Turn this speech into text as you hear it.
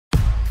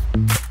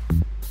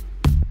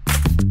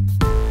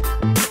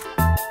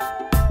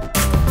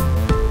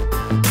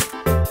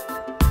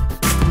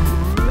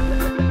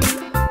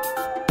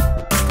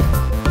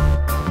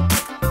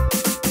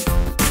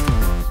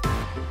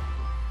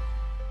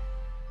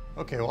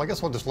Okay, well, I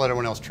guess we'll just let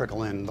everyone else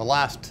trickle in.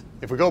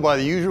 If we go by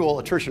the usual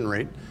attrition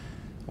rate,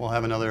 we'll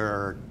have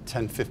another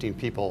 10, 15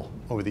 people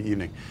over the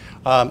evening.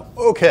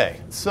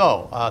 Okay,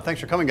 so thanks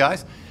for coming,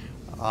 guys.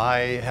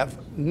 I have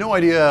no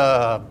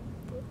idea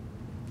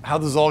how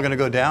this is all going to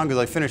go down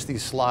because I finished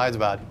these slides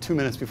about 2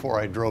 minutes before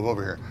I drove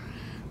over here.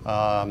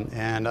 But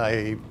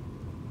I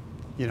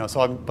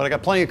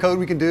got plenty of code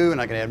we can do,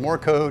 and I can add more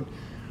code.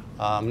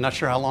 I'm not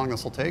sure how long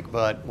this will take,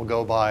 but we'll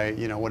go by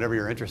whatever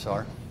your interests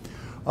are.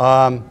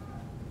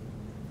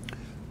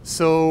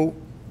 So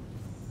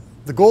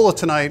the goal of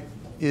tonight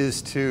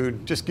is to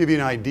just give you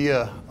an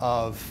idea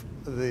of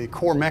the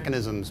core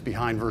mechanisms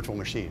behind virtual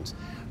machines.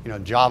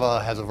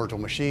 Java has a virtual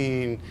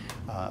machine,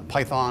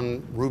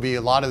 Python, Ruby,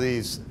 a lot of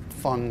these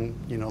fun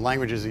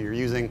languages that you're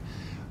using,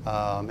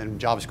 and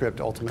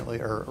JavaScript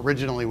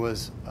originally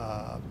was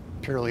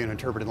purely an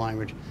interpreted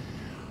language.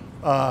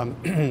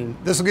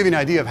 This will give you an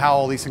idea of how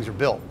all these things are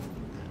built.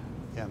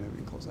 Yeah, maybe we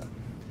can close that.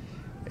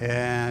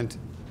 And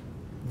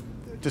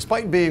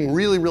despite being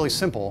really, really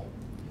simple,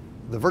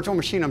 the virtual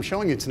machine I'm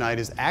showing you tonight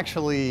is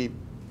actually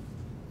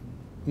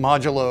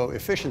modulo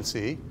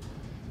efficiency,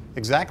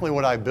 exactly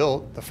what I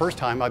built the first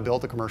time I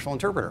built a commercial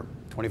interpreter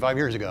 25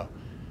 years ago.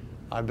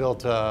 I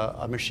built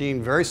a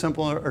machine very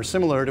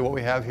similar to what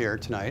we have here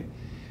tonight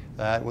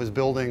that was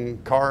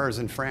building cars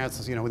in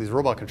France, with these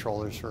robot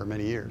controllers for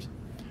many years.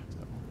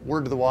 So,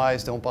 word to the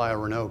wise, don't buy a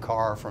Renault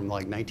car from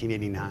like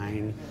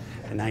 1989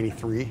 and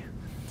 93.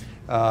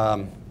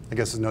 I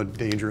guess there's no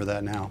danger of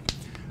that now.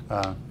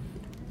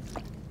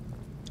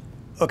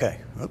 Okay.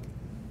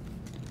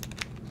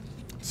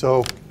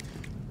 So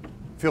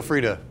feel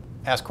free to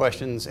ask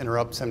questions,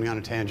 interrupt, send me on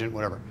a tangent,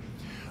 whatever.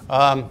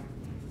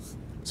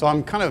 So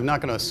I'm kind of not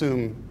going to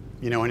assume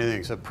anything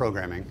except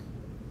programming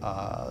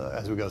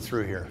as we go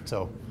through here.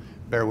 So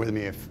bear with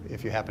me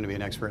if you happen to be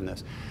an expert in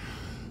this.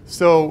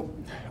 So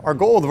our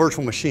goal of the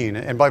virtual machine,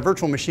 and by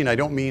virtual machine I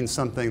don't mean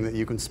something that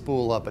you can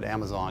spool up at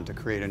Amazon to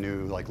create a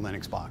new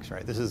Linux box,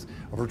 right? This is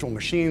a virtual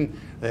machine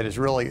that is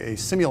really a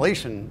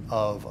simulation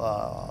of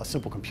a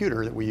simple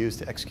computer that we use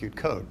to execute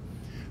code.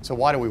 So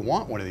why do we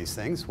want one of these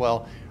things?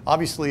 Well,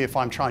 obviously if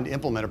I'm trying to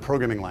implement a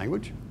programming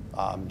language,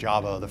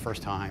 Java the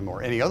first time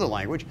or any other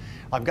language,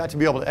 I've got to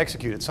be able to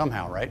execute it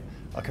somehow, right?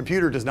 A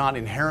computer does not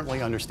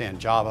inherently understand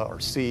Java or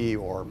C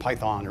or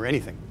Python or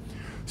anything.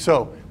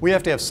 So we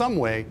have to have some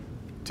way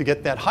to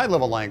get that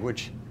high-level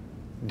language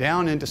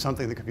down into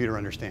something the computer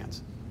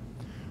understands.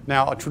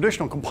 Now, a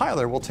traditional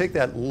compiler will take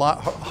that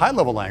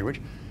high-level language,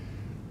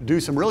 do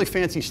some really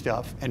fancy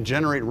stuff, and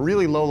generate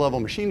really low-level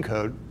machine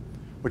code,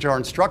 which are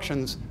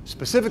instructions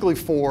specifically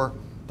for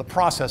the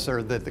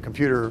processor that the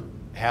computer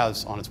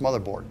has on its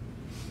motherboard.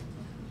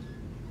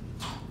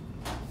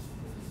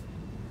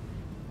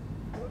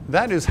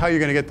 That is how you're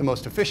going to get the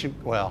most efficient,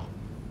 for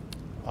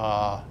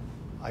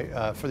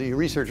the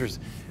researchers,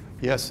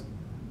 yes,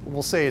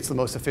 we'll say it's the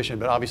most efficient,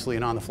 but obviously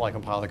an on-the-fly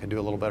compiler can do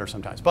a little better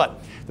sometimes.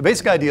 But the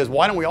basic idea is,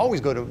 why don't we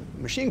always go to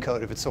machine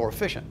code if it's so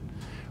efficient?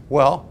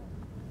 Well,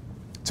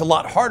 it's a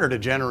lot harder to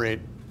generate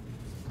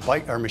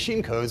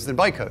machine codes than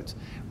byte codes.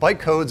 Byte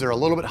codes are a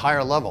little bit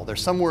higher level. They're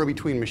somewhere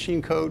between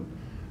machine code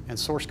and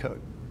source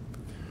code.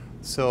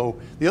 So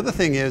the other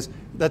thing is,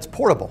 that's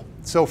portable.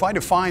 So if I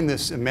define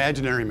this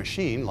imaginary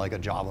machine, like a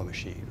Java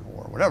machine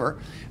or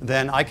whatever,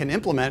 then I can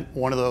implement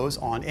one of those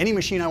on any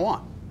machine I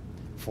want.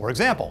 For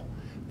example,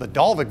 the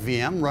Dalvik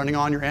VM running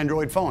on your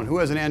Android phone. Who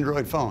has an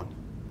Android phone?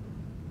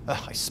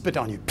 I spit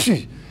on you.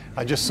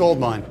 I just sold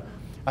mine.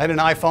 I had an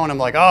iPhone. I'm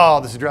like, oh,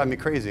 this is driving me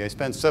crazy. I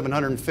spent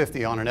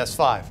 $750 on an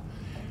S5.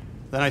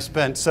 Then I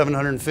spent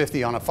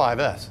 $750 on a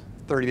 5S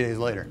 30 days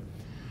later.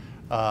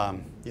 Yeah,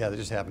 that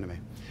just happened to me.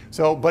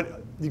 So,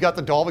 but you got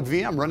the Dalvik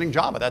VM running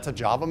Java. That's a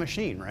Java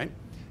machine, right?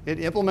 It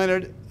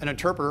implemented an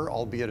interpreter,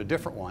 albeit a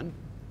different one,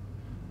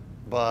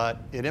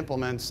 but it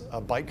implements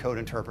a bytecode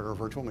interpreter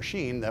virtual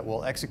machine that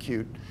will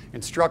execute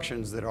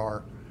instructions that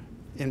are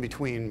in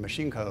between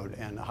machine code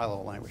and a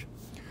high-level language.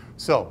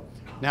 So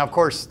now, of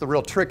course, the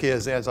real trick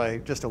is, as I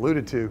just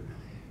alluded to,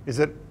 is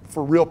that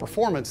for real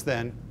performance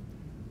then,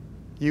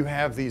 you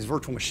have these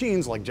virtual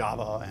machines like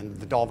Java and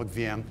the Dalvik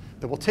VM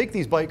that will take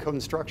these bytecode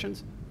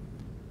instructions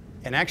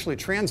and actually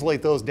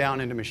translate those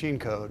down into machine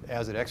code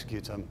as it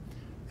executes them,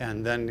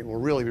 and then it will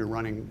really be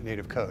running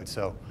native code.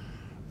 So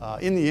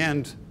in the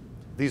end,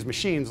 these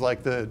machines,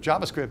 like the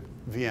JavaScript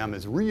VM,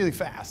 is really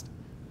fast.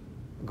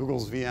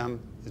 Google's VM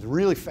is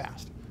really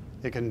fast.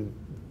 It can,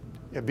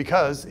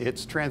 because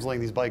it's translating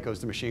these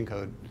bytecodes to machine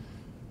code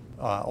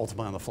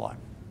ultimately on the fly.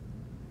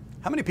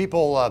 How many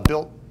people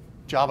built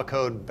Java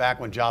code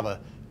back when Java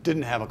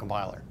didn't have a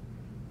compiler?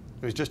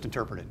 It was just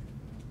interpreted.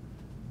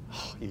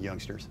 Oh, you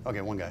youngsters.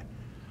 Okay, one guy,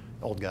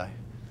 old guy.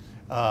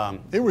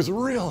 It was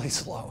really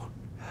slow,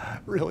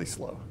 really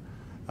slow.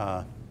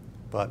 But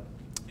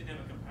didn't have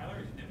a compiler,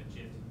 or didn't have a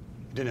JIT?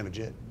 It didn't have a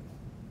JIT.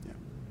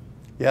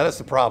 Yeah, that's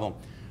the problem.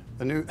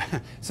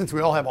 Since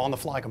we all have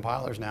on-the-fly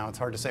compilers now, it's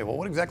hard to say, well,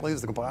 what exactly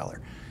is the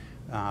compiler?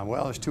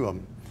 Well, there's two of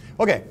them.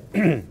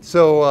 Okay,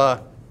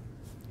 so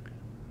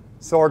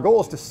our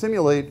goal is to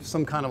simulate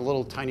some kind of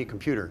little tiny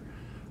computer.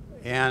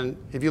 And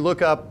if you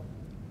look up,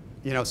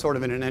 you know, sort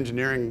of in an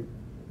engineering,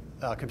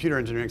 computer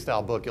engineering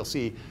style book, you'll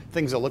see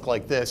things that look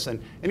like this.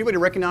 And anybody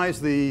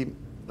recognize the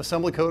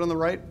assembly code on the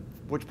right?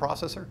 Which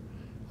processor?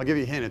 I'll give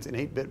you a hint, it's an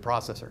 8-bit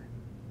processor.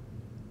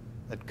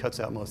 That cuts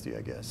out most of you,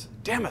 I guess.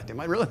 Damn it, am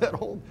I really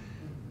that old?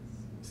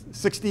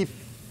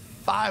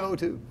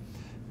 6502.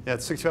 Yeah,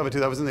 it's 6502,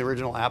 that was in the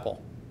original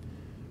Apple.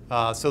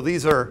 So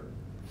these are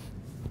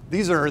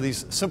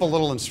these simple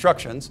little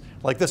instructions,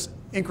 like this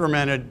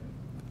incremented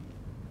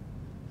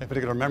a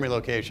particular memory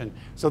location.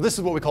 So this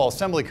is what we call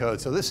assembly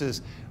code. So this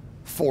is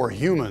for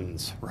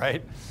humans,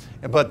 right?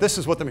 But this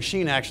is what the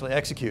machine actually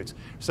executes.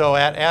 So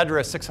at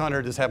address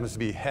 600, this happens to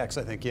be hex,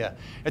 I think, yeah.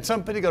 At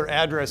some particular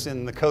address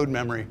in the code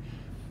memory,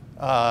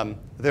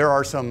 there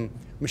are some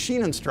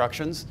machine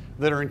instructions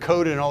that are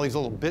encoded in all these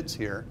little bits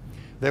here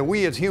that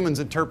we as humans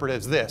interpret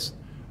as this.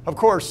 Of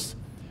course,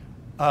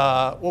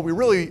 what we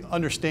really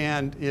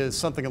understand is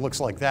something that looks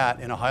like that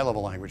in a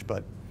high-level language.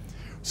 But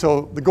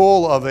so the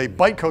goal of a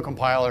bytecode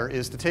compiler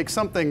is to take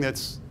something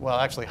that's, well,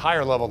 actually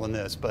higher level than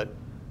this, but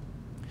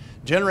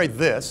generate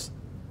this,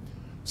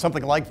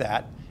 something like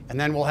that, and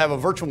then we'll have a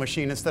virtual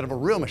machine instead of a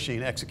real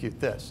machine execute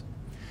this.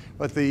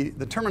 But the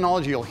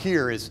terminology you'll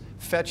hear is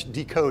fetch,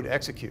 decode,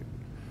 execute.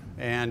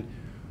 And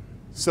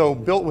so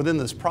built within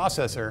this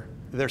processor,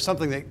 there's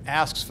something that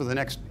asks for the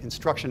next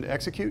instruction to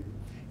execute,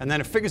 and then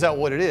it figures out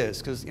what it is,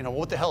 because, you know,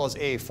 what the hell is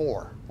A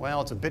for?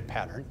 Well, it's a bit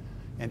pattern,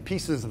 and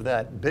pieces of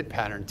that bit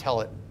pattern tell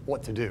it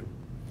what to do.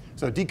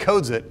 So it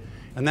decodes it,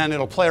 and then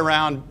it'll play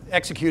around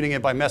executing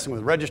it by messing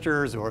with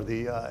registers or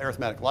the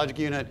arithmetic logic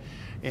unit,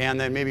 and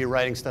then maybe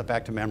writing stuff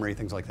back to memory,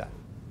 things like that.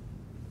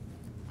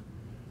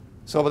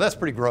 So, but that's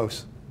pretty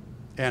gross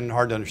and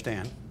hard to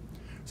understand.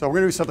 So we're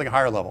going to do something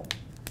higher level,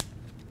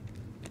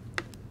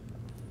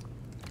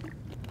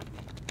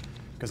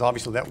 because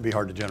obviously that would be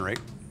hard to generate.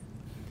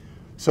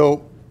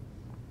 So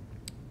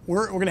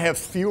we're going to have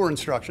fewer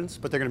instructions,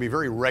 but they're going to be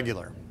very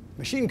regular.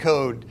 Machine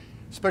code,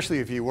 especially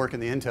if you work in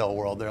the Intel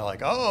world, they're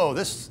like, oh,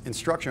 this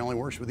instruction only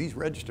works with these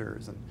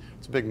registers, and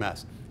it's a big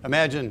mess.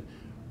 Imagine,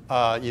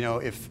 you know,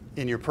 if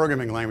in your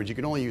programming language you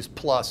can only use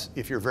plus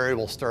if your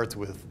variable starts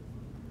with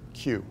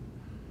Q.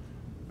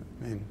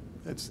 I mean,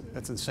 it's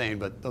insane,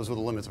 but those are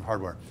the limits of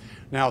hardware.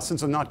 Now,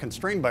 since I'm not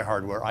constrained by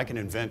hardware, I can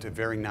invent a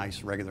very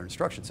nice regular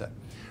instruction set.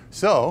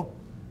 So,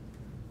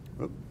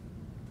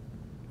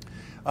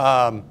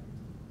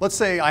 let's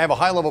say I have a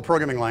high-level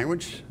programming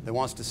language that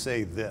wants to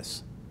say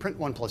this, print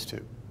 1 plus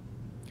 2.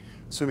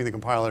 Assuming the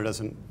compiler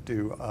doesn't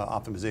do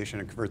optimization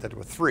and convert that to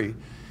a 3.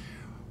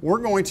 We're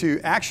going to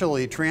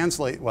actually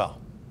translate, well,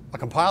 a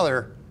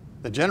compiler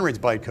that generates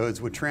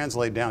bytecodes would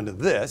translate down to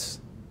this,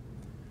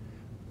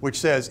 which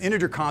says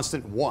integer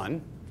constant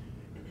 1,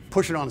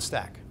 push it on the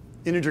stack.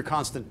 Integer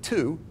constant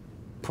 2,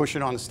 push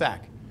it on the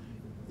stack.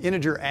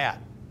 Integer add.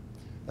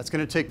 That's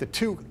going to take the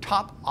 2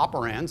 top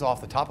operands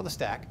off the top of the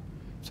stack,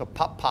 so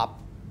pop, pop,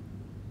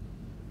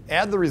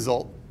 add the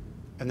result,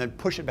 and then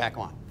push it back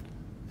on.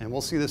 And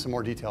we'll see this in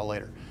more detail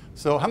later.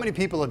 So how many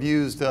people have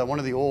used one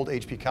of the old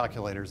HP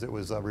calculators that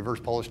was reverse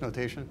Polish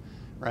notation,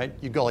 right?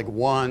 You'd go like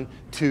 1,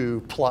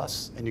 2,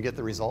 plus, and you get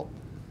the result.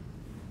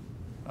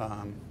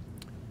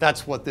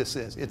 That's what this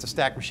is. It's a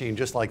stack machine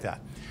just like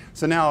that.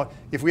 So now,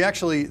 if we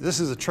actually, this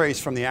is a trace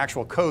from the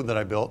actual code that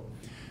I built.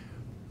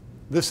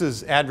 This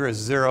is address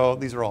 0.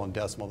 These are all in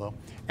decimal, though.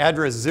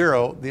 Address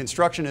 0, the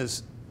instruction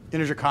is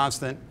integer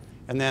constant,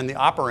 and then the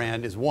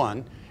operand is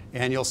 1.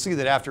 And you'll see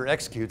that after it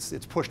executes,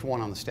 it's pushed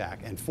 1 on the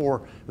stack. And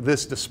for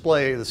this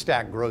display, the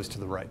stack grows to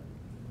the right.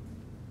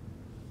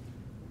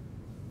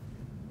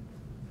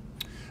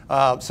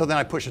 So then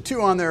I push a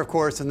 2 on there, of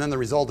course, and then the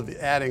result of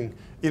adding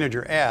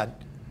integer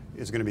add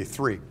is going to be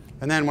 3.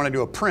 And then when I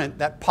do a print,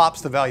 that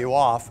pops the value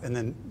off and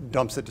then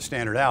dumps it to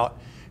standard out,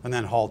 and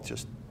then halt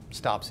just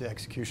stops the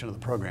execution of the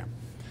program.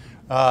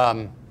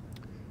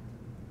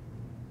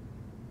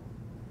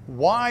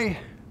 Why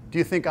do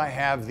you think I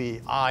have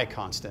the I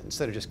constant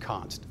instead of just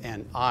const,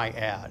 and I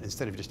add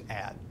instead of just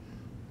add?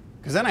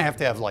 Because then I have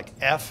to have like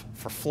F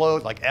for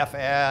float, like F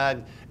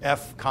add,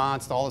 F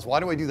const, all this. Why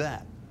do I do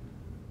that?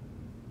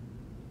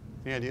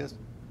 Any ideas?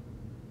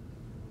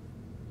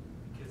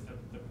 Because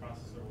the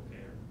processor will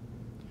care.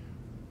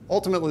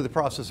 Ultimately, the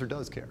processor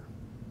does care.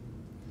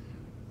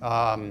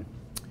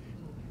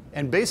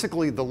 And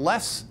basically, the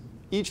less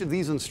each of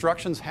these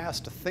instructions has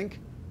to think,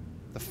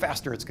 the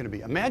faster it's going to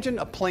be. Imagine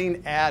a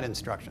plain add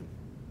instruction.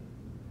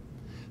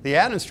 The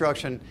add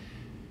instruction,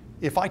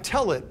 if I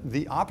tell it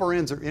the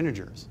operands are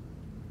integers,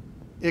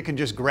 it can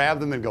just grab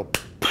them and go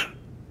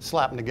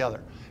slap them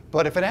together.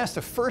 But if it has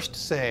to first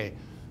say,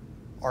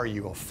 are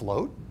you a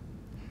float?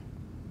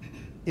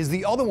 Is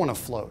the other one a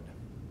float?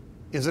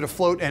 Is it a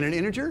float and an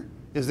integer?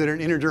 Is it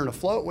an integer and a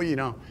float? Well, you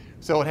know.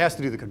 So it has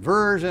to do the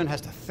conversion, has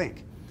to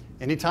think.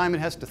 Anytime it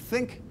has to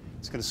think,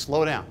 it's going to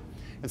slow down.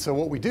 And so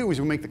what we do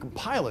is we make the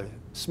compiler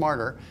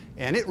smarter,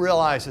 and it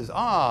realizes,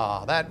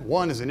 that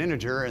 1 is an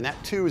integer and that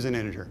 2 is an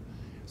integer.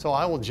 So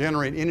I will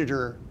generate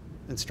integer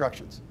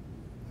instructions.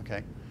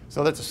 Okay?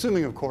 So that's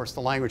assuming, of course,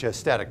 the language has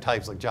static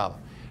types like Java.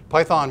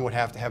 Python would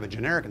have to have a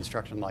generic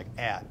instruction like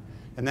add.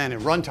 And then at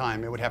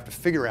runtime, it would have to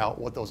figure out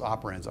what those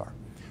operands are.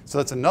 So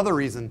that's another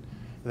reason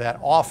that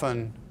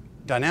often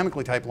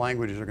dynamically typed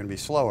languages are going to be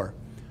slower.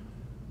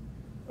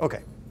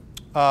 OK.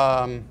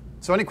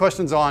 So any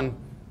questions on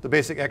the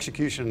basic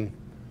execution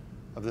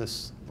of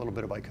this little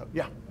bit of bytecode?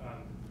 Yeah?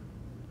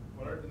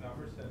 What are the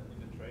numbers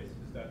in the trace?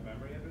 Is that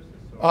memory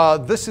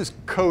addresses? This is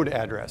code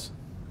address.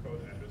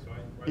 Code address, right?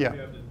 Why Yeah. do we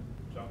have the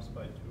jumps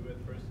by 2 at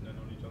first and then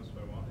only jumps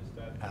by 1? Is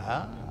that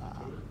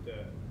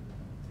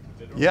the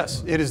literal Yes,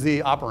 number? it is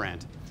the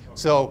operand.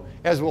 So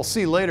as we'll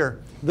see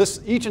later,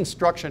 each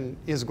instruction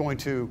is going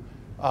to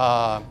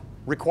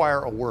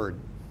require a word.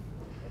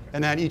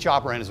 And then each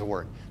operand is a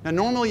word. Now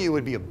normally it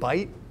would be a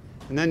byte,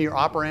 and then your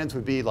operands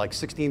would be like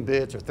 16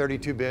 bits or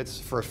 32 bits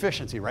for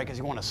efficiency, right? Because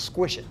you want to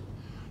squish it.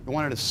 You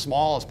want it as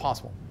small as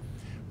possible.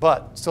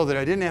 But so that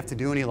I didn't have to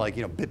do any like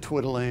bit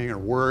twiddling or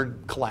word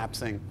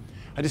collapsing,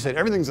 I just said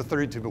everything's a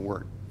 32-bit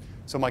word.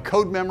 So my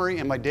code memory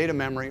and my data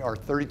memory are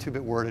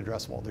 32-bit word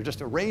addressable. They're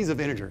just arrays of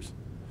integers.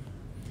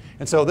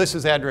 And so this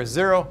is address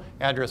 0,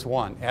 address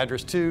 1,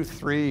 address 2,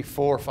 3,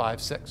 4,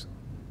 5, 6.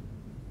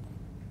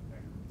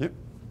 Yep.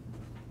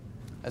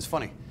 That's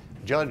funny.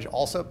 Judge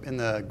Alsop in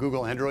the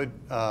Google Android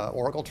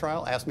Oracle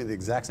trial asked me the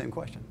exact same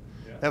question.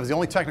 Yeah. That was the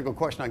only technical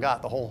question I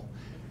got the whole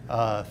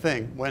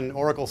thing. When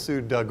Oracle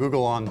sued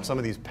Google on some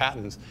of these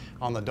patents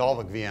on the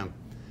Dalvik VM,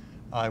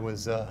 I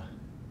was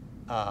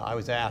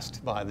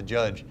asked by the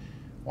judge,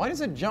 why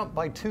does it jump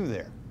by 2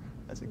 there?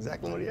 That's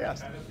exactly what he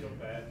asked. I kind of feel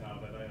bad now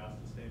that I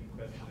asked the same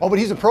question. Oh, but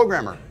he's a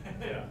programmer.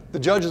 Yeah. The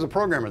judge is a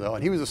programmer, though,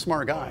 and he was a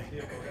smart guy. Is he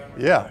a programmer?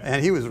 Yeah,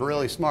 and he was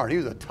really smart. He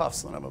was a tough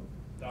son of a...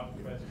 Dumb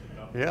question,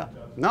 dumb Yeah.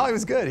 judge. No, it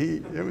was good.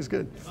 It was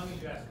good. As long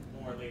as you ask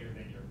more later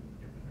than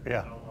you're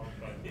Yeah.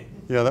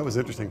 Yeah, that was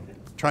interesting.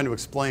 Trying to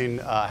explain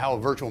how a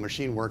virtual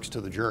machine works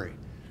to the jury.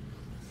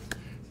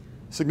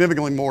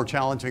 Significantly more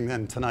challenging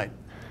than tonight.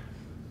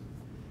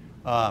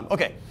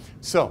 OK,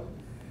 so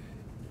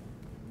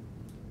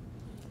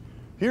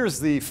here's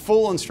the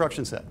full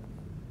instruction set.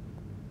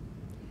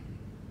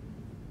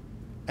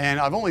 And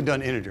I've only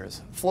done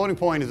integers. Floating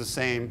point is the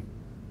same,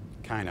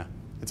 kind of.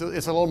 It's a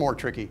little more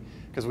tricky,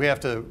 because we have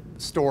to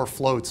store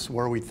floats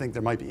where we think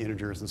there might be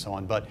integers and so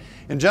on. But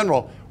in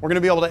general, we're going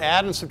to be able to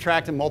add and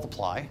subtract and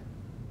multiply.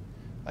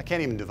 I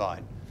can't even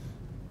divide.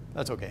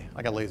 That's OK.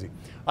 I got lazy.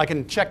 I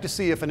can check to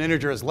see if an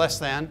integer is less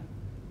than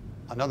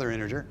another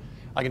integer.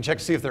 I can check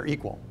to see if they're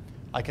equal.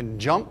 I can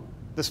jump.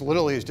 This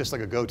literally is just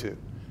like a goto.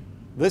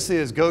 This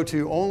is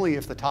goto only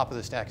if the top of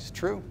the stack is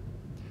true.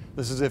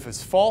 This is if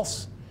it's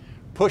false.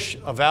 Push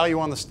a value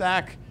on the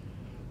stack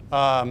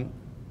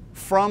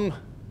from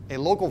a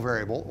local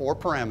variable or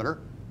parameter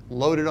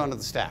loaded onto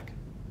the stack.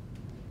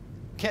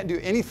 Can't do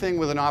anything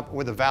with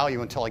a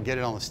value until I get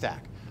it on the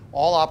stack.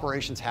 All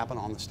operations happen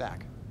on the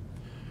stack.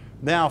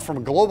 Now, from a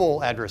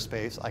global address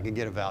space, I can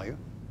get a value.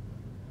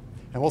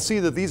 And we'll see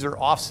that these are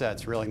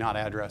offsets, really, not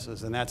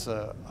addresses. And that's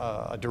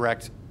a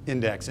direct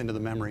index into the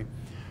memory.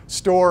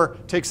 Store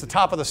takes the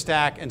top of the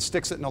stack and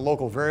sticks it in a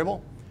local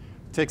variable.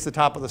 Takes the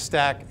top of the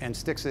stack and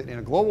sticks it in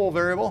a global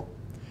variable.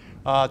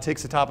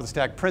 Takes the top of the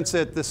stack, prints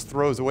it. This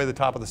throws away the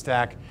top of the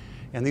stack.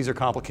 And these are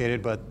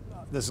complicated, but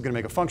this is going to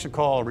make a function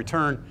call, a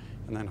return,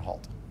 and then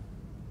halt.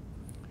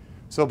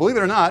 So believe it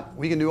or not,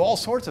 we can do all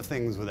sorts of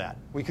things with that.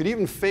 We could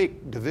even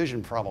fake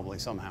division probably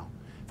somehow.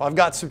 If I've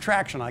got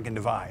subtraction, I can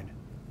divide.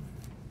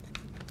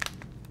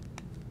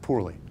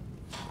 Poorly.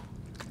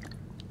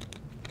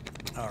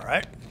 All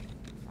right.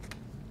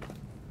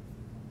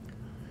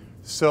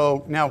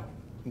 So now,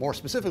 more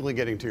specifically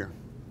getting to your,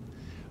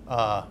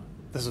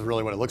 this is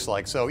really what it looks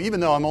like. So even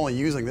though I'm only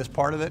using this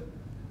part of it,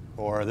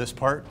 or this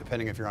part,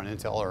 depending if you're on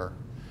Intel or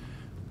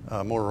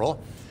Motorola,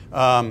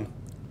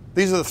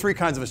 these are the 3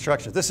 kinds of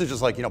instructions. This is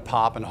just like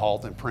pop and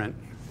halt and print.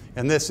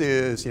 And this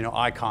is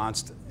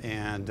iconst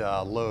and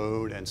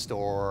load and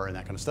store and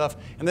that kind of stuff.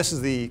 And this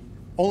is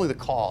only the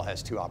call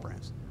has 2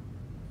 operands.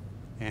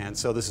 And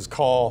so this is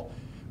call,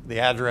 the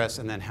address,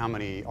 and then how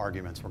many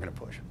arguments we're going to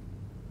push,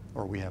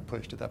 or we have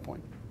pushed at that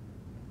point.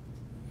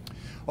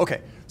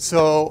 OK,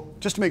 so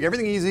just to make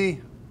everything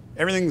easy,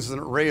 everything's an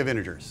array of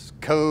integers.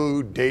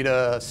 Code,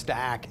 data,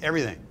 stack,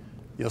 everything.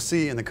 You'll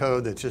see in the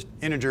code that's just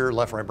integer,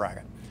 left, right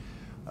bracket.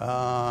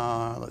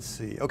 Let's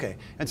see. OK,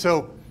 and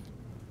so,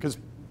 because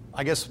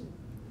I guess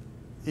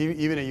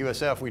even at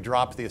USF, we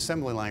dropped the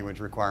assembly language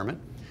requirement.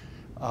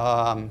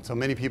 So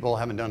many people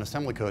haven't done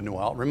assembly code in a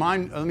while.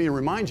 Let me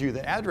remind you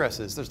that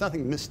addresses, there's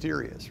nothing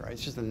mysterious, right?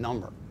 It's just a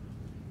number.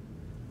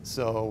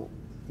 So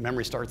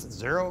memory starts at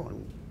 0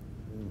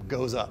 and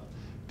goes up.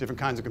 Different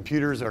kinds of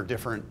computers are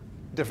differently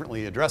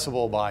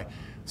addressable by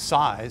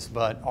size,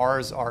 but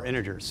ours are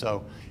integers.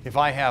 So if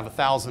I have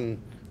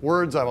 1,000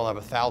 words, I will have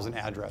 1,000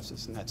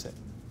 addresses, and that's it.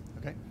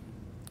 Okay?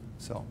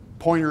 So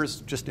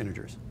pointers, just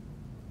integers.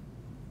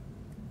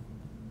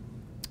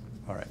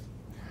 All right.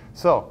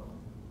 So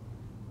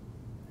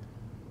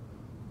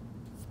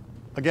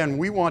again,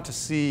 we want to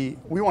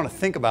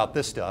think about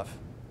this stuff,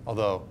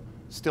 although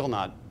still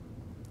not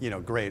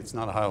great. It's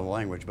not a high-level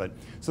language. But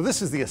so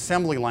this is the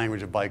assembly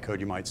language of bytecode,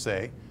 you might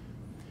say.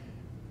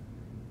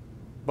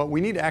 but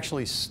we need to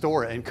actually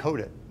store it, encode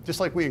it. Just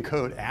like we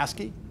encode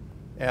ASCII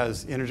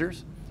as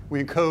integers,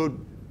 we encode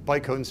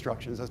bytecode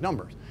instructions as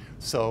numbers.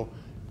 So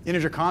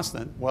integer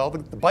constant, well, the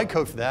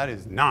bytecode for that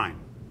is 9.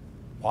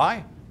 Why?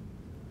 It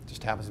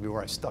just happens to be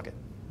where I stuck it.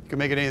 You can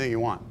make it anything you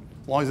want,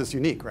 as long as it's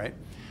unique, right?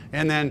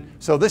 And then,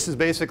 so this is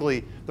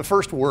basically, the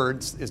first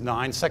word is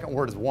 9, second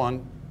word is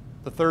 1,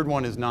 the third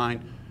one is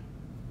 9,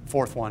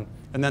 fourth one,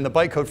 and then the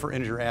bytecode for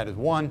integer add is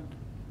 1,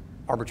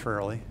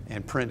 arbitrarily,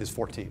 and print is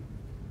 14.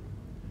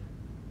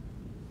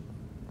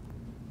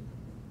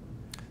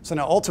 So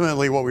now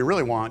ultimately what we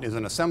really want is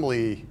an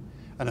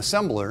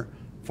assembler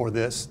for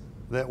this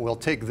that will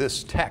take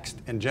this text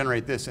and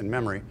generate this in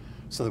memory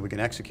so that we can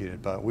execute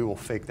it, but we will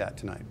fake that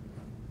tonight.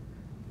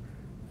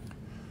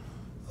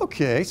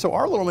 Okay, so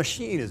our little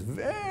machine is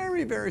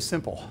very, very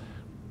simple.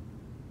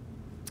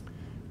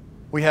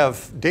 We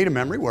have data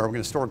memory where we're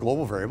going to store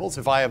global variables.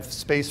 If I have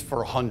space for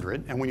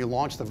 100, and when you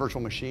launch the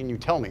virtual machine, you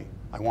tell me,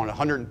 I want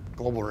 100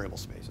 global variable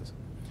spaces.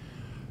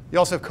 You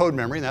also have code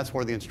memory, and that's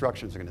where the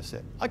instructions are going to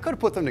sit. I could have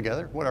put them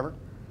together, whatever.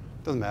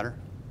 Doesn't matter.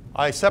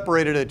 I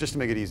separated it just to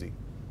make it easy,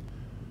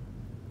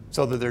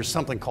 so that there's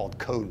something called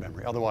code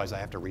memory. Otherwise, I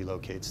have to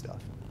relocate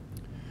stuff.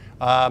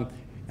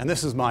 And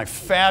this is my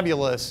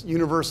fabulous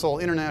universal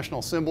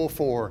international symbol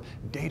for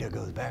data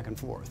goes back and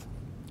forth.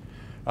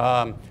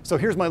 So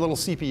here's my little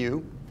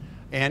CPU.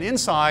 And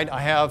inside, I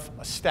have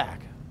a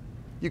stack.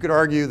 You could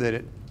argue that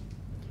it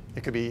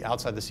could be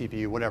outside the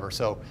CPU, whatever.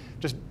 So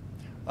just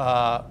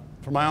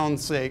for my own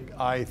sake,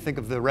 I think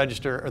of the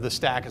register or the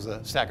stack as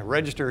a stack of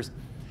registers.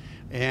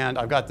 And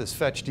I've got this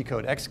fetch,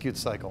 decode, execute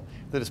cycle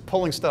that is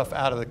pulling stuff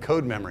out of the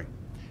code memory.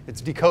 It's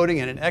decoding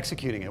it and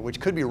executing it, which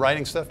could be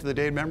writing stuff to the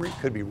data memory,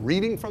 could be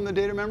reading from the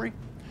data memory,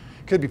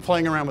 could be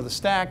playing around with the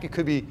stack, it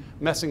could be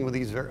messing with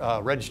these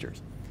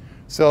registers.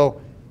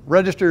 So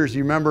registers,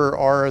 you remember,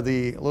 are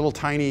the little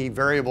tiny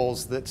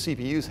variables that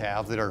CPUs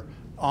have that are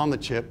on the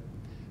chip.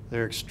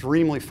 They're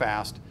extremely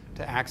fast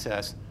to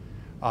access.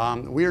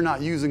 We are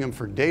not using them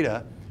for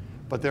data,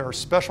 but there are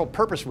special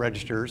purpose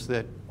registers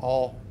that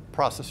all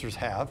processors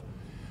have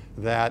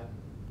that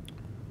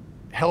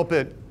help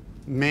it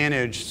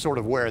manage sort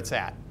of where it's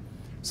at.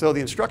 So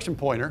the instruction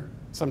pointer,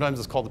 sometimes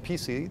it's called the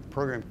PC,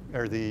 program,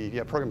 or the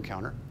program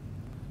counter.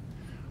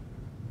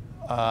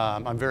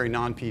 I'm very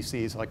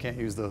non-PC, so I can't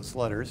use those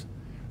letters.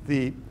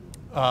 The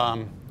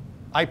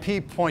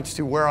IP points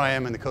to where I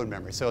am in the code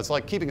memory. So it's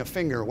like keeping a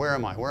finger, where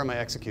am I? Where am I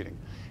executing?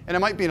 And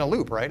it might be in a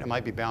loop, right? It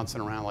might be bouncing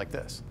around like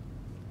this.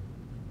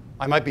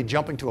 I might be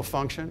jumping to a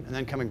function and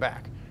then coming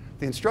back.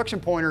 The instruction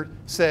pointer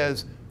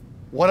says,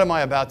 what am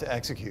I about to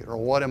execute, or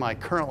what am I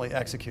currently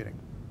executing?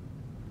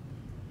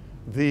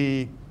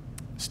 The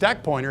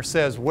stack pointer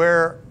says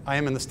where I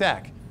am in the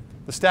stack.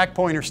 The stack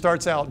pointer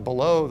starts out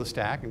below the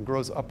stack and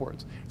grows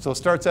upwards. So it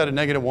starts out at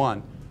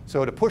 -1.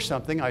 So to push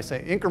something, I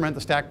say increment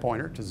the stack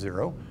pointer to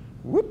 0,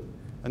 whoop,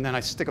 and then I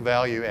stick a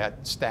value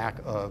at stack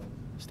of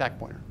stack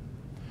pointer.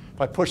 If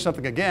I push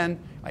something again,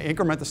 I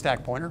increment the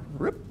stack pointer,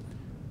 whoop,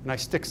 and I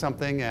stick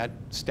something at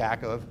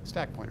stack of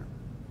stack pointer.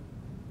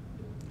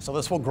 So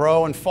this will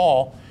grow and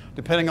fall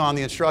depending on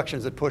the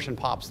instructions that push and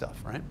pop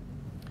stuff, right?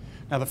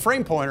 Now the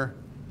frame pointer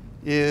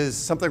is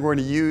something we're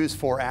going to use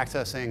for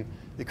accessing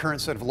the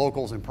current set of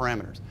locals and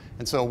parameters.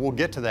 And so we'll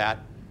get to that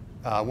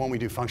when we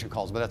do function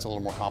calls, but that's a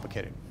little more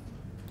complicated.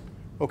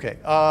 Okay,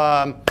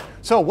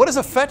 so what does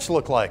a fetch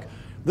look like?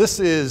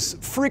 This is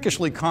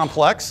freakishly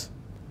complex.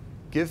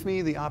 Give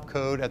me the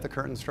opcode at the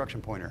current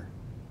instruction pointer,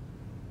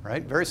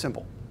 right? Very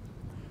simple.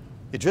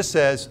 It just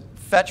says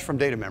fetch from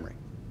data memory,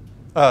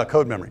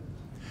 code memory.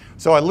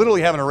 So I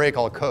literally have an array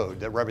called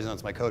code that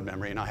represents my code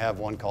memory, and I have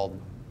one called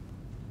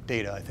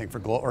data, I think, for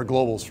or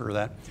globals for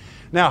that.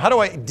 Now, how do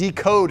I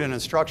decode an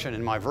instruction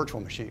in my virtual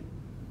machine?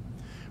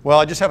 Well,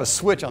 I just have a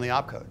switch on the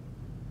opcode.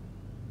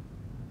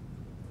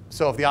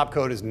 So if the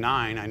opcode is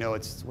 9, I know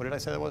it's, what did I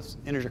say that was?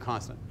 Integer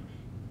constant.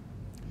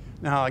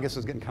 Now, I guess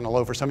it's getting kind of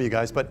low for some of you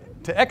guys,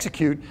 but to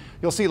execute,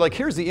 you'll see, like,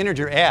 here's the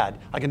integer add.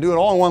 I can do it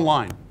all in one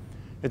line.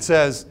 It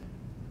says,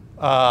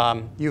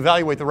 you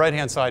evaluate the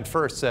right-hand side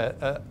first.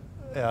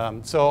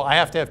 So I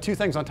have to have two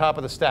things on top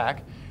of the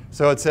stack.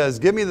 So it says,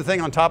 give me the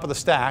thing on top of the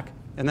stack,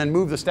 and then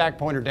move the stack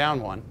pointer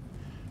down 1.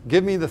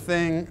 Give me the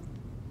thing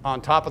on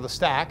top of the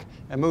stack,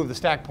 and move the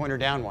stack pointer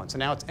down 1. So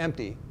now it's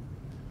empty.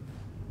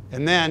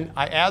 And then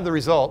I add the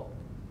result,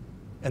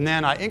 and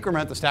then I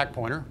increment the stack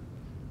pointer,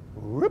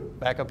 whoop,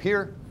 back up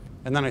here,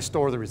 and then I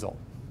store the result.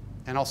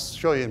 And I'll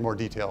show you in more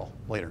detail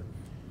later.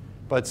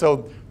 But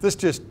so this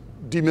just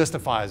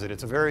demystifies it.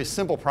 It's a very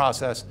simple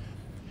process.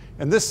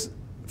 And this,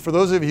 for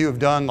those of you who have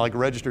done like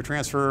register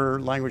transfer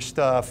language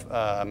stuff,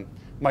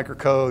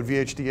 microcode,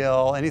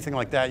 VHDL, anything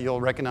like that,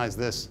 you'll recognize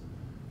this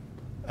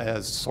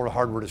as sort of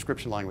hardware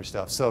description language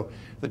stuff. So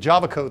the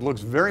Java code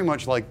looks very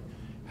much like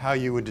how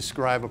you would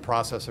describe a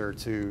processor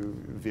to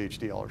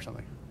VHDL or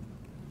something.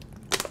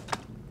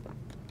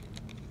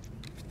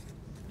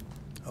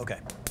 Okay.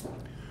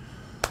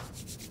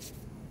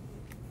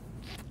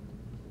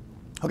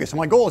 Okay, so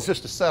my goal is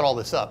just to set all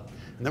this up,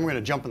 and then we're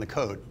going to jump in the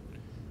code.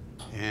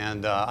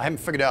 And I haven't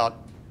figured out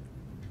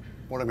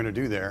what I'm going to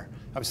do there.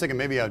 I was thinking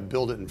maybe I'd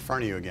build it in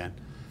front of you again,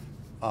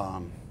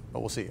 but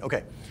we'll see.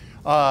 Okay,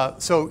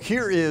 so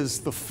here is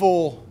the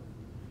full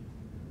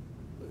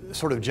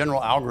sort of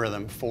general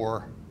algorithm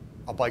for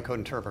a bytecode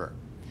interpreter.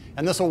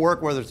 And this will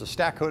work whether it's a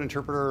stack code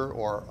interpreter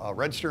or a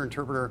register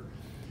interpreter.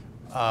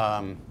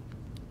 You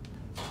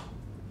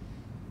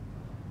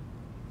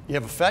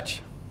have a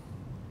fetch.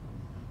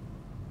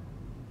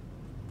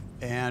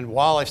 And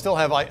while I still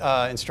have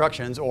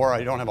instructions, or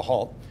I don't have a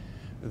halt,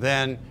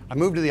 then I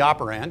move to the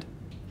operand,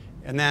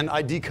 and then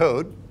I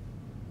decode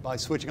by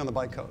switching on the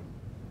bytecode.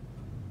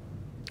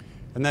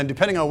 And then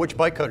depending on which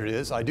bytecode it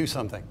is, I do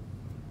something.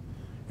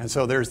 And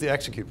so there's the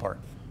execute part.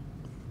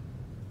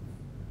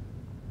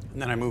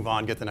 And then I move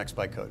on, get the next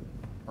bytecode,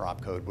 or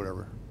opcode,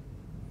 whatever.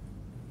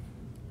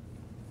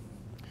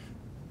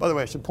 By the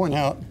way, I should point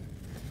out,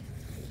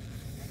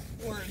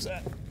 where is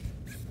that?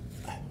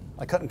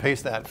 I cut and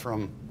paste that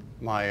from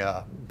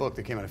my book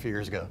that came out a few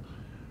years ago.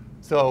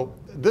 So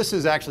this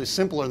is actually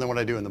simpler than what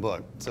I do in the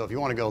book. So if you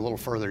want to go a little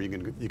further, you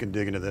can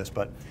dig into this.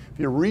 But if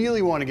you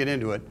really want to get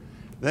into it,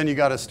 then you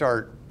got to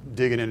start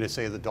digging into,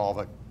 say, the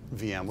Dalvik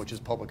VM, which is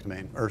public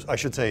domain, or I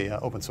should say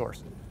open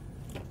source.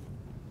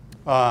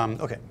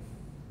 OK.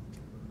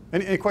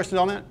 Any questions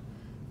on that?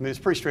 I mean, it's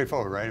pretty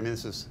straightforward, right? I mean,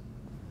 this is,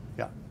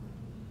 yeah.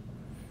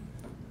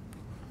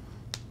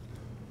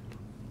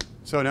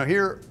 So now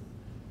here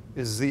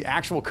is the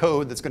actual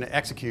code that's going to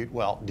execute,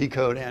 well,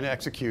 decode and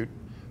execute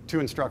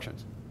 2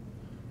 instructions.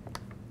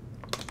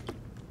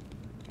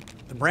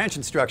 The branch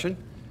instruction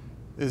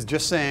is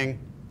just saying,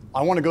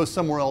 I want to go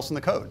somewhere else in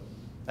the code.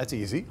 That's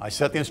easy. I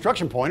set the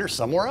instruction pointer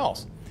somewhere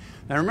else.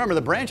 Now remember,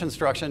 the branch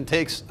instruction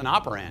takes an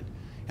operand,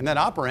 and that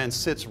operand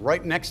sits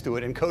right next to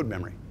it in code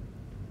memory.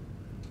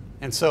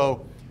 And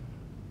so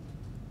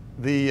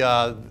the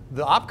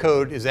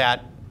opcode is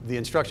at the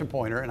instruction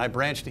pointer, and I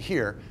branch to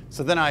here.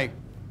 So then I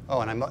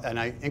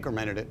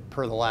incremented it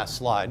per the last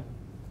slide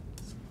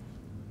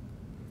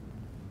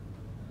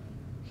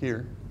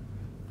here.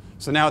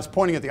 So now it's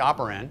pointing at the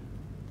operand.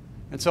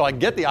 And so I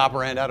get the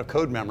operand out of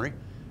code memory,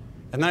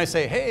 and then I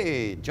say,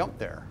 hey, jump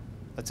there.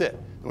 That's it.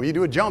 When you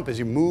do a jump is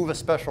you move a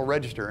special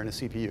register in a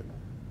CPU.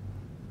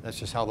 That's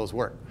just how those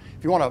work.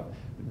 If you want to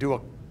do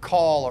a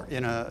call or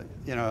in an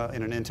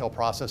Intel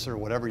processor or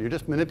whatever, you're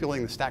just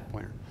manipulating the stack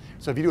pointer.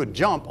 So if you do a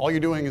jump, all you're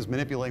doing is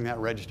manipulating that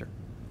register.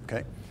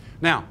 Okay?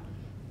 Now,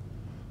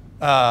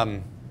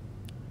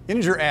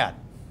 integer add.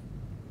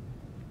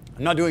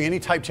 I'm not doing any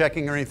type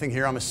checking or anything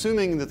here. I'm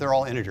assuming that they're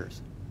all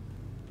integers.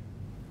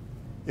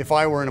 If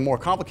I were in a more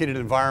complicated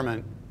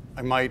environment,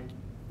 I might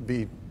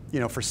be,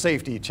 for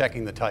safety,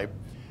 checking the type.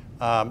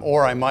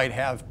 Or I might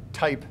have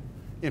type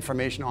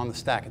information on the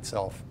stack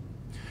itself.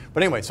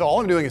 But anyway, so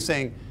all I'm doing is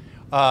saying,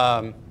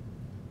 OK,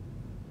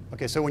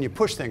 so when you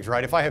push things,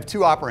 right, if I have 2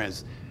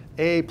 operands,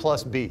 A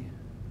plus B,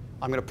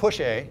 I'm going to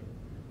push A,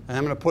 and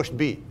I'm going to push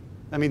B.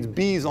 That means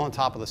B is on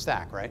top of the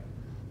stack, right?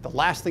 The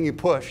last thing you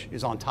push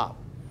is on top.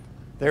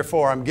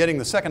 Therefore, I'm getting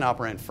the second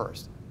operand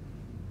first.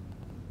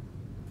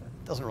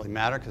 It doesn't really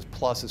matter because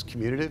plus is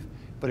commutative.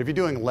 But if you're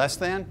doing less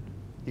than,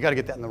 you got to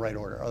get that in the right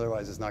order.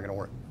 Otherwise, it's not going to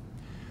work.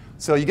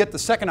 So you get the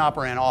second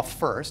operand off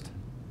first,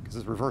 because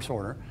it's reverse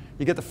order.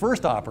 You get the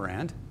first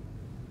operand.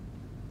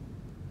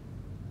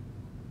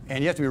 And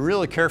you have to be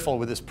really careful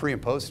with this pre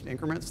and post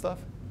increment stuff.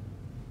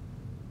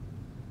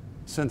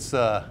 Since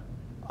at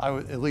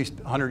least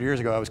 100 years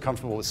ago, I was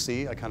comfortable with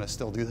C. I kind of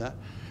still do that.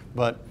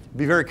 But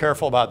be very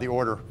careful about the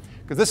order.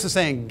 Because this is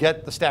saying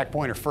get the stack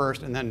pointer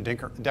first and then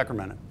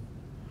decrement it.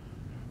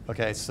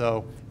 OK,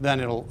 so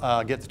then it'll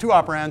get the 2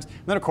 operands.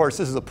 And then, of course,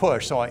 this is a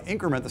push. So I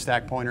increment the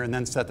stack pointer and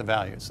then set the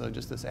value. So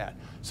just this add.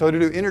 So to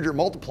do integer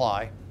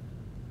multiply,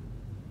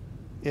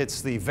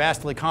 it's the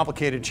vastly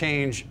complicated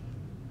change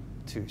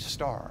to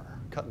star.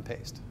 Cut and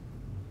paste.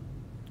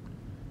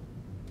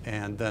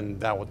 And then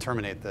that will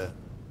terminate the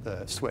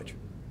switch.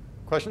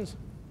 Questions?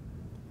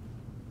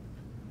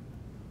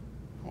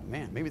 Oh,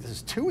 man, maybe this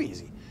is too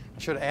easy. I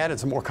should have added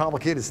some more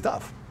complicated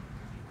stuff.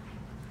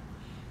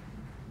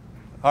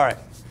 All right.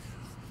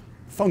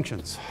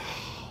 Functions.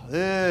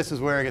 This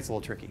is where it gets a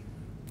little tricky.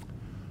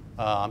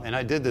 And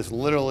I did this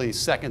literally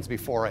seconds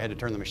before I had to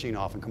turn the machine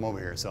off and come over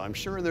here. So I'm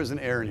sure there's an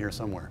error in here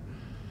somewhere.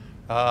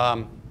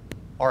 All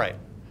right.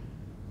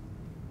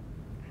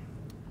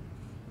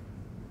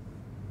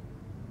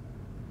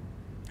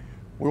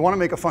 We want to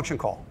make a function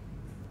call.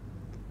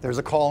 There's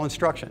a call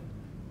instruction,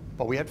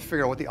 but we have to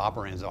figure out what the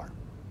operands are.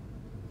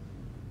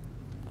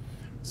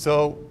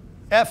 So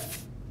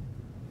F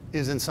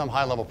is in some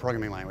high-level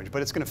programming language,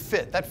 but it's going to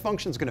fit. That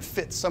function is going to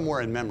fit somewhere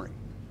in memory.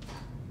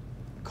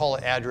 Call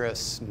it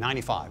address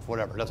 95,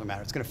 whatever. It doesn't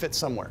matter. It's going to fit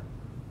somewhere.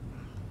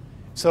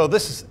 So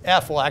this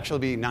F will actually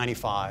be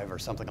 95 or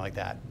something like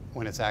that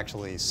when it's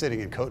actually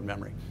sitting in code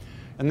memory.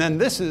 And then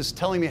this is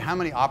telling me how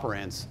many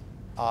operands,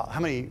 how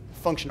many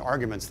function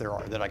arguments there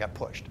are that I got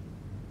pushed.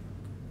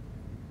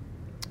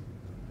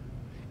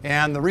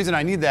 And the reason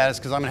I need that is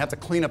because I'm going to have to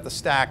clean up the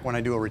stack when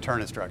I do a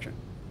return instruction.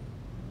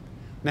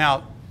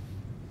 Now,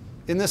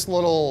 in this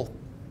little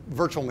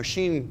virtual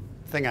machine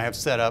thing I have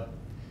set up,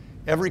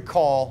 every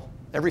call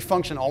Every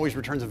function always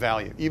returns a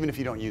value, even if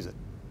you don't use it.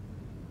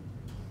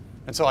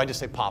 And so I just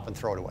say pop and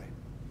throw it away.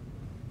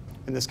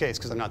 In this case,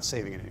 because I'm not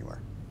saving it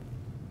anywhere.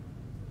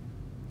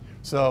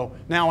 So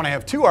now when I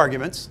have two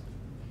arguments,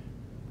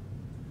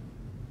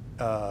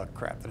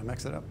 crap, did I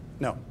mix it up?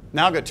 No.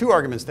 Now I've got two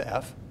arguments to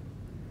f.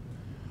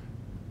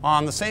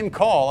 On the same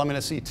call, I'm going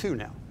to see 2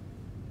 now.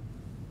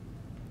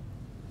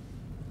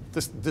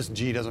 This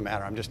g doesn't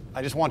matter.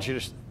 I just want you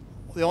to,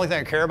 the only thing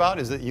I care about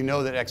is that you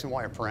know that x and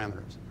y are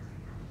parameters.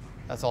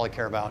 That's all I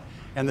care about.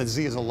 And that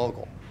z is a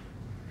local.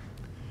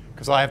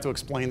 Because I have to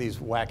explain these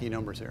wacky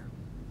numbers here.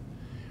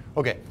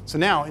 OK, so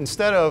now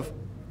instead of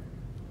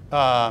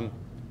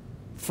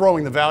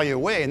throwing the value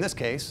away in this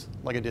case,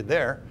 like I did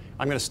there,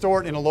 I'm going to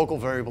store it in a local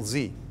variable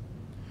z.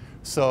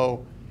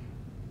 So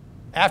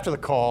after the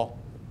call,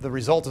 the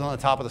result is on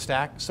the top of the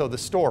stack. So the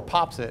store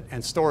pops it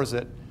and stores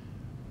it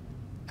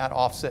at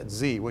offset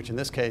z, which in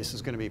this case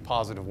is going to be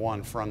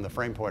 +1 from the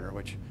frame pointer,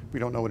 which we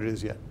don't know what it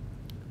is yet.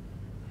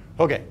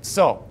 OK,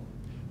 so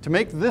to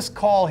make this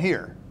call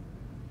here,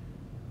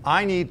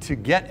 I need to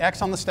get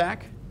x on the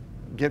stack,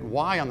 get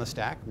y on the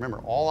stack. Remember,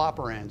 all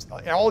operands,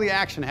 all the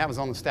action happens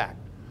on the stack.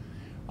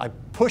 I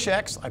push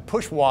x, I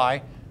push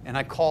y, and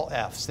I call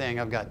f, saying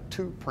I've got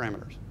 2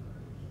 parameters.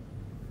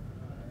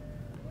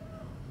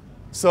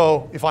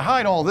 So if I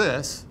hide all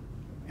this,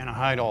 and I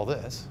hide all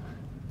this,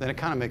 then it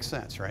kind of makes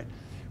sense, right?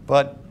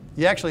 But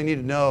you actually need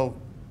to know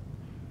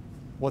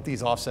what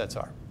these offsets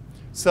are.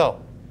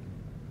 So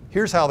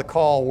here's how the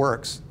call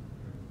works.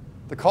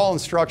 The call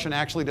instruction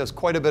actually does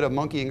quite a bit of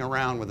monkeying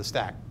around with the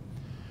stack.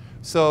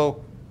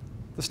 So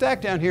the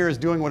stack down here is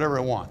doing whatever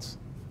it wants.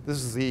 This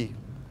is the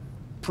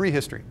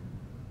prehistory.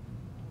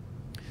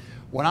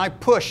 When I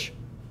push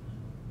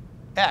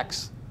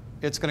x,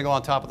 it's going to go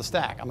on top of the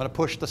stack. I'm going to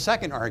push the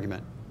second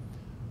argument.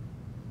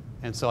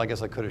 And so I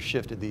guess I could have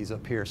shifted these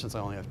up here since I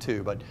only have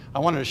 2. But I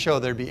wanted to show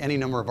there'd be any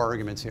number of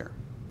arguments here.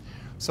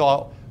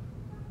 So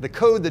the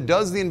code that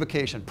does the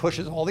invocation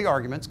pushes all the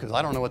arguments, because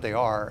I don't know what they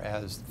are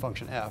as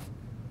function f.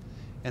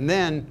 And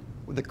then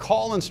the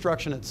call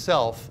instruction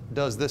itself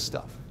does this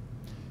stuff.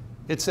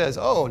 It says,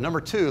 oh,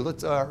 number 2,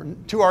 let's,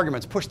 2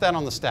 arguments, push that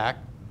on the stack,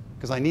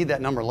 because I need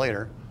that number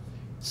later.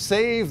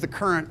 Save the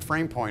current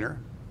frame pointer.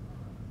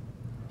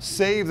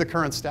 Save the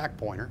current stack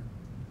pointer.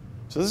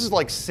 So this is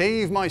like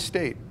save my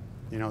state.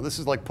 You know, this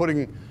is like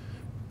putting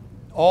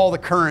all the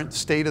current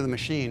state of the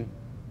machine,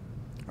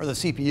 or the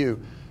CPU,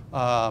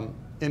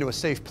 into a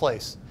safe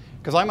place.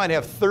 Because I might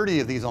have 30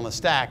 of these on the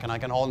stack, and I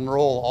can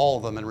unroll all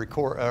of them and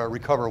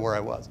recover where I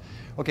was.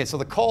 OK, so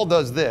the call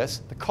does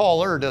this. The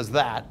caller does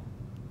that.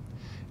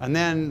 And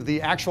then the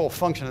actual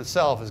function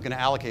itself is going to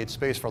allocate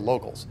space for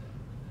locals.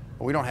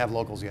 But we don't have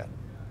locals yet.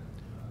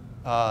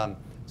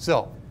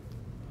 So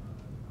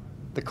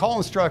the call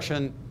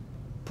instruction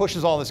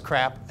pushes all this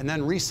crap, and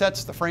then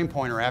resets the frame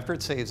pointer after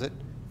it saves it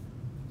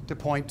to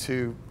point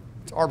to,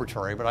 it's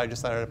arbitrary, but I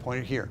decided to point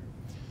it here.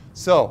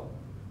 So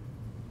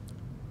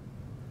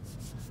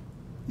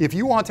if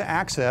you want to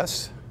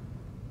access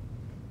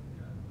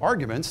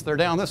arguments, they're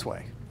down this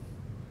way,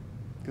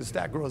 because the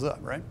stack grows up,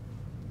 right?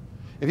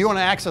 If you want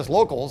to access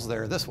locals,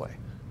 they're this way,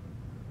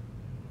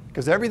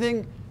 because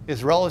everything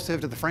is relative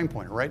to the frame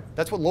pointer, right?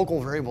 That's what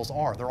local variables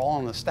are. They're all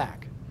on the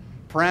stack.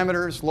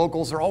 Parameters,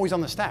 locals, they're always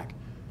on the stack.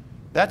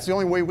 That's the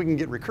only way we can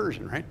get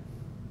recursion, right?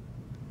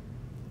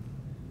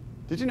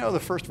 Did you know the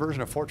first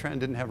version of Fortran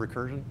didn't have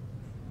recursion?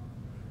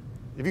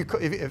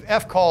 If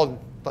f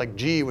called like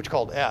g, which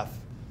called f,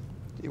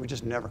 it would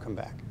just never come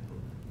back.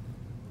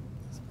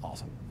 It's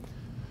awesome.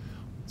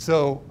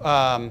 So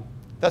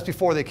that's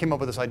before they came up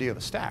with this idea of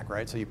a stack,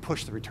 right? So you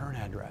push the return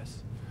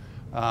address.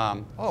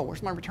 Oh,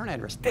 where's my return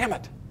address? Damn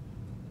it!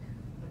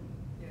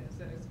 Yeah,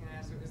 so I was going to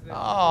ask, is there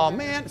Oh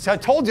man! So I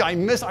told you I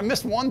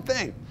missed one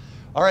thing.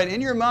 All right,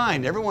 in your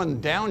mind, everyone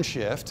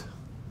downshift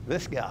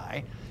this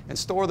guy and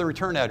store the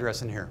return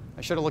address in here.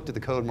 I should have looked at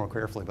the code more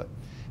carefully, but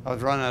I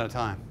was running out of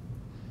time.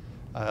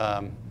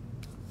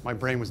 My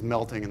brain was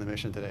melting in the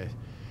mission today.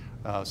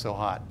 So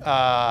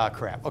hot.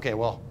 Crap. OK,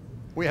 well,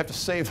 we have to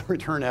save the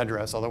return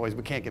address, otherwise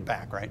we can't get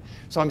back, right?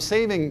 So I'm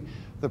saving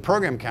the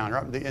program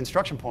counter, the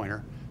instruction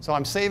pointer. So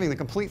I'm saving the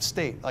complete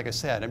state, like I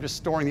said. I'm just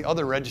storing the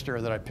other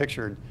register that I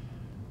pictured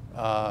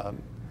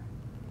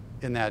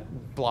in that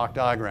block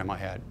diagram I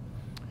had.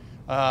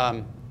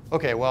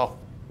 OK, well,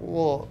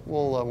 we'll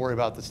worry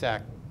about the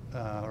stack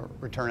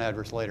return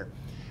address later.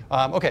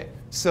 OK,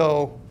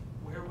 so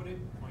Where would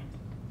it point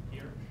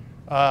here?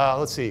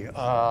 let's see.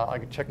 I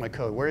can check my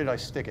code. Where did I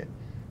stick it?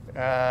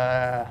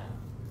 I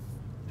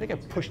think I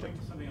pushed it.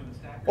 Something on the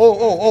stack?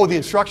 Oh, the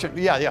instruction.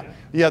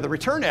 Yeah, the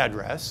return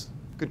address.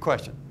 Good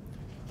question.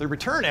 The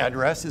return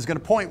address is going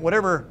to point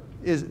whatever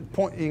is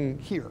pointing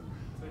here.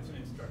 So it's an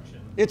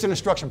instruction. It's an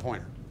instruction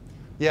pointer.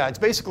 Yeah, it's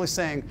basically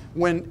saying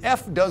when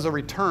f does a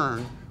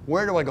return,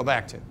 where do I go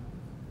back to,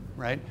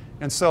 right?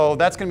 And so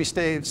that's going to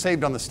be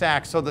saved on the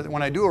stack so that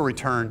when I do a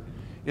return,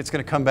 it's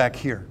going to come back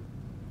here.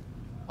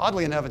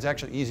 Oddly enough, it's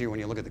actually easier when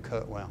you look at the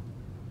code. Well,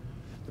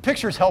 the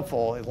picture is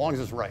helpful as long as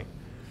it's right.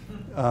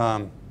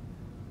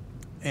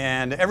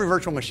 And every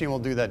virtual machine will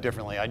do that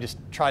differently. I just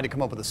tried to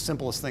come up with the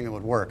simplest thing that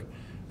would work.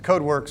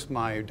 Code works,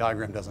 my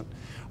diagram doesn't.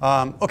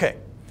 OK,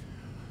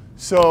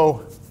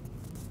 so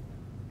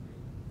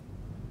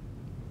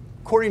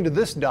according to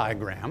this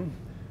diagram,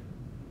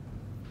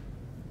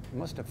 I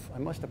must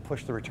have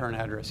pushed the return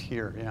address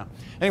here. Yeah.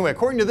 Anyway,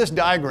 according to this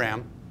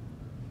diagram,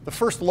 the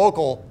first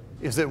local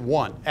is at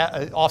 1,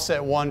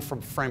 offset 1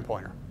 from frame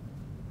pointer.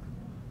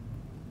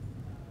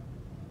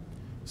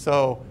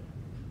 So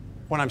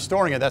when I'm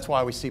storing it, that's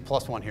why we see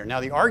 +1 here. Now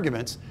the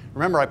arguments,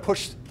 remember I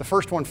pushed the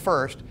first one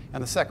first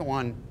and the second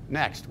one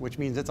next, which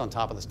means it's on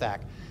top of the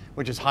stack,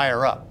 which is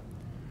higher up.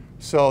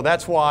 So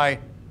that's why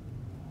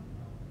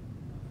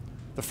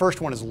the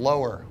first one is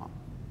lower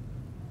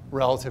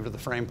relative to the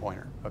frame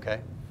pointer,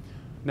 okay?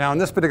 Now in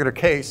this particular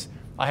case,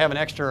 I have an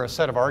extra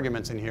set of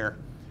arguments in here.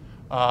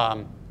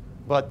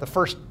 But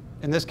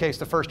in this case,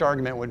 the first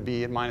argument would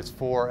be at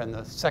 -4 and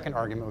the second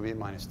argument would be at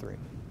 -3.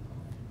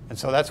 And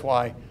so that's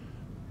why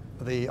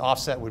the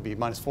offset would be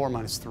 -4,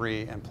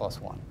 -3, and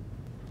 +1.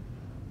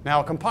 Now,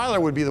 a compiler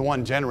would be the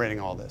one generating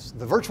all this.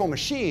 The virtual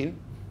machine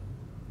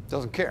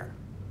doesn't care.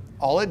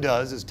 All it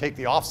does is take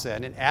the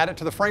offset and add it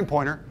to the frame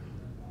pointer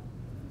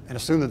and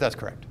assume that that's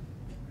correct.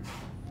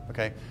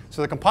 Okay?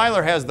 So the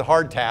compiler has the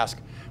hard task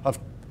of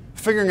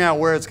figuring out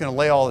where it's going to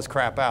lay all this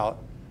crap out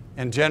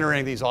and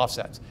generating these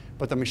offsets.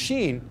 But the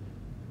machine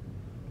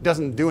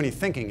doesn't do any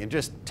thinking. It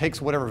just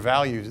takes whatever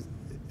value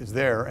is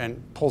there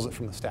and pulls it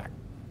from the stack.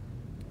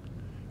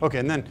 OK,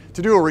 and then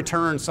to do a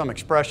return some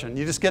expression,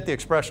 you just get the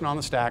expression on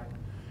the stack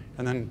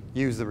and then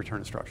use the return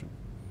instruction.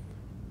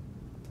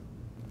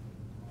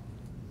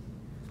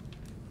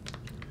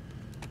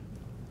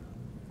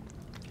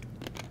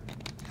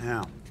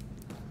 Now,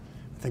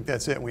 I think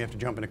that's it. We have to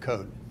jump into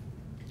code.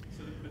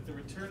 So but the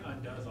return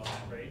undoes all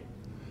that, right?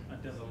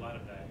 Undoes a lot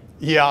of that.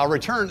 Yeah,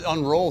 return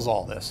unrolls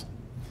all this.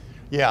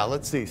 Yeah,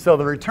 let's see. So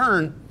the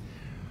return,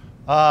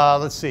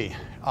 let's see.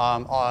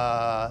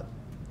 I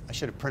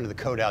should have printed the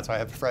code out so I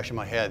have it fresh in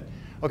my head.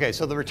 OK,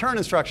 so the return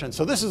instruction.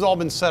 So this has all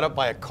been set up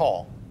by a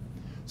call.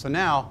 So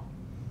now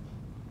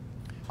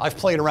I've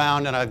played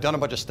around and I've done a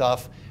bunch of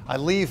stuff. I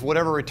leave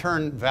whatever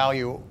return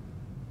value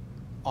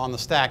on the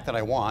stack that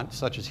I want,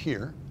 such as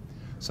here.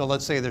 So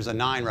let's say there's a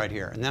 9 right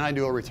here. And then I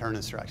do a return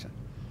instruction.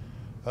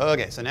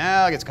 OK, so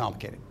now it gets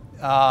complicated.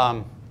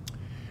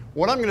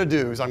 What I'm going to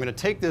do is I'm going to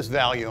take this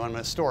value and I'm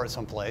going to store it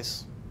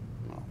someplace.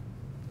 Well,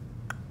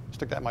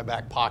 stick that in my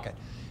back pocket.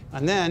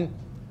 And then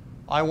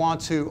I want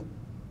to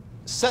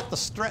set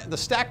the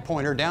stack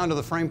pointer down to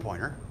the frame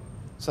pointer.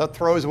 So that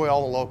throws away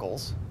all the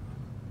locals.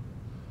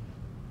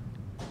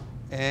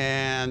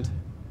 And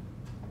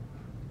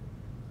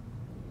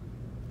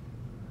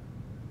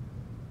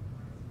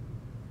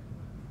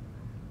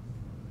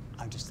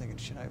I'm just thinking,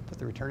 should I put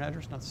the return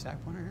address, not the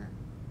stack pointer here?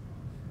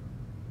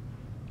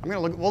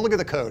 We'll look at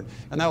the code,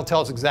 and that'll tell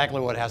us exactly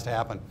what has to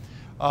happen.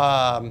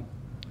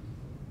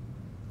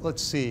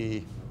 Let's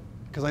see,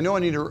 because I know I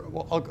need to,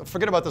 well, I'll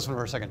forget about this one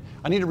for a second.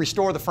 I need to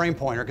restore the frame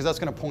pointer, because that's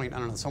going to point, I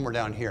don't know, somewhere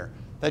down here.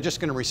 That's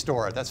just going to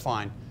restore it. That's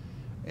fine.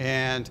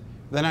 And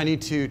then I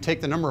need to take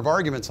the number of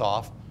arguments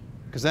off,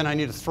 because then I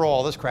need to throw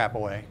all this crap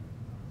away.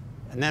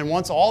 And then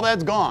once all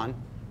that's gone,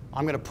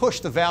 I'm going to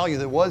push the value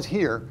that was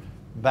here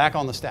back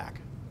on the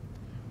stack.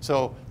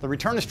 So the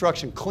return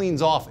instruction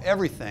cleans off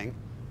everything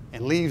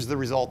and leaves the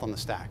result on the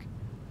stack,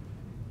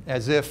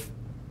 as if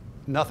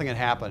nothing had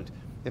happened.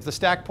 If the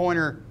stack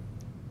pointer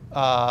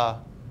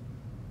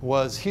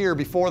was here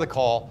before the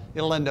call,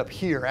 it'll end up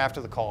here after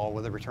the call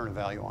with a return of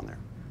value on there.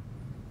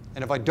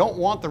 And if I don't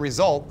want the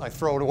result, I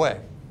throw it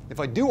away. If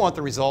I do want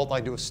the result,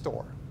 I do a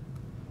store,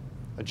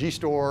 a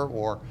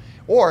gstore,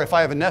 or if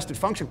I have a nested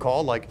function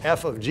call like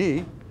f of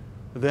g,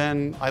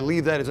 then I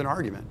leave that as an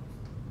argument.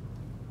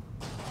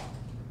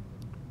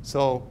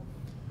 So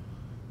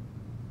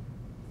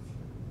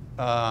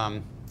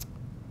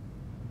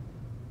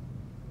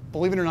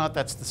believe it or not,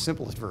 that's the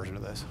simplest version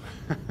of this.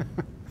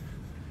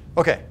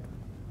 OK.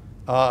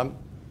 All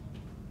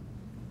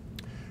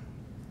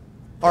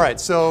right,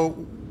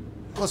 so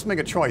let's make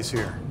a choice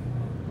here.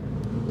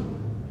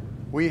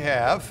 We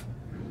have,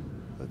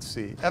 let's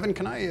see. Evan,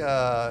 can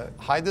I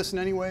hide this in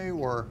any way,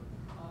 or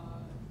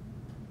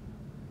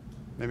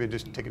maybe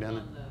just take it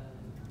down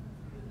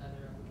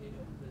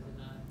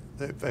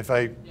there? If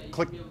I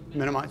click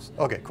minimize?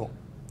 OK, cool.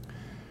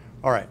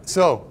 All right,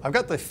 so I've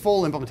got the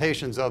full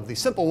implementations of the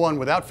simple one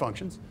without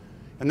functions,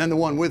 and then the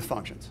one with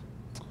functions.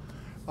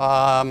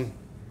 Let's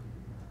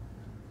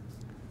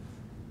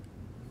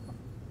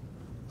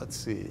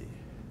see.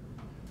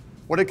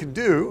 What I could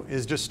do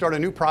is just start a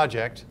new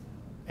project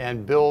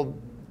and build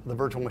the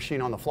virtual machine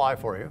on the fly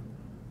for you.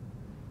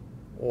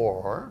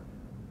 Or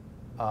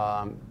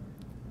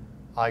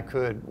I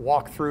could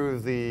walk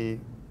through the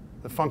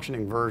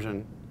functioning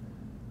version.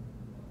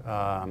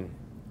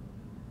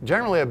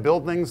 Generally, I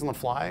build things on the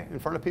fly in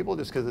front of people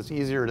just because it's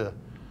easier to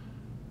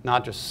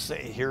not just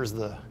say, here's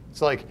the.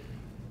 It's like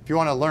if you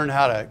want to learn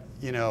how to,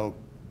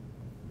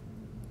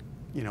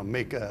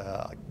 bake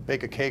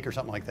a cake or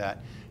something like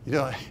that,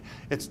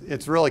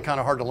 it's really kind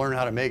of hard to learn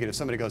how to make it if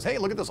somebody goes, hey,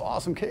 look at this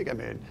awesome cake I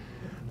made.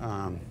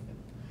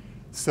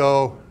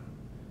 So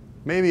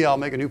maybe I'll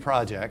make a new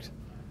project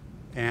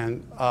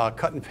and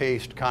cut and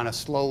paste, kind of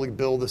slowly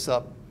build this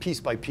up piece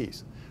by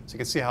piece. So you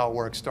can see how it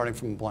works starting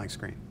from a blank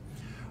screen.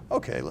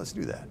 Okay, let's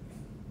do that.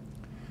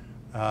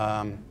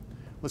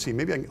 Let's see,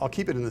 maybe I'll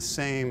keep it in the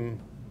same,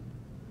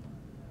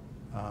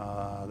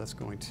 that's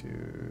going to,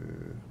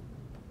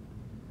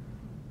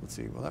 let's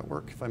see, will that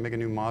work if I make a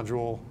new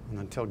module and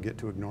then tell Git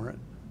to ignore it?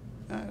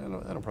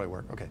 That'll probably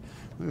work. Okay,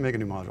 let me make a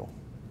new module.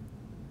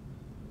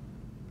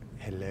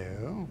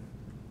 Hello.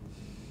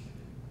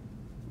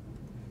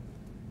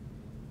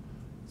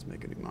 Let's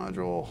make a new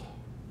module.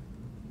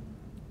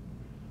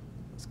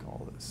 Let's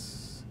call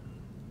this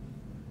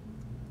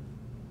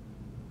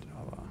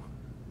Java.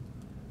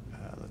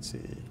 Let's see.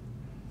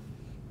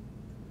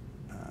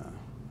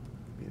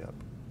 Meet up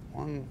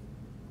 1.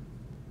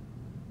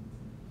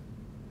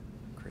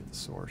 Create the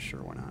source.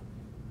 Sure, why not?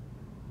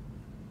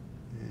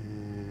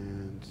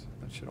 And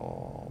that should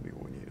all be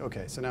what we need.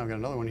 Okay, so now I've got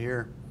another one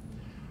here.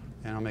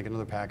 And I'll make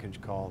another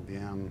package called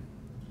VM.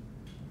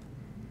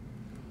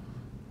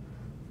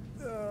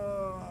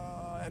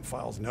 Add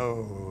files.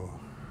 No.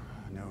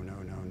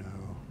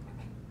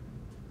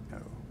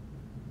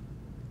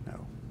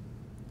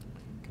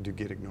 Can do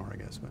git ignore, I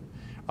guess.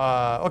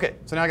 But okay,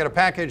 so now I got a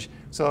package.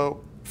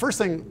 So first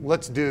thing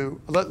let's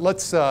do,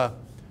 let's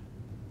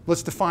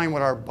define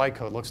what our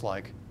bytecode looks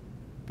like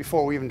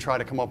before we even try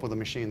to come up with a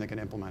machine that can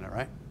implement it,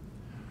 right?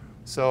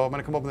 So I'm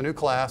going to come up with a new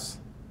class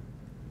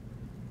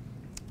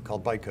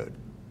called bytecode.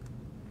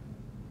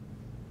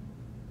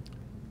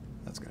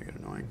 That's going to get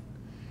annoying.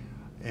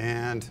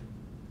 And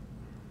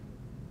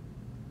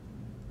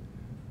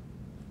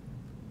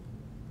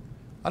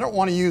I don't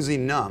want to use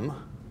enum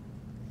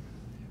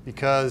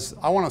because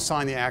I want to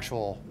assign the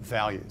actual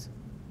values.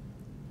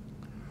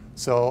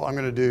 So I'm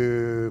going to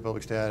do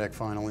public static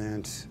final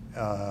int.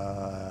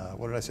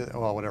 What did I say?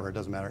 Well, whatever, it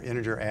doesn't matter.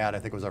 Integer add, I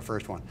think was our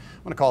first one.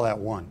 I'm going to call that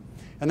 1.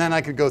 And then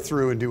I could go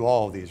through and do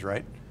all of these,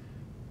 right?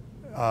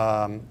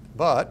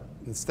 But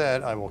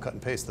instead, I will cut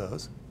and paste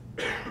those.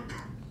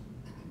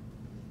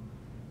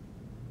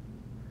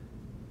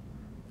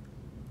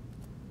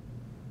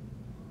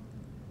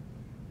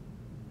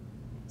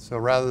 So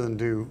rather than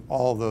do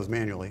all of those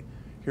manually,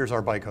 here's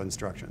our bytecode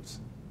instructions.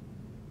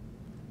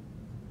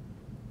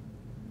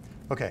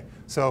 OK,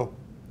 so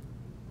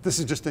this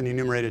is just an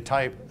enumerated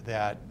type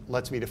that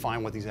lets me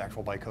define what these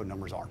actual bytecode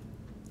numbers are.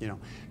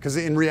 Because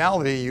in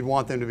reality, you'd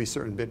want them to be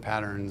certain bit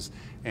patterns,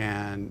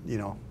 and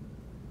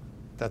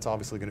that's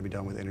obviously going to be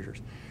done with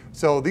integers.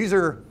 So these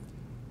are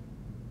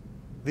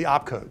the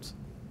opcodes.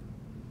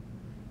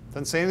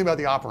 Doesn't say anything about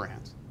the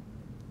operands.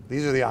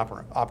 These are the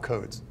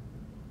opcodes.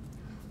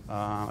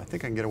 I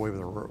think I can get away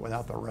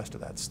without the rest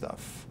of that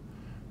stuff.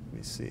 Let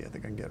me see. I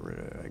think I can get away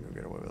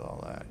with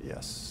all that.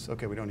 Yes.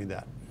 OK, we don't need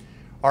that.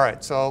 All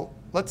right. So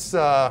let's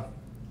come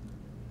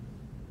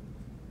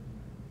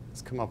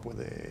up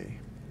with a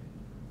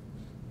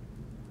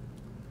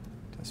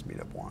test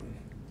meetup 1.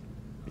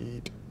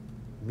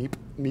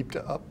 Meep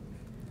to up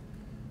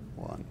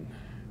 1.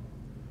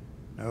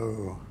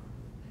 No.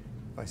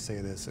 If I say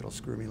this, it'll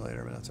screw me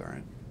later, but that's all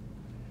right.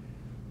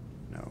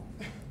 No.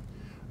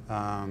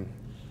 All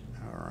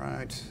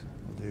right.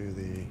 We'll do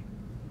the.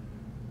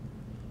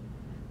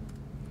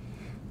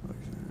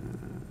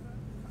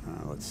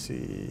 Let's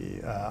see.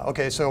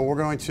 OK, so we're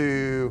going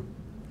to.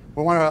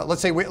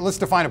 Let's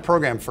define a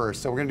program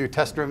first. So we're going to do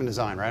test-driven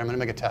design, right? I'm going to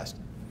make a test.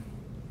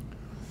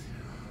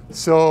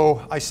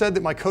 So I said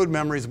that my code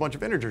memory is a bunch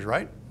of integers,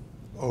 right?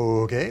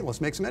 OK,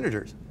 let's make some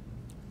integers.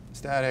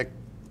 Static,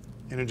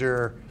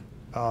 integer,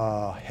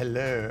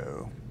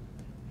 hello.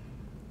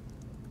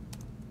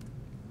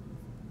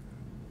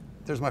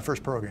 There's my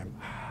first program.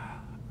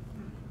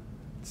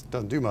 It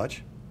doesn't do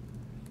much.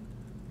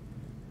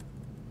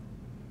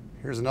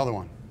 Here's another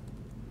one.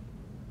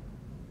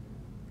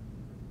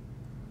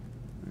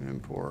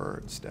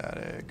 Import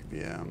static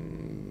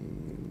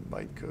VM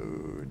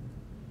bytecode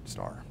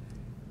star.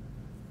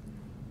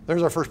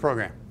 There's our first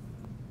program.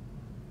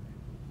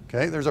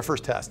 OK, there's our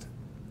first test.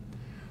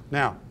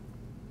 Now,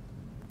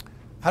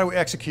 how do we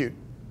execute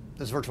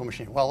this virtual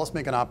machine? Well, let's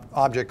make an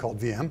object called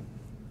VM.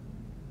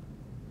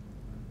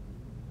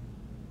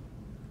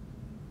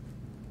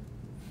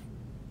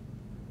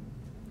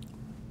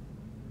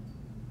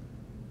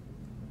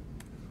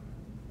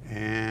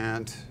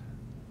 And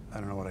I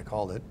don't know what I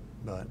called it,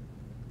 but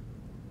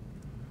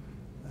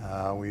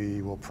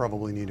we will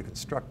probably need a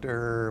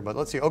constructor. But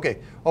let's see. OK.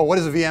 Oh, what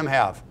does a VM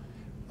have?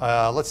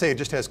 Let's say it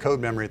just has code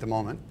memory at the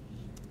moment.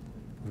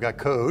 We've got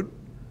code.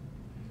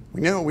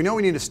 We know we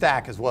need a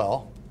stack as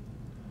well.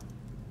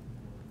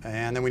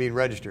 And then we need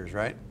registers,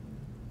 right?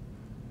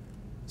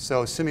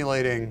 So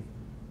simulating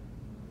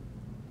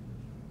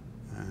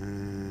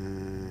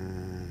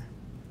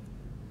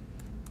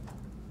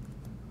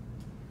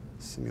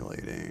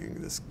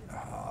this.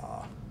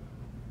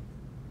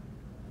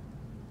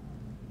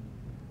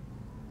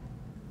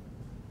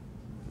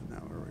 Now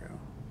where we go?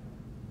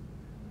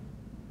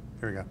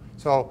 Here we go.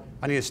 So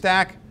I need a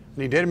stack, I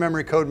need data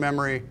memory, code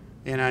memory,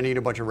 and I need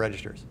a bunch of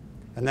registers.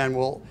 And then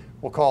we'll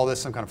call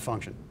this some kind of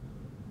function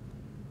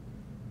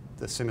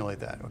to simulate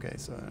that. Okay,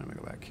 so let me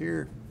go back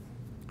here.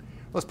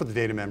 Let's put the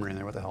data memory in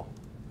there. What the hell?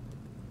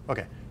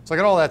 Okay, so I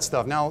got all that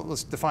stuff. Now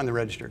let's define the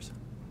registers.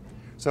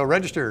 So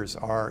registers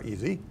are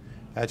easy.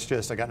 That's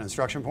just I got an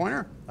instruction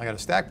pointer, I got a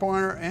stack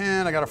pointer,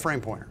 and I got a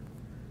frame pointer.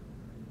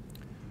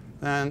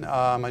 Then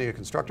I need a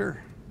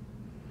constructor,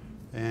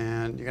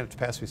 and you're going to have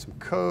to pass me some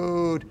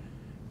code,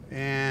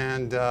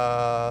 and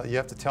you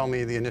have to tell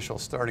me the initial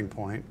starting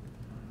point.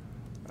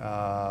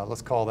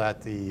 Let's call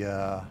that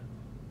the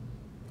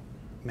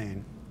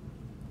main.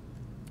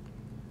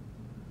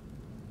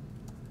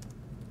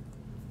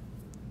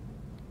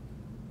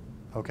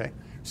 Okay,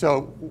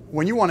 so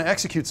when you want to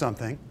execute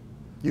something,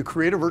 you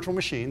create a virtual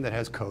machine that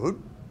has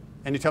code,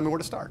 and you tell me where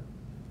to start.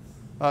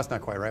 Well, that's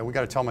not quite right. We've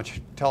got to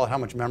tell it how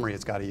much memory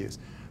it's got to use.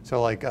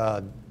 So like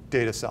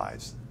data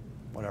size,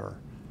 whatever.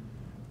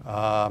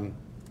 So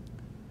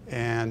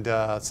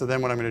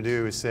then what I'm going to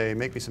do is say,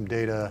 make me some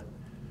data,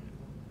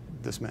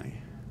 this many.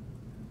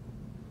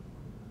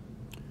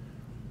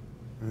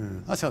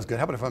 That sounds good.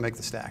 How about if I make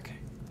the stack?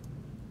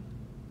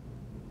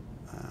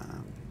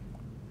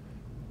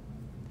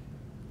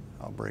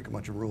 I'll break a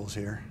bunch of rules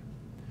here.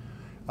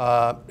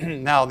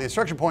 Now, the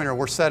instruction pointer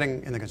we're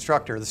setting in the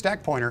constructor. The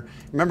stack pointer,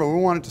 remember, we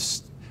want it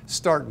to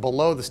start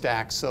below the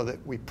stack so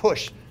that we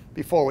push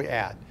before we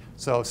add.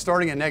 So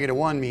starting at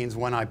 -1 means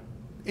when I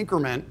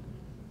increment,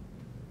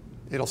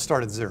 it'll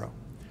start at 0.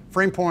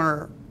 Frame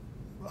pointer,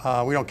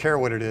 we don't care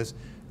what it is.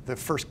 The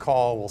first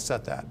call will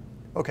set that.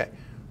 OK,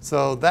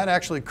 so that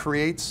actually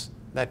creates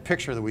that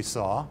picture that we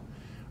saw.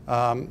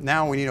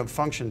 Now we need a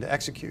function to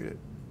execute it.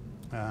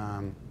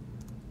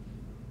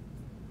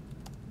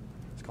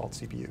 It's called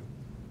CPU.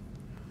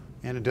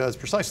 And it does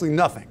precisely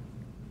nothing.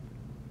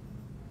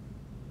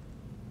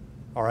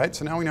 All right,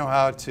 so now we know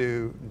how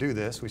to do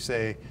this. We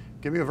say,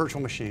 give me a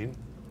virtual machine,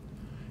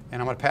 and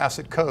I'm going to pass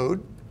it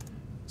code.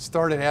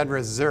 Start at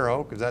address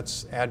 0, because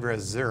that's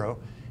address 0.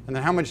 And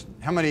then how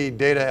many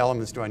data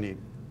elements do I need?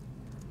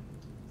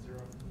 0.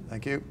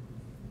 Thank you.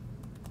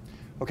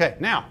 OK,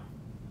 now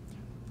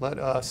let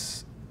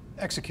us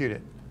execute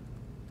it.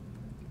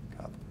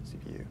 Copy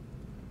CPU.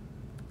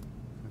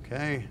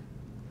 OK.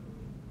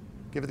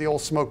 Give it the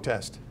old smoke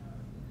test.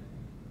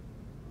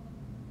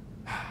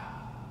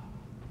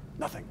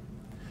 Nothing.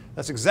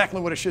 That's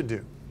exactly what it should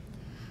do.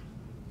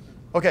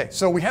 OK,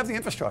 so we have the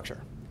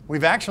infrastructure.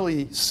 We've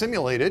actually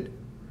simulated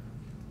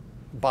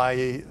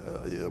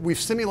we've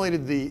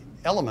simulated the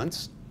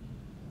elements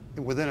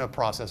within a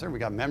processor. We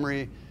got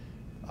memory,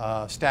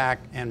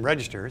 stack, and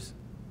registers.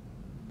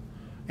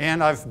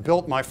 And I've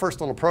built my first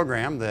little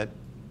program that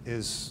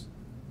is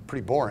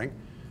pretty boring,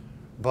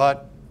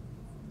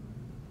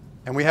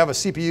 and we have a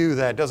CPU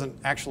that doesn't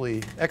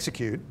actually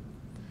execute,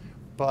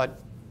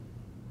 but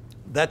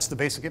that's the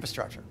basic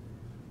infrastructure.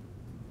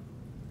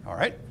 All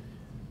right?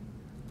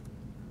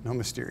 No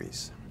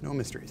mysteries. No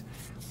mysteries.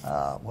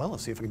 Well,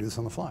 let's see if we can do this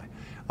on the fly.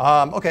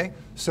 OK,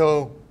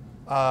 so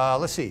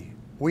let's see.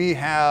 We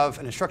have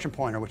an instruction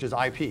pointer, which is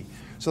IP.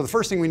 So the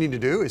first thing we need to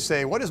do is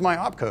say, what is my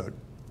opcode?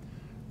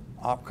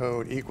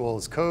 Opcode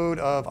equals code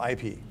of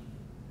IP.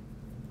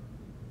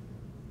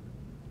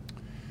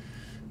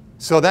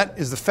 So that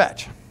is the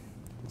fetch.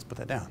 Let's put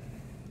that down.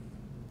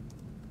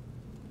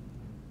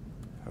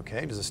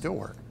 OK, does it still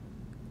work?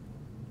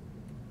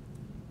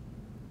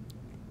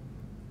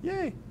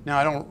 Yay.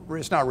 Now,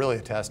 it's not really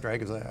a test, right,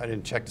 because I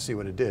didn't check to see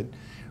what it did.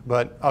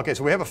 But OK,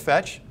 so we have a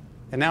fetch,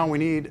 and now we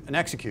need an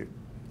execute,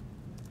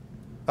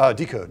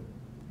 decode.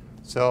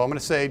 So I'm going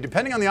to say,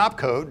 depending on the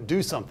opcode,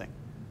 do something.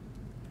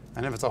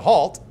 And if it's a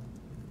halt,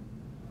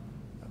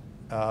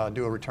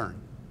 do a return.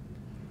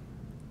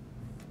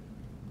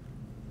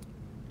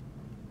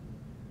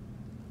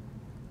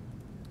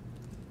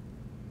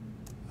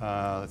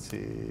 Let's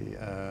see,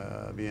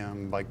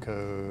 VM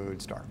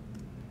bytecode star.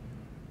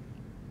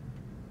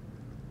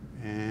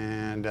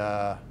 And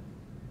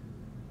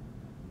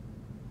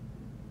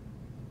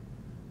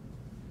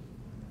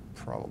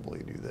probably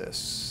do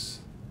this.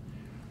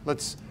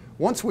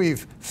 Once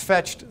we've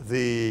fetched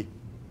the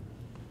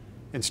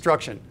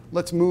instruction,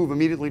 let's move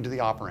immediately to the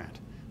operand.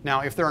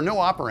 Now, if there are no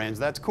operands,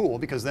 that's cool,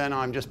 because then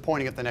I'm just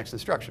pointing at the next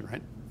instruction,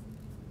 right?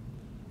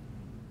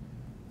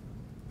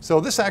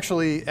 So this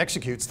actually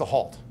executes the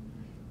halt,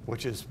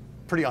 which is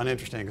pretty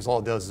uninteresting, because all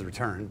it does is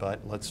return, but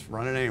let's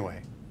run it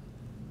anyway.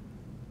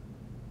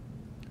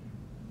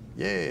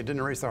 Yay, it didn't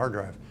erase the hard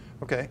drive.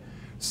 OK,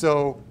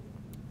 so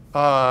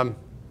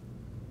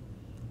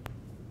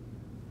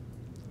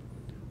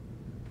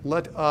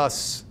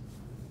let's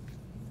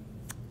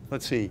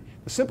see.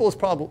 The simplest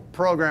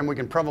program we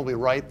can probably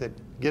write that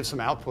gives some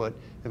output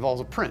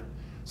involves a print.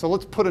 So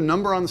let's put a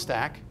number on the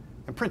stack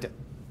and print it.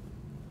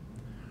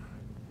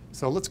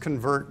 So let's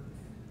convert.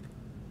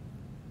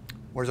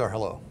 Where's our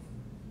hello?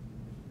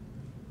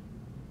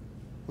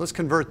 Let's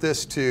convert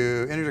this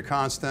to integer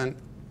constant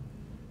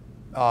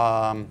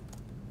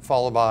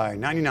followed by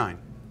 99.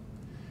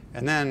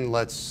 And then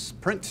let's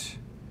print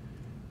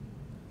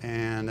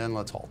and then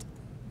let's halt.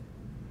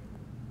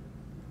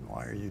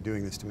 Why are you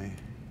doing this to me?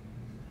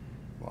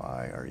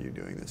 Why are you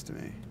doing this to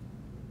me?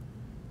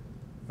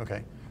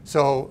 Okay,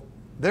 so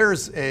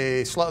there's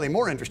a slightly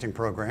more interesting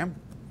program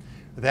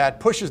that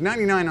pushes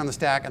 99 on the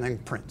stack and then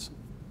prints.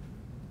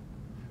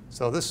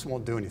 So this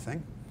won't do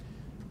anything,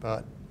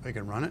 but we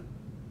can run it.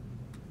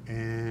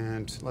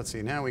 And let's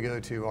see, now we go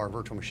to our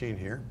virtual machine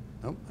here.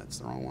 Nope, that's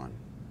the wrong one.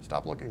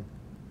 Stop looking.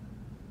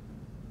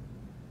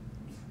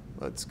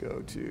 Let's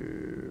go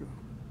to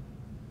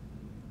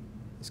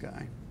this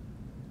guy.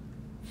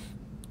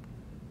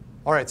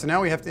 All right, so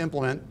now we have to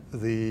implement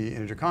the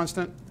integer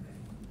constant,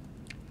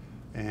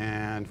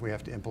 and we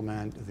have to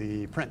implement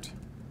the print.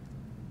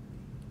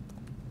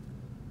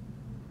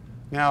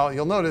 Now,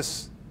 you'll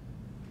notice,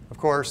 of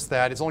course,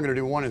 that it's only going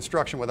to do one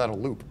instruction without a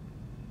loop.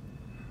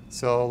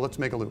 So let's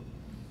make a loop.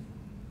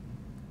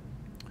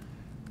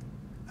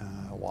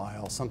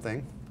 While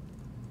something.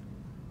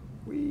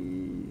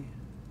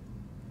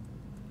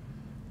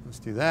 Let's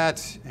do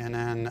that, and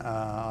then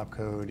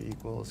opcode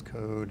equals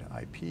code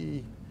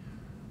IP.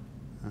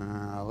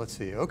 Let's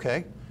see,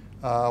 okay.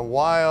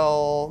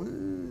 While,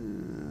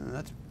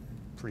 that's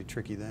pretty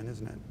tricky then,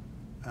 isn't it?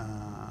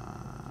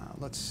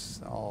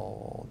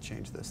 I'll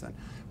change this then.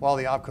 While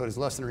the opcode is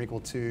less than or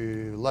equal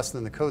to less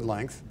than the code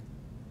length,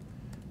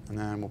 and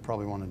then we'll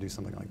probably want to do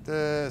something like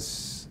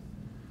this.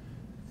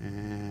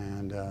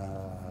 And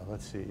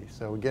let's see,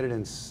 so we get it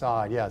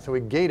inside. Yeah, so we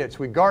gate it, so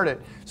we guard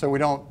it, so we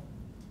don't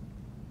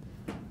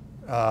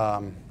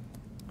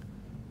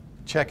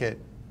check it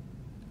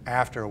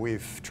after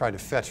we've tried to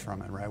fetch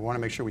from it, right? We want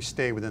to make sure we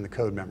stay within the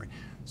code memory.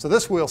 So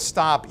this will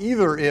stop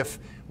either if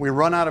we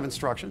run out of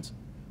instructions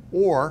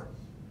or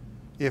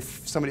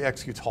if somebody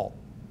executes halt.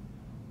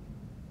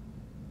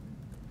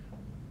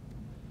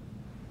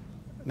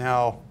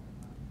 Now,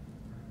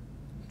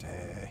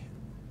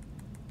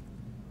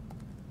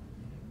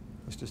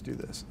 let's just do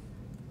this.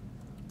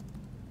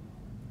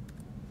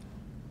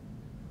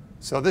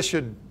 So this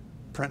should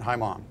print hi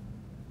mom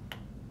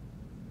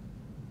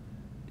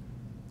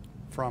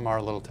from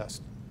our little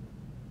test.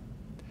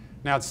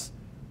 Now it's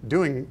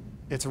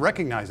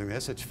recognizing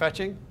this, it's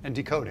fetching and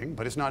decoding,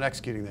 but it's not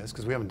executing this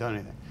because we haven't done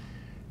anything.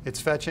 It's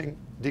fetching,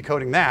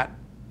 decoding that,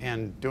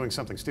 and doing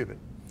something stupid.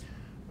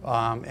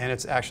 And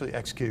it's actually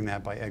executing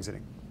that by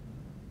exiting.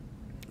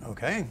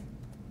 Okay.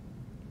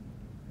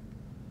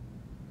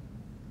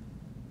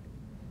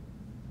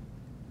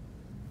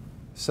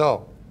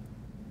 So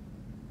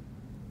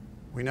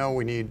we know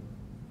we need,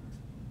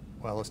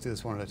 well, let's do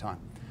this one at a time.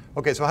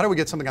 Okay, so how do we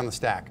get something on the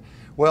stack?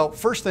 Well,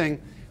 first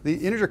thing, the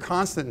integer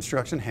constant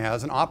instruction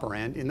has an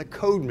operand in the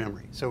code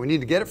memory. So we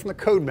need to get it from the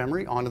code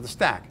memory onto the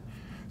stack.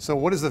 So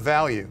what is the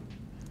value?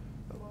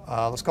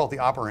 Let's call it the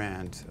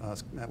operand,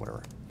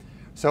 whatever.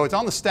 So it's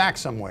on the stack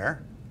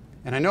somewhere,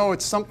 and I know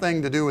it's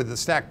something to do with the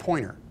stack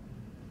pointer.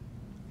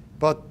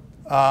 But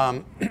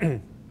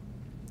to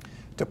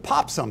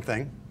pop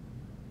something,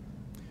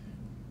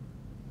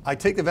 I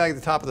take the value at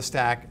the top of the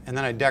stack, and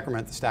then I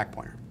decrement the stack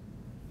pointer.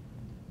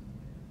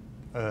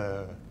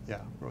 Yeah,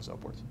 rows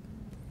upwards.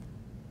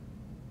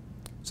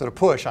 So to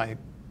push, I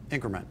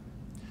increment.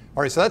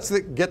 All right, so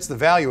that gets the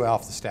value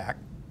off the stack.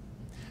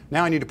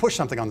 Now I need to push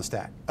something on the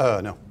stack.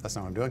 No, that's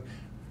not what I'm doing.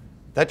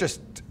 That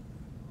just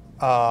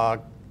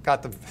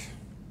got the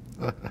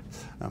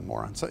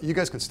moron. So you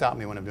guys can stop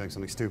me when I'm doing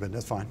something stupid.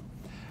 That's fine.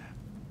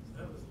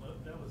 So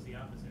that was the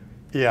opposite.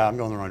 Yeah, I'm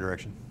going the wrong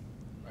direction.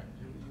 Right.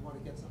 You want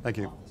to get something Thank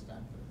you. off the stack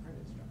for the print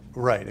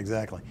instruction. Right,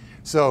 exactly.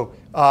 So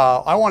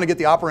I want to get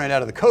the operand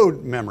out of the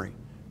code memory.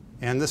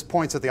 And this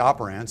points at the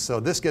operand,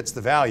 so this gets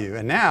the value.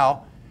 And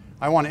now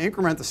I want to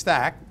increment the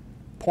stack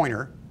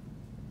pointer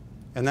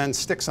and then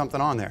stick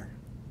something on there.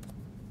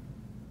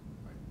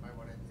 Right. You might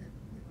want to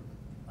increment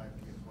IP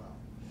as well.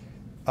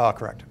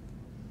 Correct.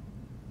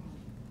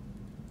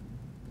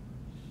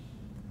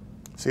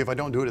 See, if I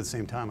don't do it at the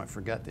same time, I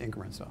forget the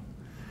increment stuff.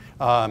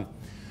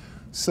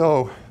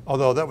 So,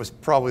 although that was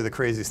probably the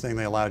craziest thing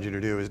they allowed you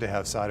to do is to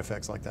have side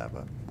effects like that,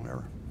 but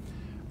whatever.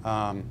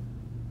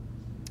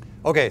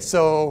 Okay,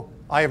 so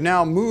I have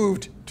now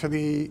moved to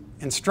the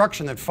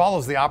instruction that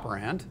follows the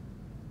operand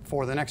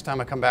for the next time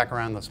I come back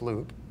around this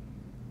loop.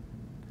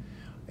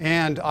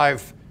 And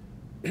I've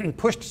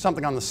pushed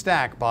something on the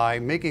stack by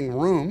making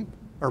room,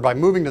 or by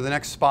moving to the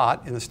next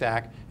spot in the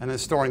stack and then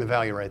storing the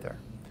value right there.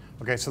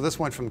 Okay, so this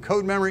went from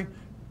code memory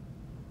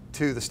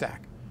to the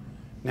stack.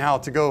 Now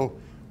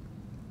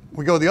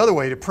we go the other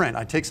way to print.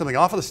 I take something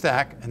off of the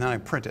stack and then I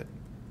print it.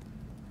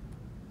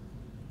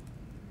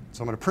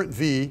 So I'm going to print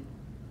V,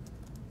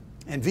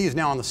 and V is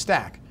now on the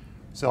stack.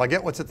 So I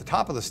get what's at the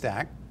top of the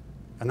stack,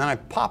 and then I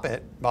pop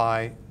it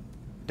by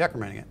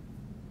decrementing it.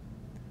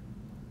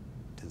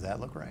 Does that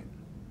look right?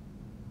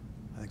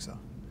 I think so.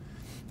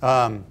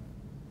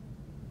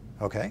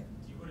 Okay.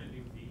 Do you want to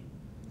do V?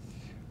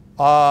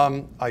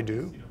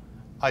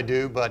 I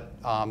do, but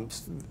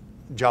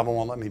Java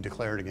won't let me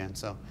declare it again,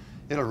 so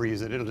it'll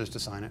reuse it. It'll just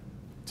assign it.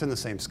 It's in the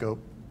same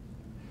scope.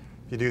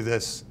 If you do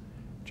this,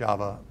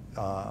 Java,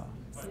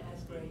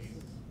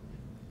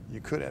 you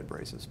could add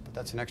braces, but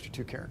that's an extra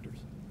 2 characters.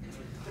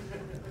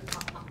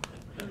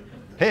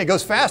 Hey, it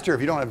goes faster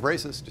if you don't have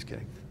braces. Just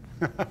kidding.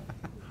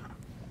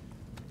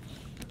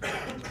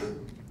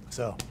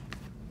 So,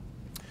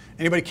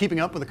 anybody keeping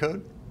up with the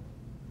code?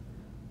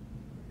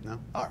 No?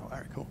 All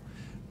right, cool.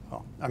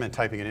 Well, I meant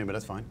typing it in, but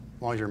that's fine,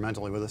 as long as you're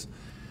mentally with us.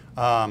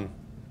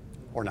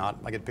 Or not.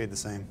 I get paid the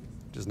same,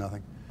 just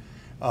nothing.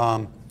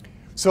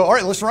 So, all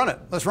right, let's run it.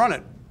 Let's run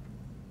it.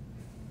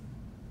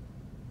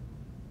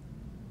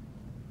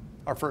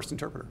 Our first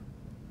interpreter.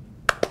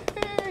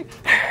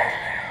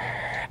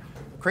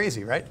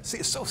 Crazy, right? See,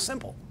 it's so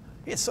simple.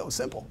 It's so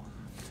simple.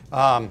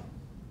 Now,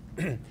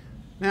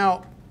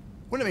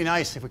 wouldn't it be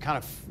nice if we kind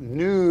of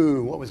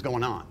knew what was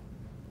going on?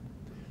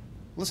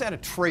 Let's add a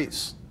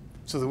trace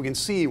so that we can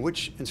see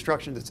which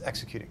instruction it's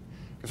executing.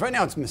 Because right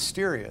now it's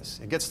mysterious.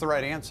 It gets the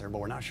right answer, but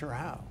we're not sure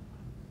how.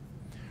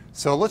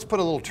 So let's put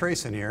a little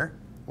trace in here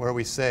where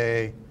we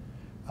say,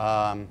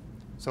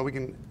 so we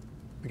can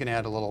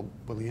add a little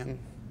Boolean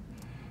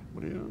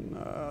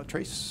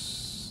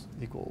trace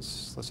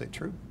equals, let's say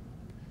true.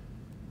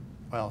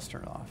 Well, let's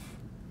turn it off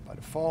by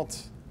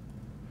default.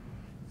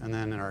 And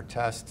then in our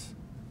test,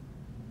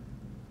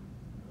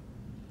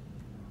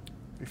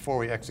 before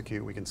we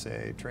execute, we can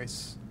say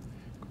trace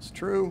equals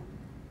true.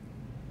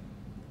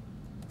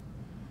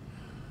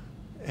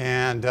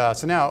 And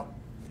so now,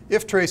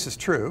 if trace is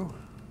true,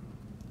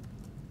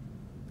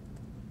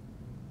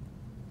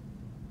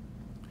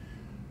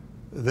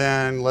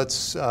 then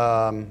let's do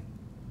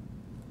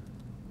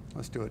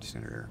it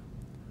standard here.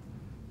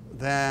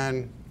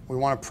 Then we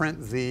want to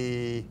print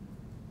the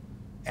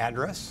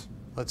address,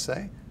 let's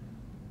say.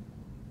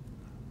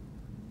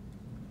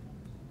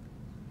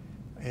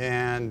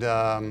 And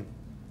I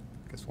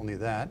guess we'll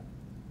need that.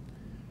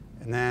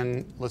 And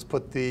then let's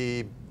put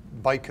the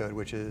bytecode,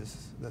 which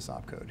is this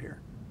opcode here.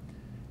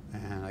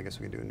 And I guess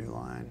we can do a new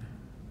line.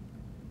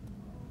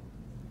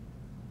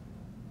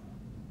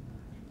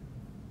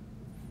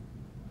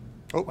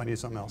 Oh, I need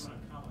something else.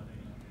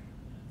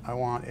 I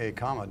want a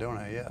comma, don't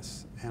I?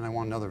 Yes. And I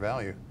want another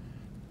value.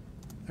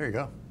 There you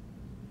go.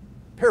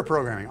 Pair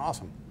programming,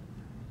 awesome.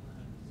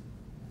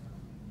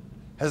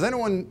 Has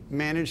anyone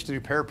managed to do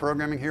pair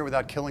programming here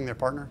without killing their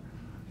partner?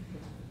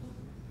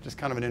 Just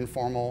kind of an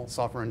informal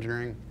software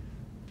engineering.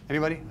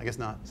 Anybody? I guess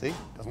not. See?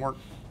 Doesn't work.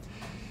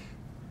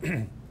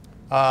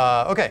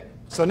 OK,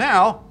 so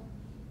now,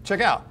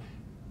 check out.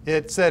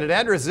 It said at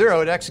address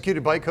 0, it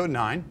executed bytecode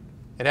 9.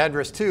 At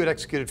address 2, it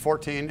executed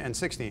 14 and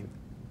 16.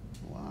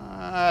 What?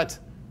 That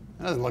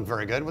doesn't look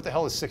very good. What the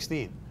hell is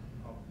 16?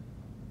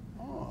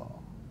 Oh.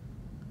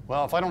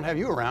 Well, if I don't have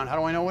you around, how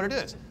do I know what it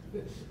is?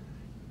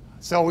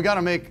 So we got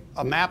to make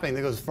a mapping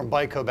that goes from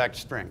bytecode back to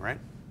string, right?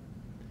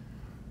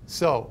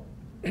 So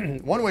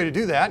one way to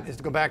do that is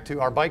to go back to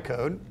our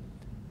bytecode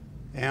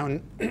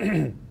and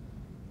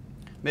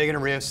make an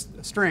array of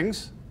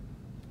strings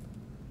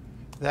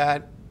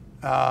that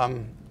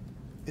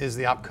is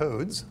the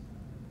opcodes.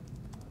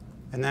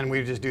 And then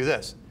we just do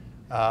this.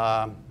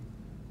 The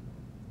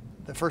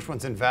first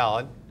one's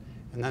invalid.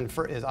 And then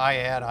is I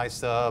add, I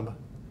sub,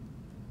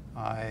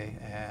 I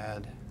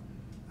add,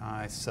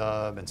 I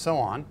sub, and so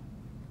on.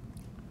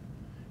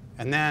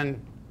 And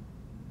then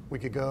we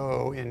could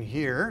go in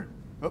here,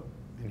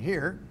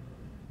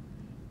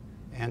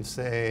 and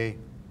say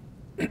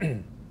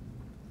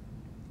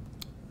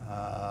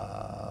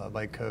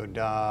bytecode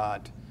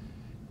dot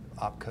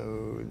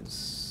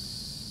opcodes.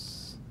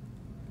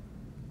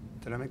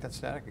 Did I make that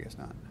static? I guess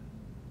not.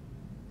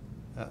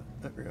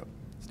 There we go.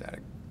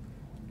 Static.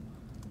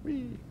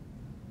 Whee.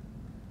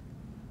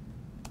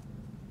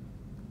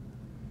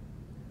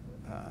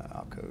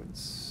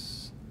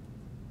 Opcodes.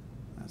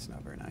 That's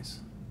not very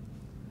nice.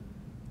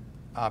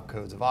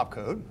 Opcodes of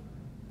opcode.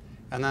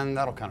 And then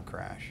that'll kind of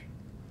crash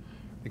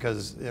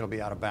because it'll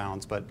be out of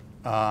bounds. But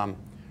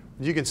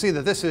you can see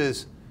that this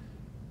is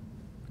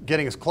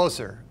getting us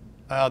closer.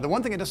 The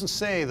one thing it doesn't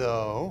say,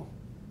 though,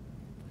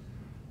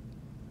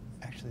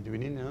 actually, do we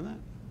need to know that?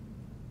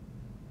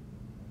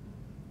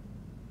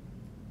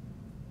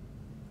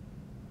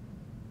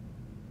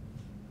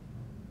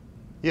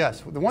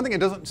 Yes, the one thing it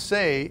doesn't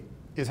say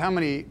is how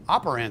many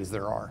operands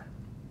there are.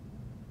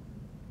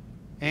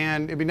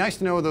 And it'd be nice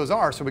to know what those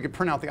are so we could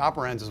print out the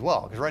operands as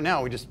well. Because right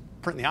now we just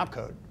print the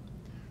opcode.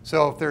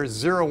 So if there's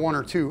 0, 1,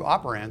 or 2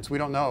 operands, we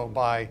don't know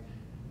by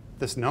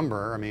this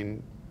number. I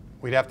mean,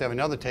 we'd have to have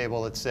another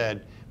table that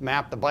said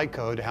map the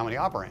bytecode to how many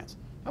operands.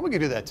 And we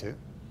could do that too.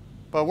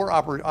 But we're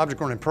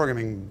object-oriented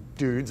programming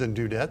dudes and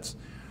dudettes.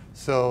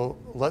 So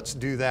let's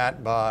do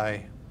that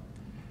by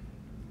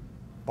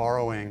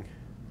borrowing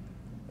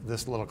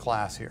this little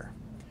class here,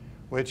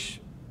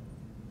 which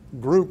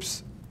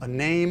groups a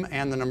name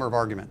and the number of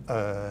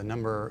the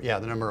number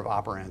of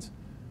operands.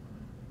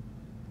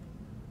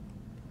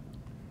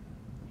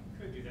 You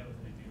could do that with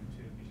an idiom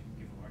too, if you should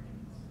give them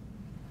arguments.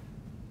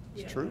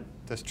 That's true.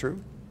 That's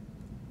true.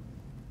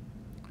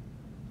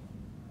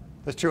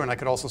 That's true, and I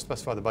could also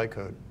specify the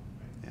bytecode.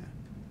 Yeah,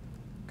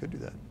 could do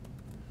that.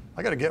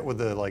 I got to get with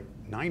the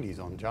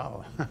 90s on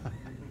Java.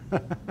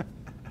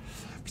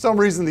 For some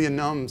reason, the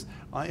enums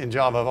in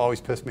Java have always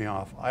pissed me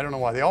off. I don't know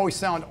why. They always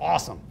sound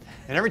awesome.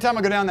 And every time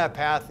I go down that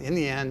path, in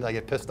the end, I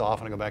get pissed off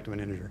and I go back to an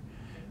integer.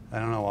 I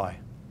don't know why.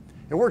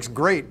 It works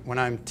great when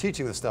I'm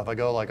teaching this stuff. I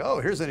go like, oh,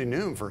 here's an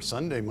enum for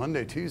Sunday,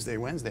 Monday, Tuesday,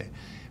 Wednesday.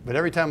 But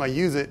every time I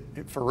use it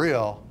for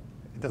real,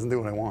 it doesn't do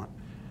what I want.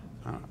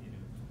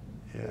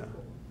 Yeah.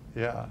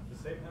 Yeah. The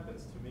same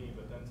happens to me,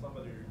 but then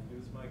somebody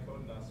reviews my code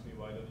and asks me,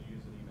 why don't you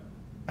use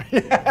an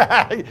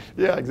enum?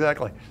 Yeah,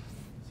 exactly.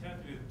 You have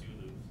to do with do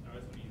loops. I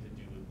always want to use a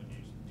do loop when you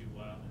do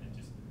while, and it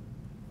just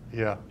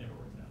Yeah. never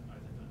works out. I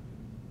always have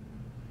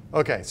to.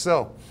 Okay,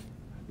 so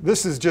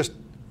this is just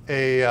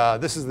a,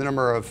 this is the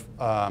number of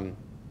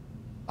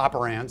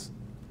operands.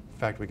 In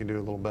fact, we can do a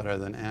little better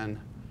than n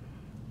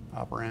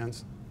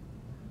operands.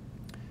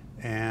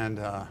 And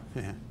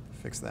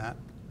fix that.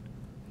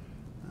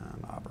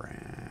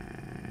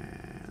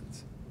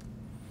 Operands.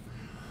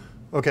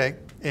 Okay,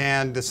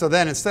 and so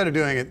then instead of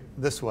doing it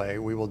this way,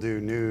 we will do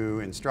new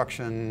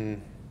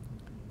instruction,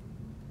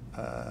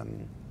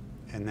 and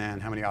then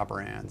how many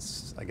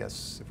operands? I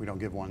guess if we don't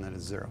give one, then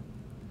it's 0.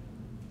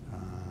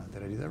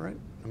 Did I do that right?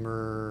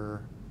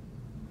 Number,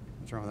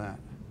 what's wrong with that?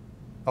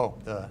 Oh,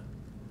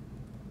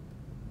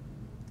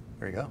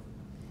 there you go.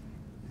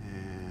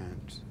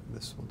 And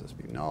this will just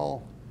be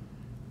null,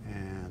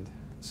 and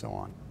so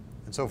on,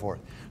 and so forth.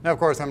 Now, of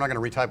course, I'm not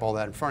going to retype all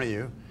that in front of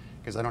you,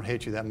 because I don't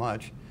hate you that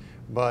much,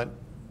 but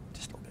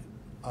just a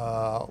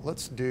little bit.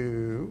 Let's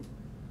do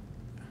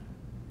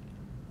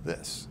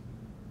this.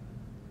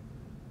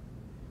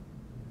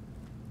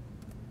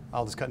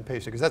 I'll just cut and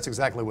paste it, because that's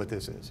exactly what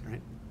this is,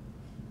 right?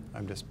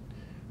 I'm just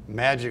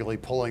magically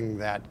pulling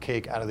that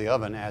cake out of the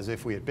oven as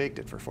if we had baked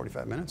it for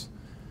 45 minutes.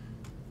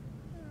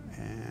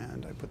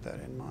 And I put that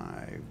in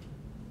my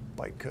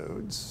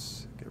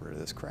bytecodes. Get rid of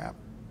this crap.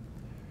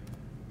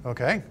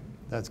 Okay,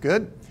 that's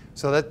good.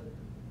 So that,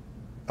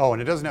 oh,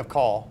 and it doesn't have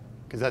call,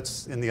 because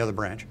that's in the other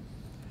branch.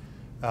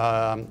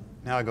 Now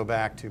I go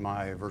back to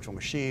my virtual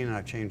machine, and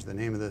I've changed the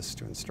name of this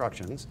to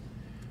instructions.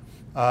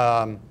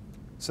 So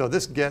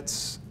this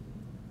gets,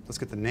 let's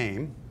get the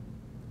name.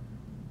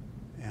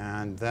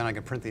 And then I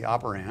can print the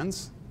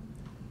operands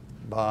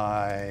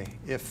by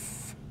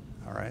if,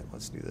 all right,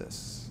 let's do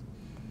this.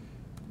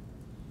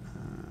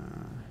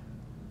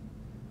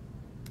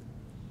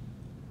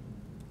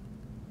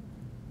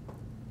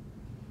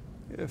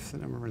 If the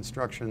number of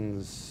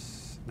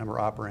instructions, number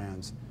of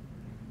operands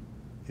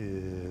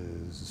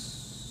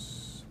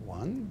is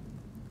 1,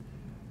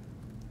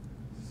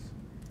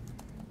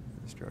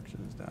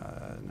 instructions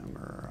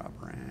number of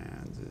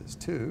operands is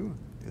 2,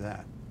 do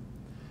that.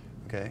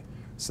 Okay,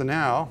 so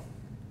now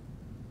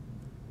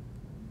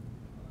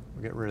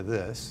we'll get rid of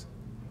this.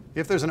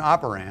 If there's an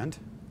operand,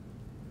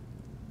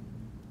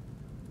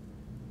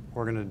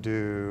 we're going to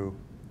do,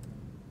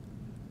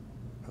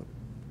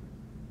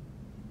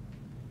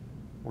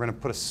 we're going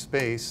to put a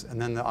space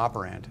and then the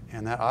operand.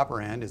 And that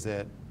operand is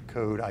at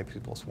code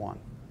IP+1.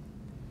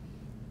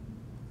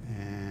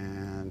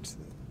 And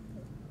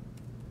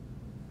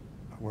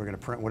we're going to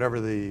print whatever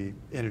the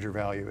integer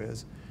value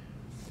is.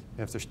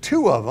 If there's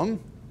 2 of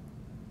them,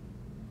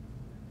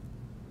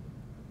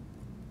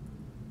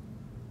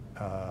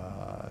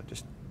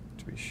 just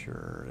to be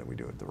sure that we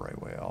do it the right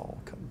way, I'll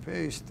cut and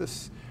paste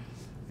this.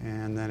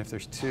 And then if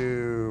there's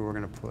 2, we're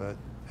going to put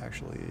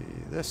actually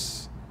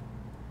this.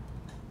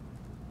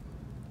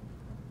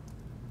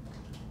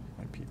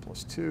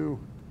 IP+2.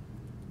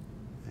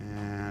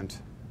 And,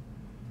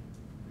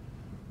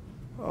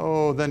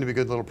 oh, then to be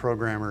good little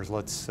programmers,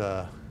 let's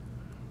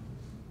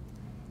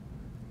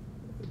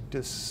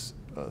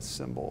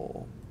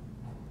disassemble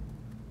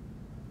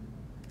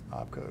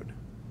opcode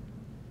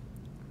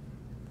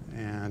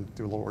and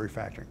do a little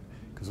refactoring,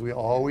 because we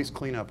always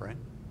clean up, right?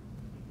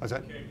 What's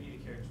that? You need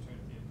a character turn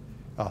at the end.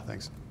 Oh,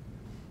 thanks.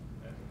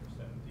 And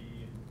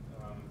 %d,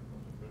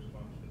 the first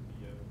one should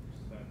be a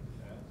 %s.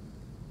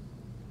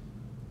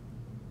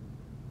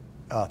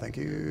 Oh, thank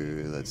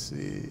you. Let's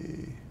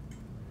see.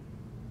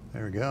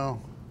 There we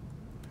go.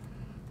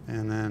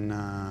 And then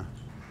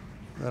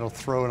that'll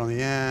throw it on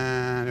the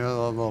end.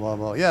 Blah, blah, blah,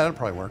 blah. Yeah, that'll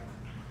probably work.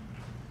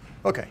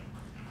 OK.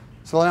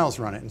 So now let's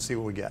run it and see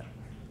what we get.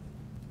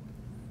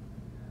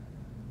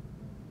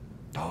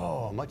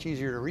 Oh, much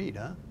easier to read,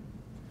 huh?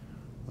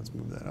 Let's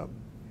move that up.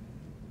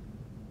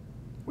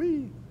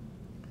 Whee!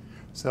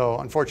 So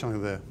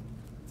unfortunately,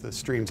 the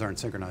streams aren't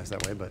synchronized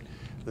that way, but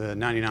the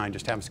 99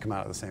 just happens to come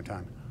out at the same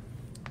time.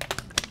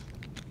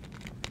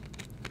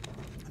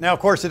 Now, of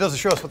course, it doesn't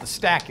show us what the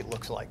stack it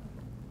looks like.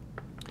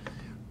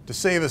 To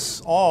save us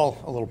all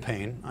a little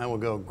pain, I will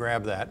go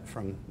grab that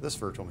from this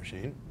virtual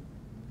machine.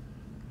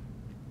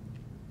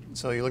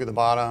 So you look at the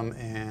bottom,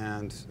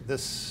 and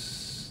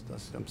this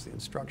dumps the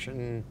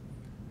instruction.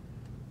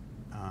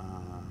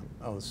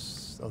 Oh,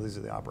 these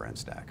are the operand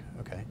stack.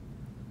 OK.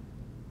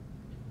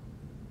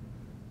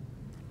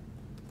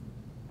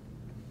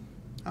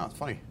 Oh, it's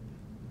funny.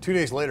 2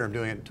 days later, I'm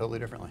doing it totally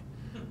differently.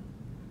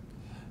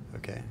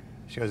 OK.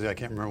 Shows you I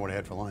can't remember what I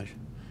had for lunch.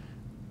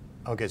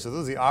 OK, so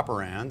those are the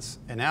operands.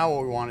 And now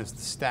what we want is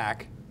the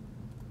stack.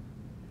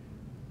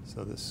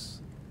 So this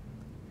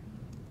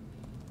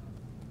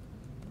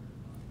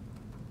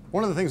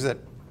One of the things that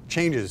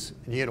changes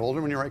when you get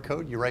older when you write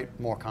code, you write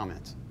more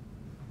comments.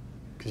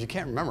 Because you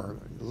can't remember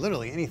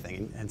literally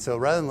anything. And so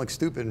rather than look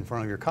stupid in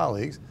front of your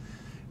colleagues,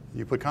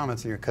 you put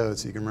comments in your code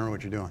so you can remember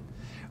what you're doing.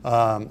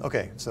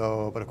 Okay,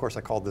 so, but of course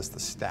I called this the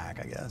stack,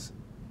 I guess.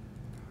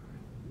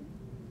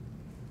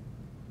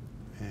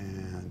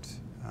 And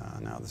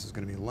now this is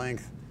going to be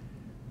length.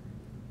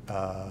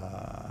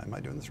 Am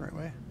I doing this the right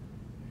way?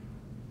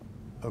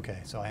 Okay,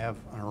 so I have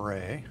an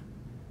array.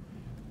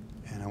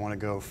 And I want to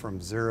go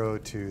from 0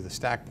 to the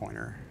stack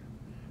pointer.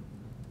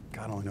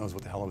 God only knows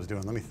what the hell I was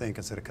doing. Let me think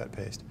instead of cut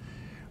paste.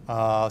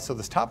 So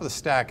this top of the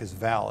stack is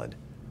valid.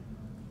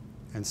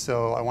 And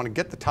so I want to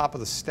get the top of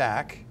the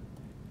stack,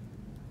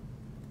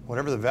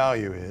 whatever the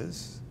value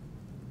is.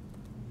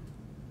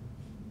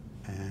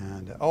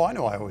 And, oh, I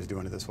know why I was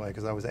doing it this way,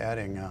 because I was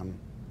adding,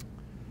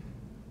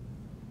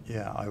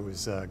 yeah, I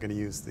was going to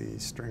use the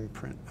string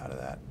print out of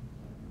that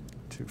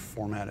to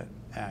format it.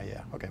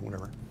 Yeah, okay,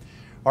 whatever.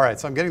 All right,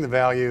 so I'm getting the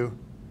value,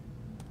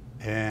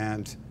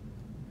 and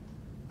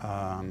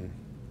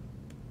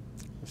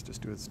let's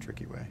just do it this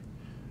tricky way.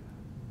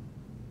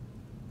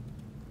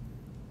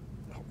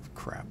 Oh,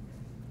 crap.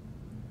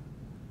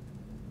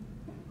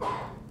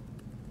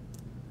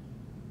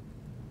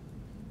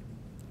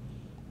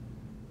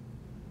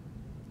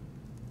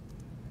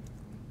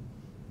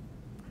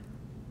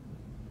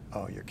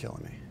 Oh, you're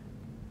killing me.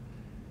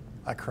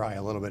 I cry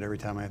a little bit every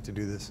time I have to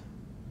do this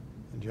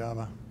in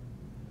Java.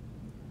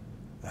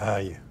 Ah,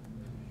 you.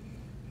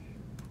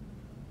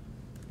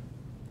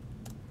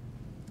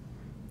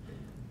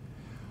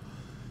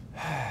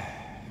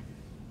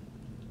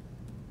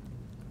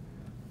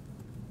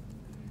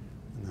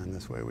 And then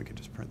this way we can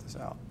just print this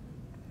out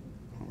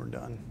when we're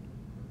done.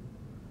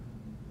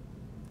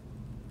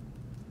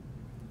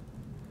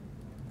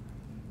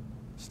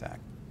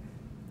 Stack.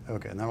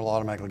 Okay, and then we'll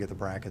automatically get the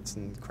brackets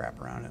and crap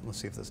around it. Let's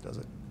see if this does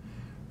it.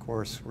 Of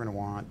course, we're going to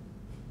want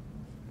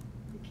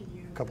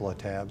a couple of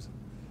tabs.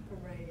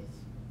 Arrays,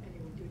 and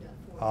it will do that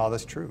for Oh, you.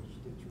 that's true.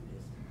 Just do through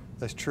this.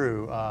 That's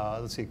true.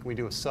 Let's see, can we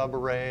do a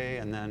subarray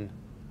and then,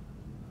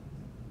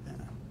 yeah.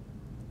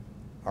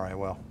 All right,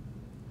 well,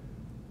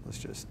 let's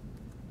just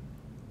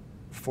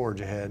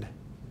forge ahead.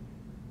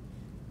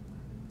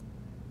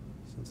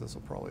 Since this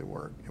will probably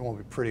work. It won't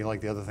be pretty like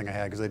the other thing I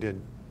had because I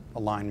did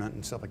alignment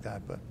and stuff like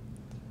that, but.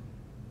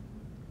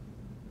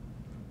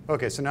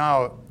 Okay, so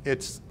now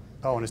it's,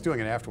 oh, and it's doing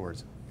it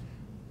afterwards.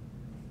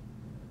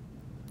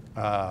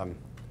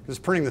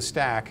 Just printing the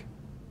stack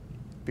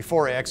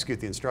before I execute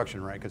the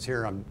instruction, right? Because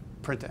here I'm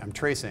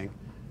tracing.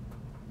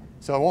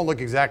 So it won't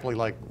look exactly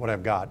like what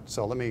I've got.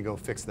 So let me go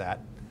fix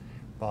that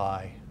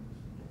by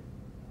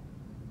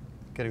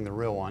getting the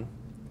real one.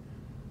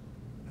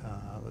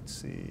 Let's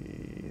see,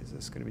 is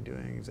this going to be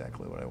doing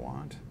exactly what I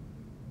want?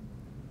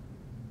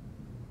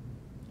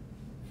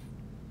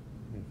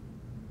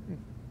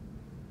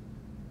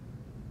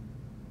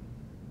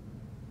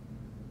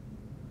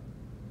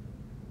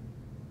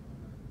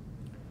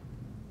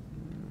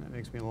 That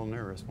makes me a little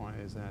nervous. Why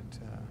is that?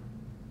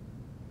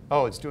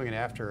 Oh, it's doing it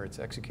after it's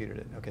executed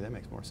it. Okay, that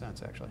makes more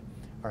sense, actually.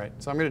 All right,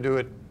 so I'm going to do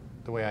it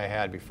the way I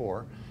had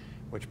before,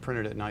 which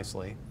printed it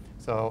nicely.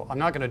 So I'm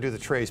not going to do the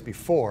trace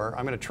before.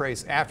 I'm going to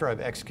trace after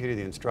I've executed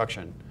the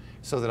instruction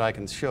so that I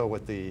can show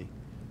what the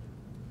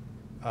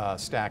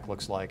stack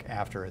looks like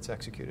after it's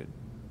executed.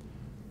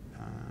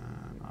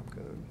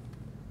 Opcode.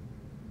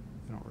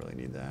 I don't really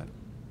need that.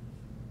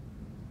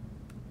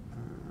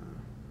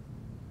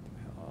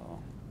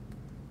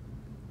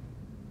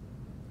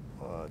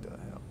 What the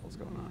hell is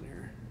going on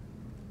here?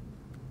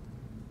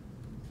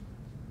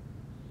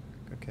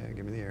 Okay,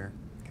 give me the error.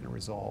 Can I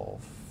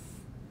resolve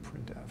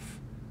printf?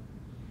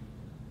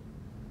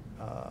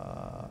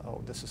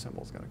 Oh,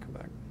 disassemble is going to come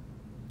back.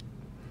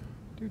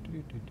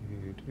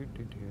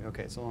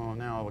 Okay, so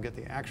now we'll get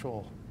the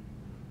actual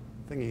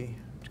thingy,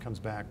 which comes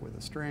back with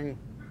a string.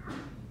 I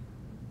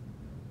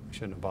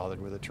shouldn't have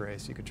bothered with a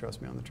trace. You could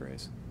trust me on the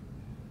trace.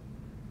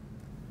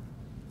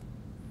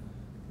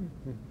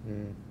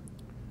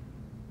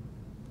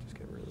 Just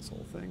get rid of this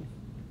whole thing.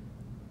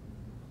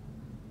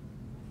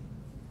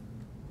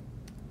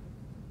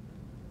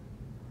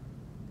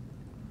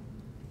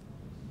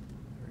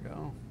 There we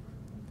go.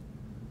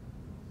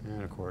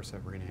 And of course,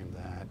 I've renamed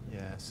that,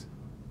 yes.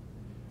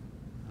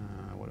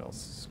 What else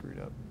is screwed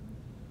up?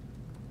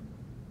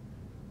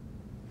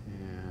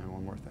 And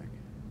one more thing.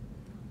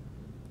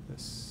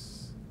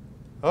 This.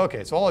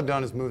 Okay, so all I've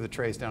done is move the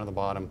trace down to the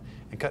bottom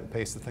and cut and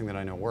paste the thing that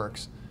I know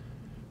works.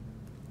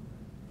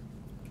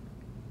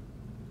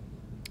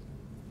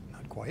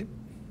 Not quite.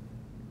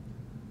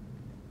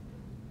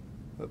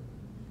 Oh.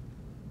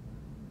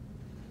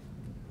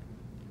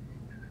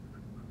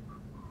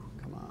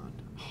 Come on.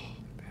 Oh,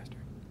 bastard.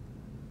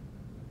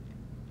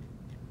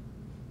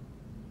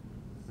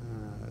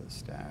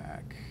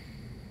 Stack.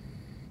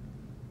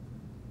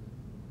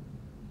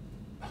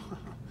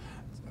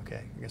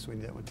 Okay, I guess we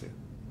need that one too.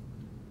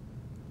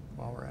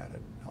 While we're at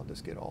it, I'll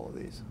just get all of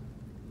these.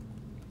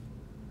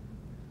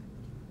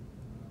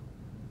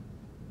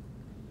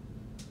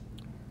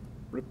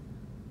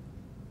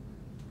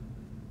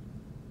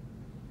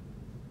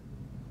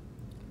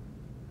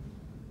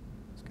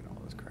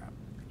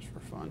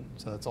 on.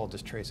 So that's all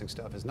just tracing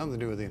stuff. It has nothing to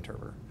do with the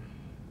interpreter.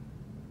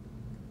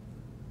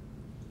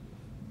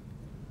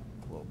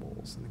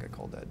 Globals, I think I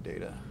called that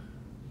data.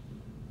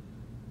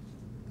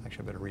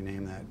 Actually, I better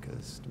rename that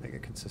because to make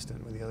it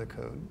consistent with the other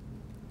code.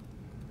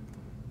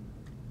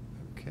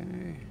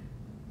 Okay.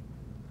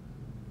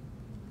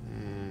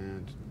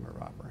 And number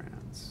of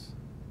operands.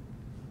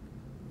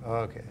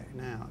 Okay,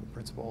 now in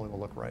principle it will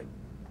look right.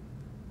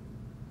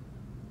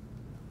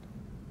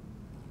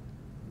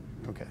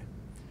 Okay.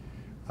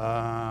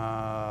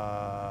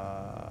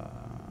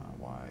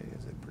 Why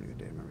is it pretty good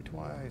data memory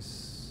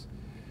twice?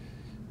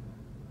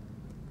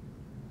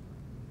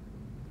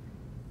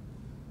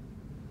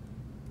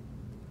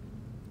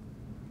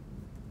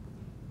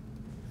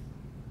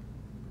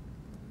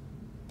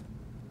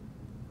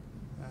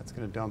 That's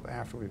going to dump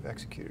after we've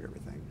executed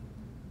everything.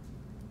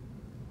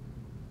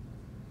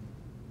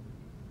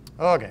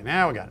 Okay,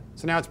 now we got it.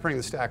 So now it's printing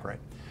the stack right.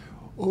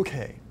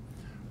 Okay.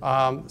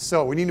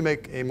 So we need to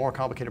make a more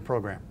complicated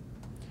program.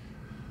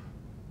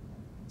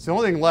 So the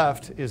only thing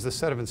left is the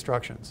set of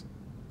instructions.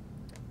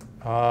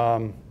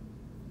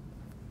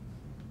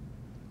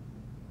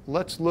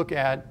 Let's look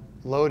at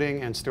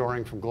loading and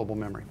storing from global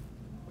memory.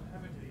 What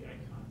happened to the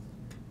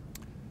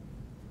icons?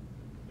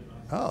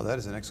 Oh, that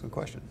is an excellent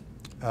question.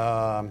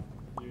 You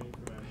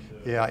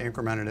incremented the Yeah, I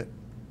incremented it.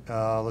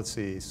 Let's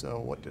see. So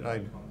what did I?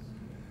 icons.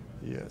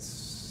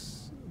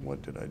 Yes.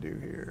 What did I do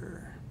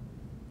here?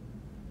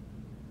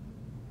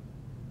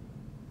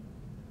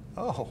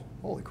 Oh,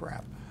 holy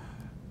crap.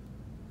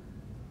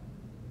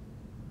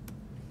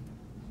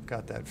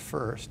 Got that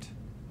first.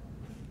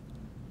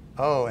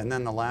 Oh, and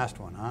then the last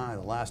one. Ah,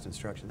 the last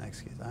instruction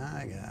executes.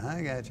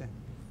 I gotcha.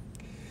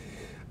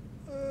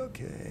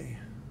 Okay.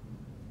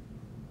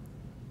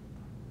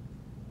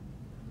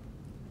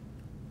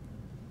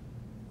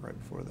 Right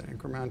before the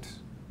increment.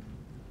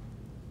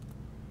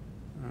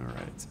 All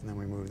right, and then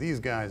we move these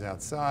guys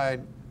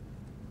outside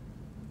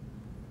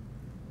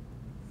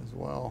as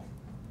well.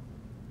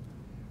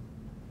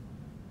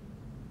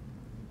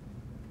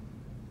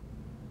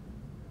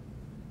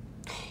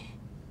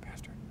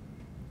 Bastard.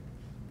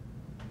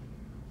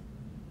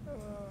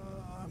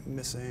 I'm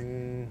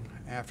missing,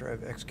 after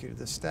I've executed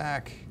the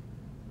stack,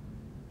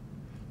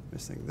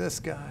 missing this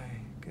guy.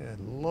 Good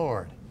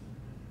Lord.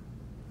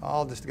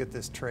 All just to get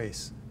this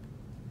trace.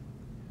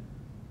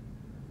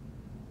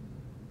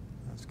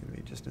 That's going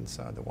to be just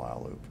inside the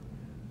while loop.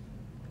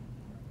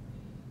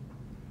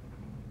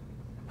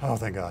 Oh,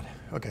 thank God.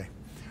 OK.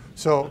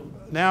 So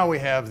now we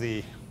have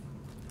the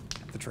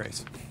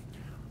trace.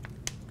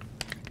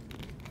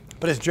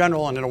 But it's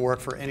general, and it'll work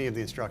for any of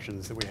the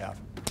instructions that we have.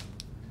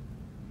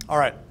 All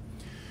right.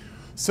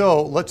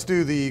 So let's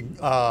do the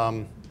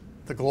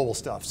global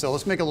stuff. So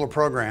let's make a little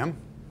program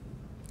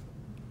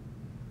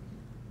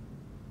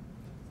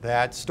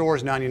that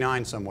stores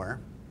 99 somewhere.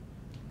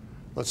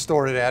 Let's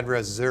store it at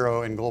address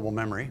 0 in global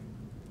memory.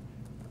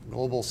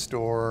 Global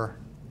store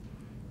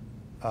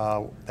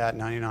that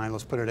 99.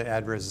 Let's put it at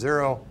address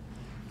 0.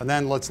 And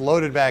then let's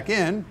load it back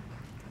in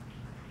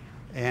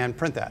and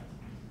print that.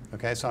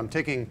 OK, so I'm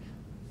taking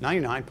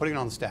 99, putting it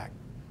on the stack.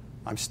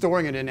 I'm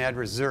storing it in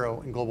address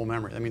 0 in global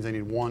memory. That means I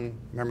need one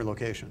memory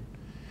location.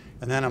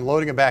 And then I'm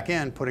loading it back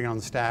in, putting it on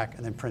the stack,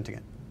 and then printing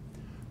it.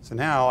 So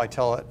now I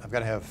tell it I've got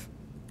to have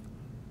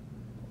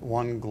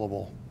one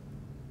global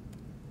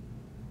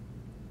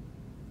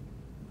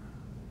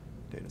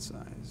data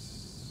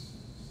size.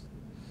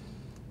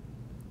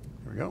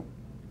 Here we go.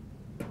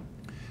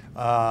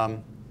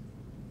 And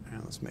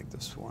let's make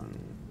this one.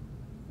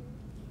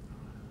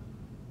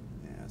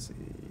 Yeah, it's the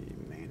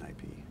main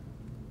IP.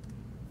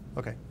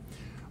 OK.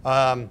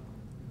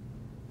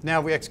 Now,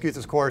 if we execute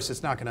this course,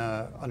 it's not going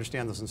to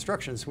understand those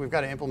instructions. So we've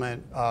got to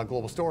implement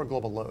global store,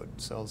 global load.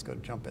 So let's go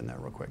jump in there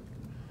real quick.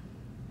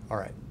 All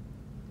right.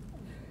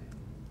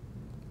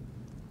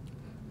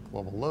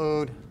 Global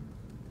load.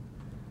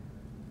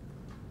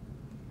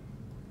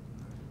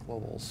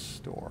 Global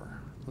store.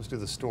 Let's do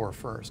the store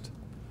first.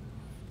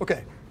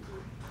 OK.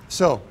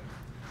 So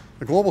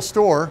the global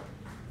store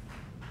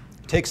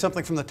takes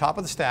something from the top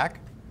of the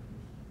stack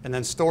and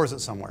then stores it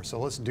somewhere. So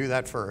let's do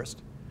that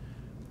first.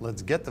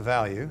 Let's get the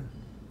value.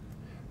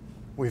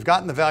 We've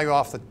gotten the value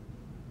off the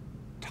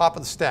top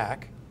of the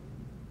stack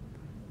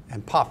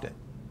and popped it.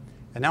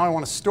 And now I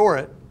want to store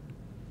it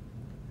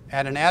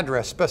at an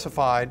address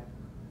specified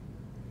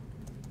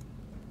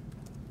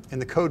in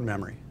the code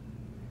memory.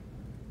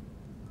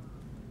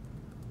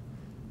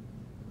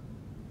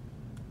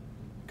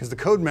 Because the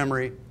code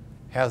memory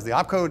has the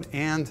opcode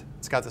and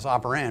it's got this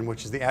operand,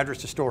 which is the address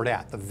to store it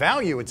at. The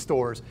value it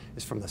stores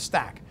is from the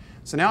stack.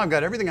 So now I've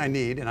got everything I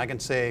need, and I can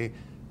say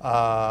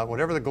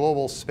whatever the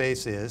global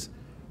space is,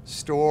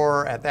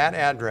 store at that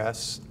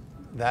address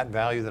that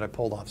value that I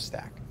pulled off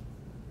stack.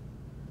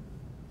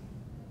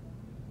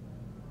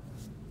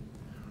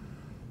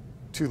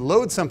 To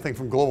load something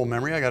from global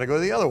memory, I got to go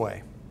the other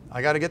way.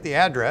 I got to get the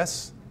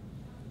address.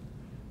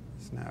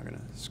 It's now going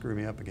to screw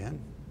me up again.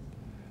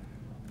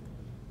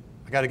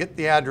 I got to get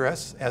the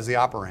address as the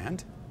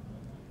operand.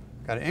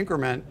 Got to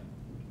increment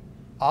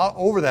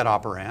over that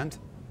operand.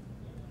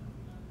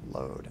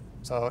 load.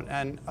 So,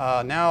 and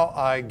now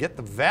I get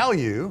the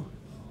value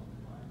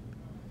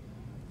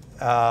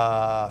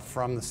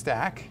from the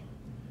stack.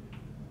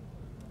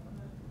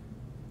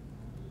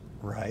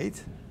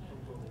 Right.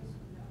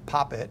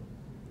 Pop it.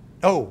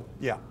 Oh,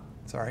 yeah.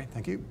 Sorry.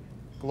 Thank you.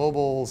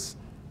 Global's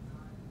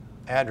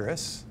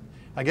address.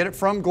 I get it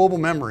from global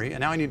memory,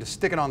 and now I need to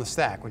stick it on the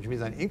stack, which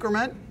means I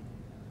increment.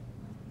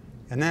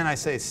 And then I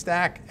say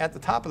stack at the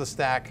top of the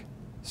stack,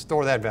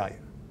 store that value.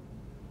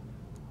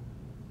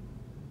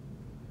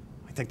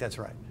 I think that's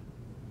right.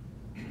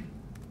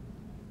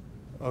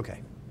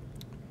 OK.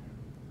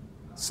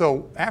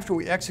 So after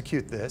we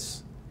execute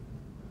this,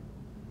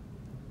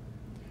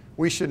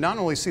 we should not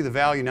only see the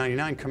value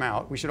 99 come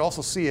out, we should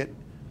also see it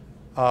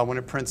when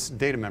it prints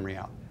data memory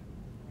out.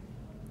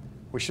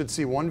 We should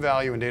see one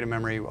value in data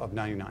memory of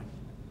 99.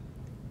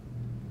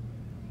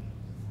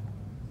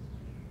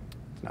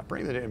 It's not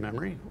bringing the data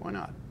memory. Why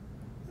not?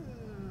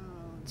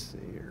 Let's see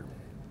here.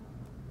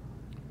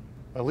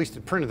 Well, at least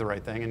it printed the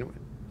right thing and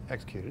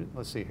executed it.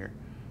 Let's see here.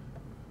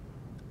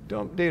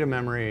 Dump data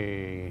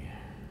memory.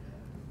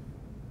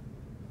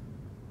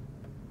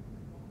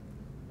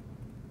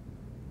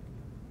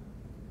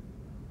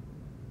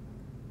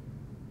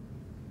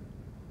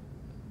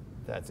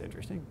 That's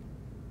interesting.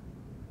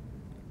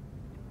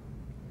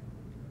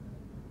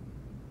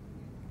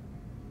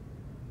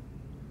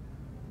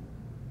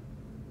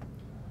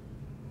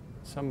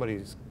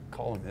 Somebody's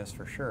calling this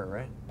for sure,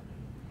 right?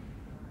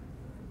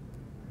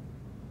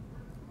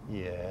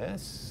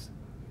 Yes.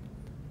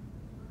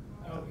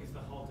 Oh, because the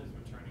halt is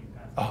returning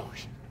past. Oh,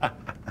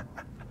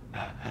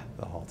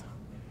 the halt.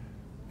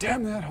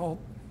 Damn that halt.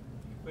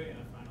 Wait, in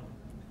a final.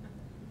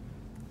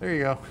 There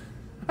you go.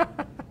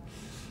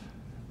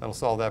 That'll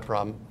solve that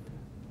problem.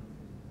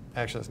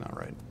 Actually, that's not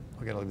right.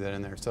 I've got to leave that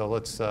in there. So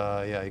let's,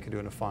 yeah, you could do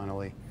it in a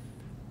finally.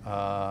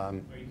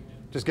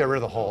 Just get rid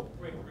of the halt.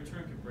 Right,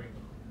 return can break.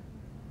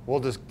 We'll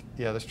just,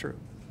 yeah, that's true.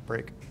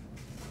 Break.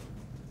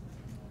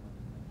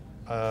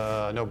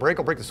 No, break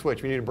will break the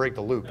switch. We need to break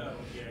the loop. Oh,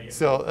 yeah, yeah.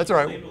 So that's all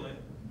right. Label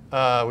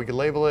it. We could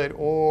label it,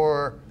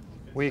 or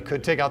we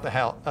could take out the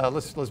halt.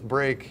 Let's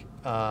break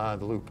the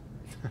loop.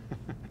 You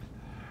can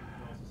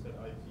also set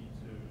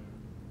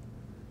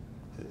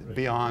IP to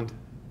Beyond.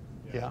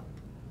 Yeah. Yeah.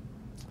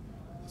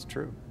 That's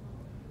true.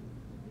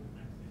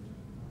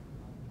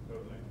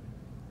 code length.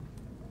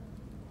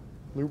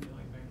 Loop.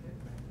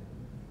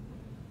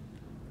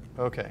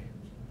 OK.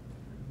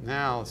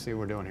 Now let's see what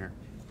we're doing here.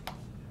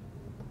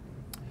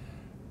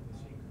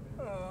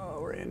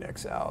 We're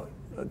index out.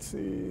 Let's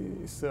see.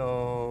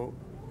 So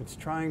it's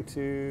trying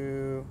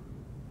to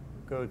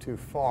go too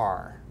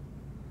far.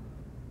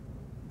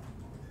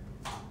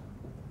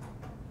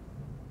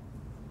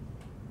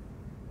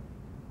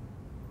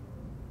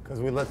 Because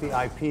we let the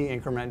IP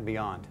increment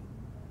beyond.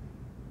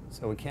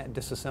 So we can't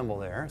disassemble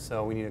there.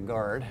 So we need a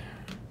guard.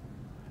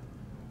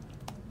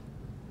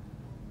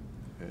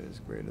 Is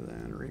greater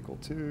than or equal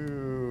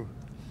to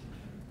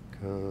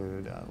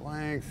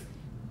code.length.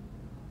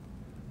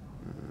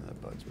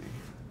 That bugs me.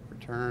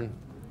 Return.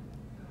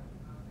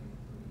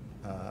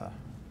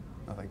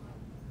 Nothing.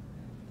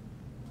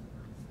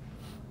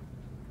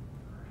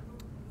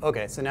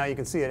 OK, so now you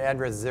can see at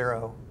address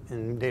 0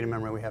 in data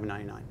memory we have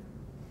 99.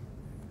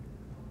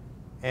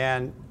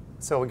 And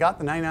so we got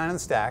the 99 on the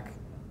stack.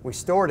 We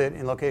stored it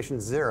in location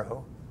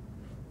 0,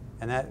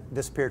 and that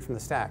disappeared from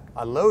the stack.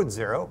 I load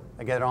 0,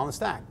 I get it on the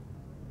stack.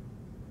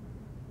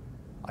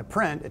 I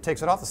print, it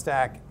takes it off the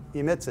stack,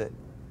 emits it,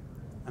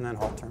 and then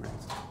halt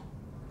terminates.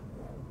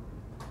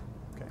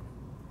 OK.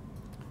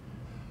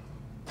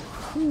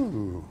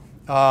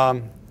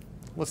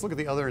 Let's look at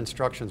the other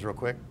instructions real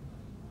quick.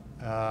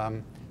 Are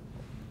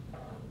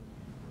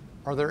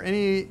there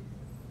any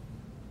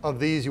of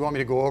these you want me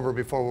to go over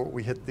before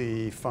we hit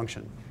the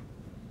function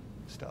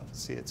stuff?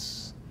 Let's see,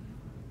 it's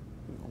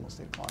almost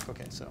 8 o'clock.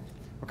 OK, so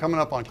we're coming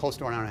up on close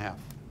to an hour and a half.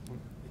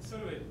 It's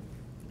sort of a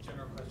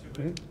general question,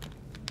 but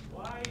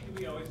why do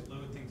we always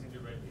load things into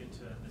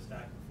the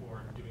stack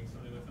before doing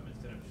something with them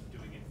instead of just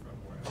doing it from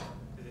wherever?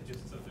 Is it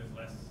just so there's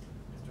less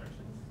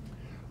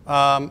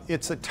instructions?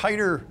 It's a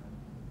tighter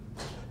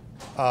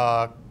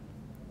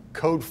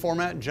code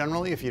format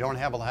generally if you don't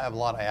have a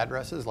lot of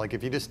addresses. Like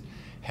if you just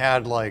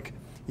had like,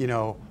 you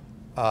know,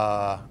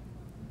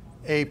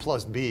 A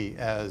plus B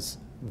as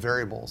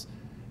variables,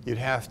 you'd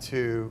have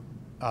to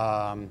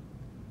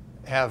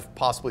have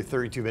possibly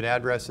 32-bit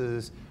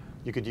addresses.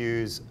 You could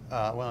use,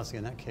 well, let's see,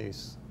 in that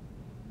case,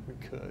 we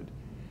could.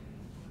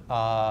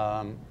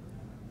 Well,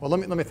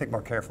 let me think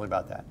more carefully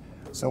about that.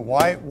 So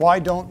why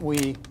don't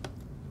we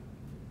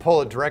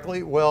pull it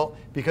directly? Well,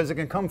 because it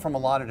can come from a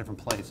lot of different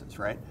places,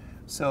 right?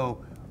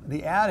 So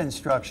the add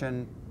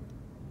instruction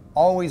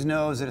always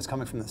knows that it's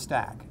coming from the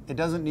stack. It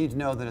doesn't need to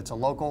know that it's a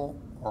local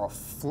or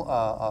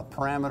a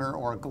parameter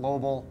or a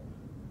global.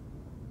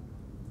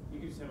 You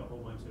could just have a whole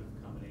bunch of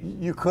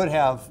combinations.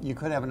 You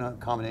could have enough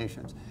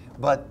combinations,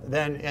 but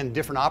then and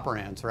different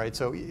operands, right?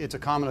 So it's a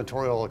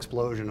combinatorial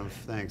explosion of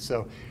things.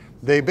 So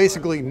they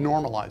basically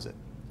normalize it.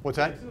 What's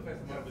that? It simplifies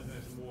a lot of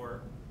business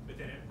more, but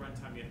then at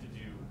runtime you have to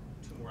do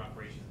 2 more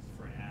operations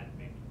for an add.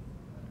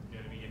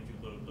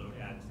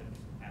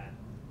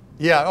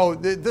 Yeah, oh,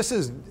 this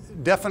is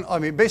definitely, I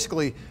mean,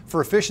 basically,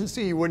 for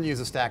efficiency, you wouldn't use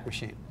a stack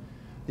machine.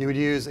 You would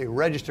use a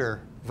register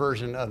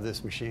version of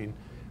this machine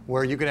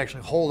where you could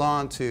actually hold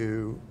on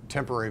to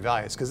temporary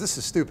values, because this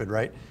is stupid,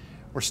 right?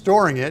 We're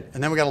storing it,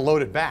 and then we got to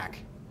load it back,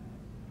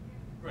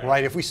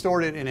 right? If we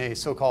stored it in a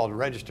so-called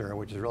register,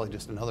 which is really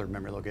just another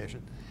memory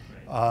location,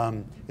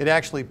 it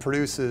actually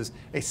produces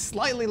a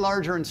slightly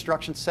larger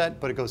instruction set,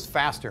 but it goes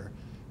faster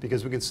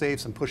because we can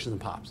save some pushes and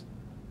pops.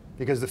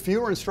 Because the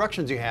fewer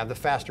instructions you have, the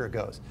faster it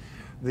goes.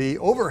 The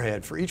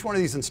overhead for each one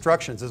of these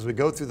instructions as we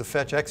go through the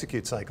fetch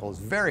execute cycle is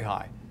very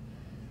high.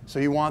 So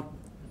you want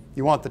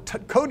the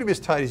code to be as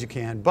tight as you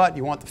can, but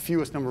you want the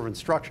fewest number of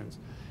instructions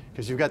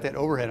because you've got that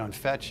overhead on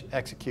fetch,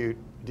 execute,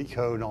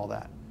 decode, and all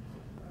that.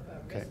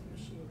 Okay.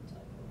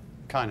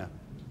 Kind of.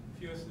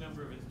 Fewest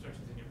number of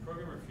instructions in your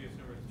program or fewest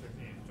number of instructions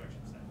in your instruction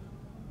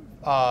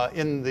set?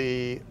 In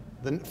the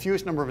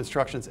fewest number of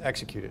instructions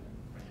executed.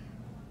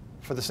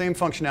 For the same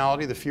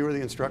functionality, the fewer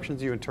the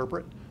instructions you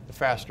interpret, the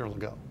faster it'll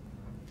go.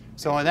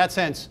 So in that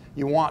sense,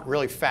 you want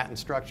really fat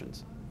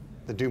instructions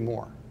that do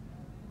more.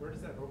 Where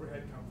does that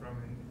overhead come from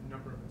in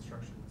number of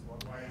instructions?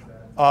 Why is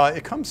that?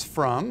 It comes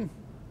from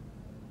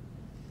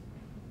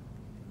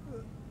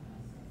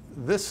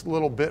this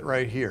little bit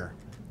right here.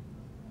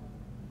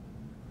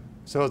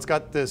 So it's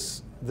got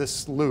this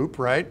loop,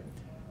 right?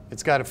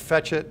 It's got to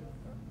fetch it,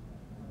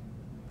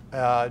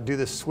 do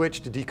this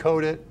switch to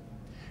decode it.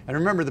 And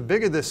remember, the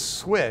bigger this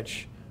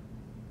switch,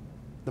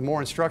 the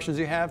more instructions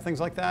you have, things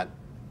like that,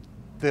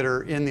 that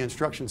are in the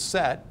instruction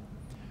set.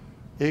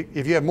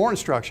 If you have more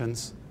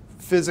instructions,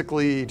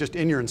 physically just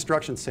in your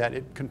instruction set,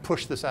 it can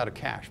push this out of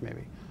cache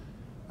maybe.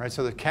 Right?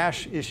 So the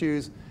cache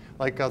issues,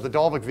 like the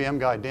Dalvik VM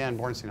guy, Dan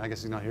Bornstein, I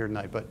guess he's not here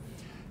tonight, but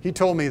he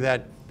told me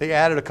that they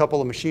added a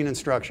couple of machine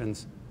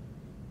instructions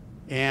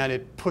and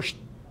it pushed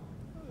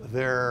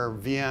their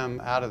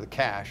VM out of the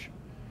cache.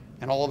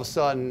 And all of a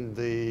sudden,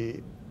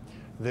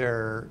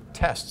 their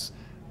tests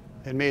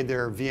had made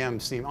their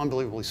VM seem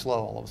unbelievably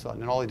slow all of a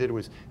sudden. And all they did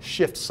was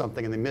shift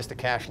something and they missed a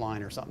cache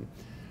line or something.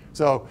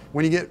 So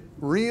when you get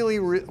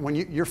when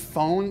your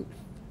phone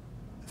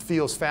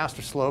feels fast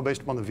or slow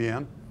based upon the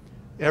VM,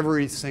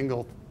 every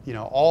single,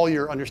 all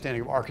your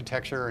understanding of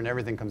architecture and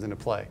everything comes into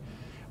play.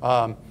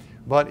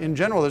 But in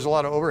general, there's a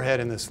lot of overhead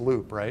in this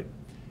loop, right?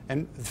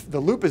 And the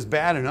loop is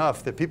bad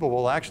enough that people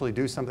will actually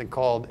do something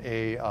called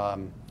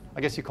I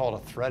guess you call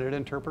it a threaded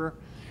interpreter,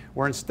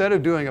 where instead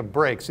of doing a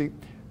break, see,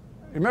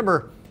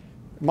 remember,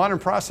 modern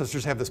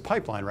processors have this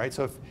pipeline, right?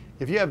 So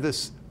if you have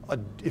this,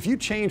 if you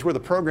change where the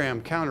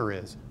program counter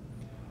is,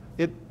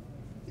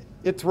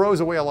 it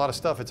throws away a lot of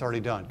stuff it's already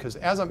done. Because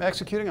as I'm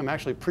executing, I'm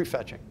actually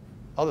prefetching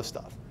other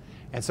stuff.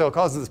 And so it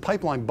causes this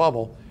pipeline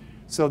bubble.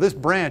 So this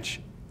break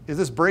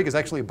is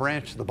actually a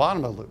branch to the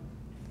bottom of the loop.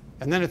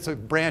 And then it's a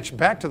branch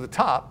back to the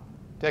top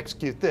to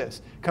execute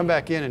this. Come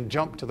back in and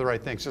jump to the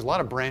right thing. So there's a lot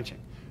of branching.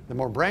 The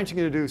more branching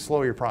you do, the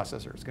slower your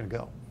processor is going to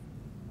go.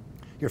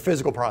 Your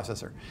physical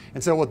processor.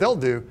 And so what they'll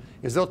do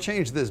is they'll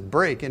change this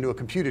break into a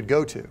computed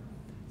go-to.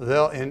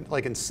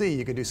 Like in C,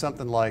 you can do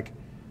something like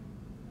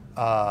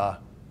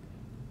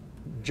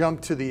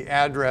jump to the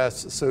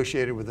address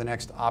associated with the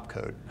next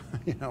opcode,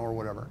 or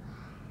whatever.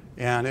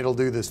 And it'll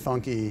do this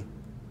funky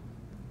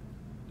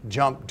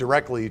jump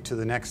directly to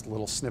the next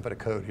little snippet of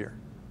code here.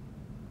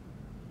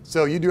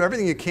 So you do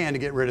everything you can to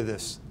get rid of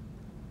this,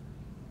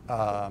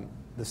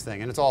 this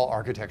thing, and it's all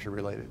architecture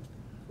related.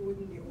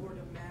 Wouldn't the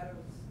order matters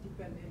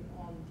depending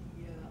on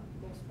the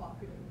most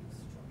popular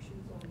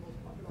instructions or the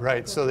most popular?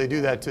 Right, so they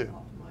do that too.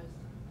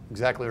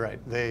 Exactly right.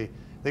 They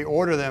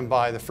order them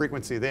by the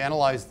frequency. They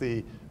analyze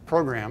the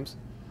programs,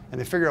 and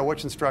they figure out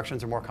which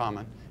instructions are more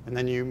common, and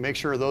then you make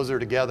sure those are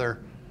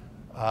together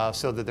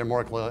so that they're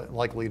more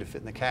likely to fit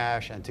in the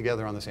cache and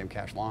together on the same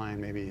cache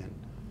line, maybe.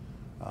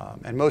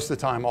 And most of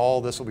the time,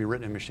 all this will be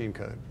written in machine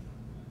code.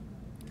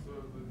 So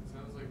it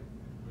sounds like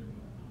when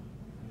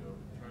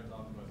trying to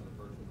optimize a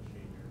virtual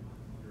machine,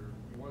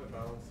 you want to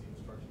balance the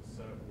instruction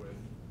set with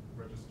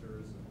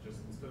registers, and just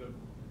instead of,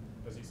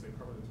 as you say,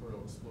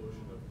 combinatorial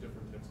explosion of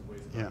different types of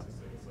ways of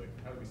accessing, it's like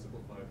how do we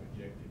simplify it but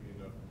yet give you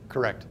enough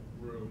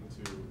room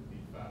to be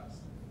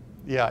fast?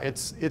 Yeah, it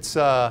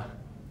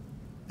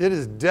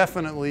is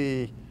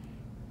definitely.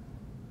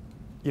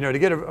 To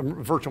get a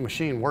virtual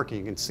machine working,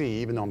 you can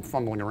see, even though I'm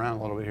fumbling around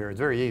a little bit here, it's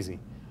very easy.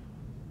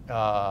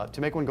 To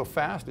make one go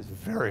fast is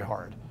very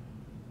hard,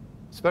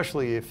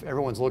 especially if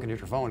everyone's looking at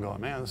your phone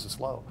going, man, this is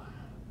slow.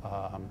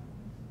 And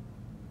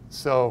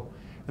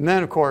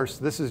then, of course,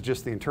 this is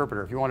just the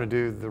interpreter. If you want to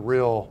do the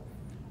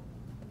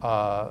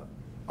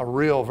a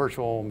real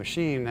virtual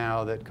machine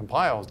now that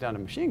compiles down to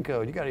machine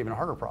code, you got even a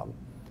harder problem.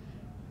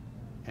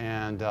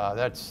 And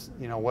that's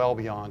well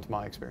beyond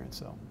my experience.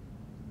 So.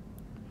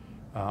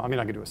 I mean,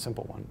 I could do a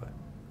simple one, but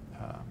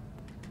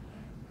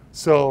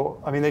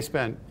so I mean, they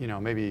spent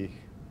maybe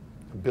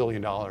 $1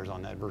 billion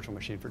on that virtual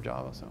machine for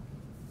Java. So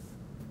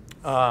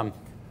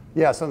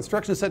yeah, so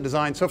instruction set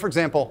design. So for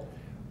example,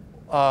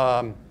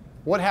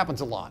 what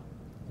happens a lot?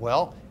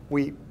 Well,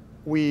 we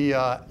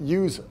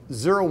use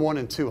 0, 1,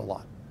 and 2 a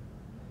lot.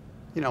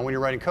 When you're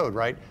writing code,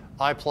 right?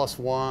 I plus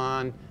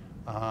 1,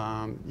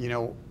 you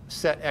know,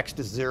 set x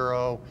to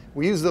 0.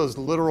 We use those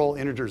literal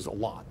integers a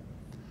lot.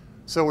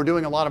 So we're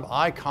doing a lot of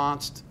I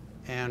const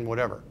and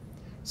whatever.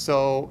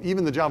 So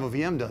even the Java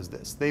VM does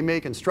this. They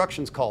make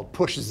instructions called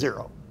push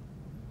 0.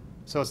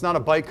 So it's not a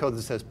bytecode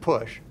that says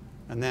push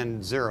and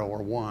then 0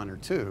 or 1 or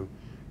 2.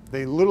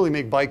 They literally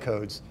make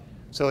bytecodes.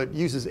 So it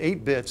uses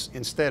 8 bits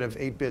instead of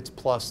 8 bits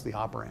plus the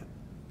operand.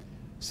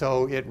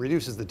 So it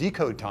reduces the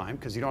decode time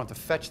because you don't have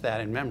to fetch that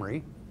in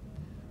memory.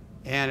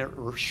 And it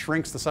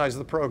shrinks the size of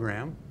the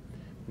program.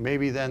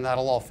 Maybe then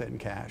that'll all fit in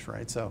cache,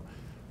 right? So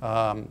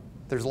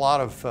there's a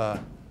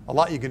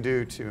lot you can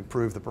do to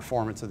improve the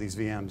performance of these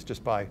VMs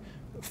just by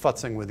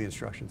futzing with the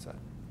instruction set.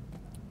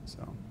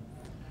 So,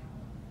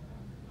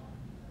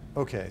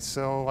 okay,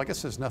 so I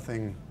guess there's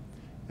nothing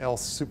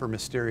else super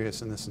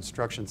mysterious in this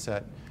instruction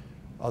set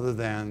other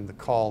than the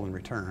call and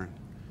return.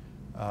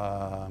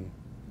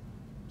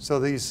 So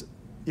these,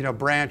 you know,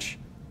 branch,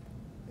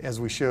 as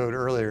we showed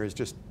earlier, is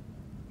just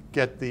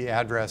get the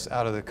address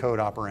out of the code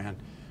operand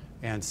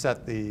and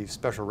set the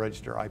special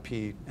register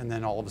IP, and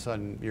then all of a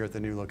sudden you're at the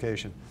new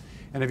location.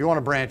 And if you want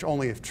to branch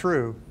only if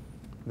true,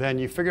 then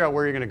you figure out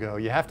where you're going to go.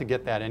 You have to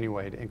get that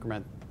anyway to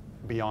increment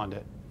beyond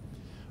it.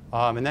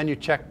 And then you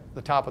check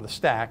the top of the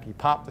stack. You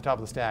pop the top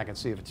of the stack and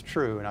see if it's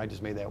true. And I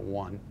just made that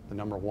 1, the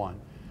number 1.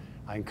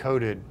 I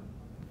encoded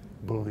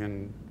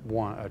Boolean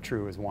 1,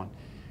 true as 1.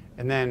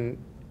 And then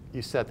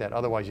you set that.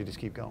 Otherwise, you just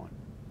keep going.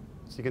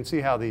 So you can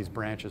see how these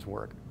branches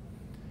work.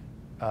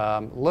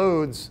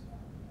 Loads,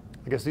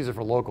 I guess these are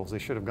for locals. They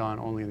should have gone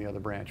only in the other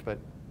branch. But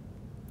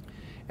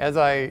as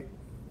I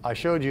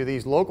showed you,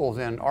 these locals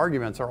and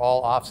arguments are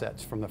all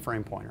offsets from the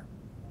frame pointer.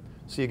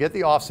 So you get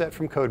the offset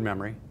from code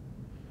memory.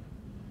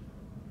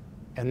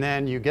 And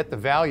then you get the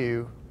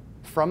value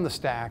from the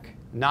stack,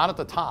 not at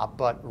the top,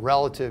 but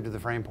relative to the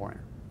frame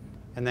pointer.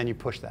 And then you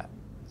push that.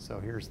 So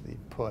here's the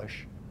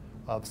push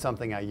of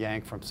something I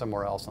yanked from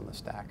somewhere else on the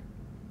stack.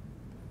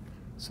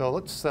 So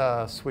let's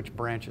switch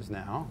branches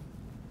now.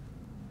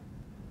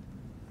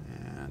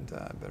 And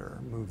I better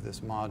move this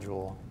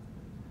module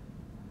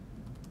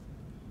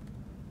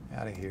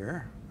out of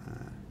here.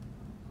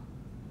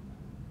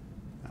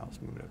 Now let's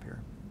move it up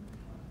here.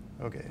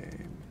 Okay.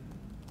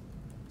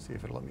 See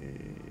if it'll let me.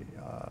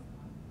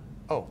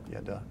 Oh,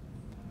 yeah, duh.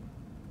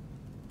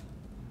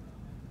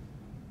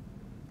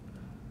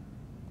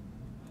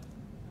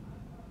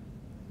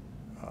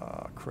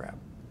 Crap.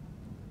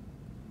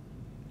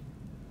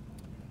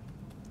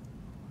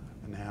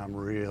 And now I'm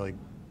really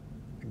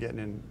getting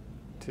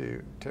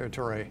into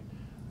territory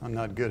I'm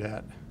not good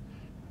at.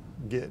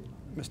 Get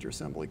Mr.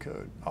 Assembly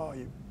Code. Oh,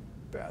 you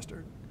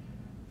bastard.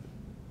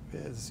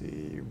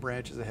 Busy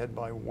branches ahead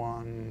by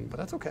 1, but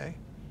that's okay.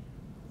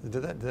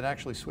 Did that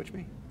actually switch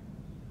me?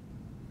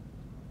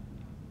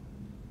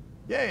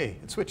 Yay,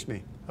 it switched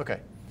me. Okay.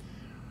 It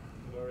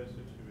already switched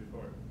you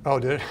before. Oh,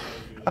 did it?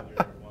 You're 1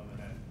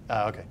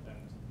 ahead. Okay. And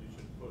you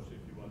should push if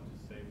you want to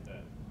save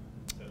that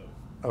instead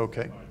of.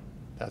 Okay. Fine.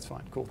 That's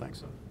fine. Cool,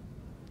 thanks.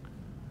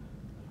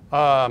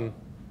 All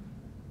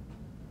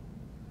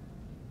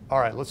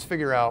right, let's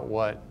figure out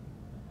what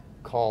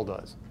call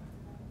does.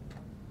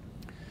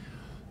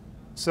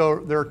 So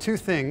there are 2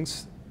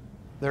 things.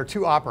 There are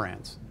 2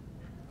 operands.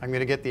 I'm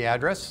going to get the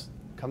address,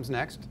 comes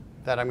next,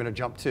 that I'm going to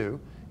jump to.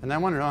 And then I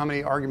want to know how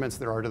many arguments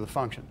there are to the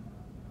function.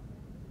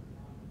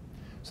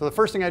 So the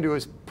first thing I do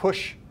is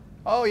push.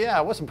 Oh, yeah,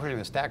 I wasn't pushing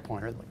the stack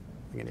pointer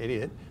like an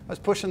idiot. I was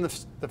pushing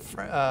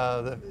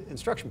the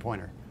instruction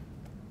pointer.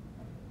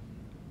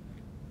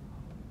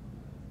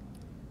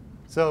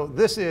 So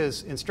this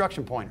is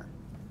instruction pointer,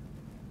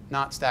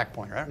 not stack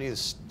pointer. I don't need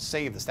to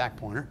save the stack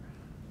pointer.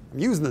 I'm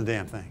using the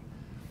damn thing.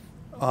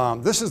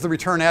 This is the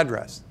return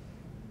address.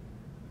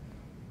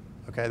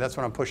 Okay, that's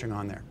what I'm pushing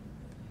on there.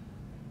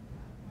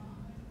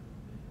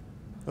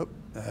 Oop,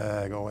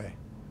 go away.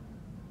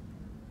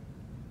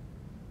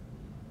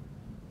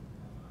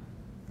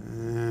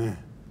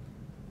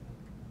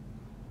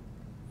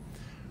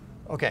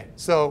 Okay,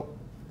 so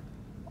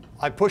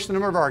I push the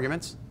number of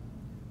arguments.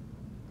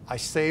 I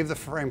save the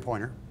frame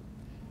pointer.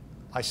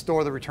 I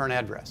store the return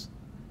address.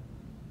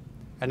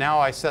 And now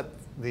I set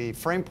the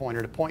frame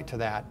pointer to point to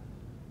that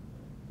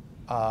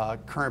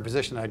current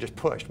position that I just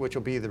pushed, which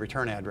will be the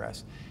return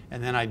address.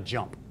 And then I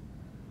jump.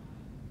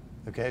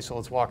 Okay, so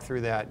let's walk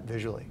through that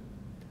visually.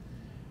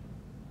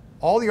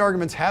 All the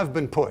arguments have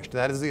been pushed.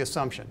 That is the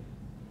assumption.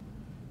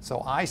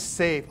 So I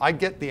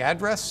get the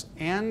address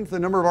and the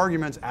number of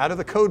arguments out of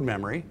the code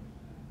memory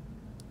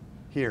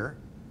here.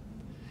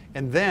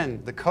 And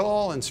then the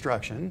call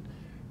instruction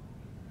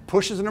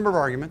pushes the number of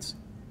arguments,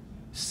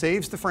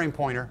 saves the frame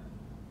pointer,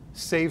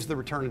 saves the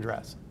return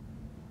address.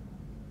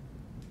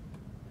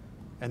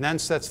 And then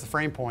sets the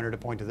frame pointer to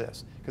point to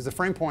this, because the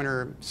frame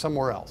pointer is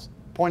somewhere else,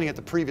 pointing at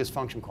the previous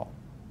function call.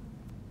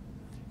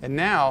 And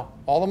now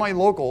all of my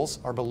locals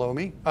are below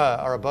me,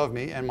 are above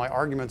me, and my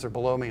arguments are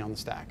below me on the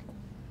stack.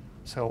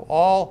 So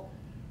all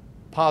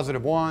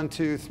positive 1,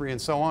 2, 3,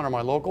 and so on are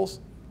my locals,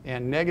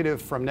 and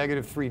negative from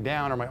 -3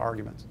 down are my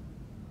arguments.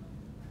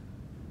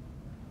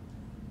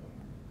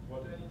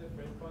 What do I need a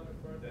frame pointer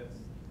for? That's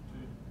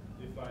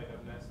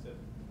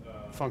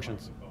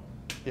functions.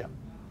 Yeah.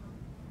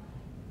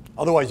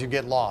 Otherwise, you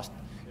get lost.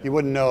 You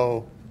wouldn't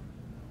know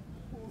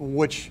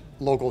which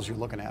locals you're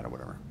looking at or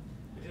whatever.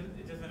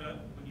 It doesn't,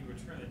 when you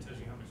return, it tells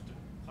you how much to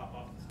pop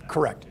off the stack.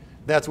 Correct.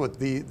 That's what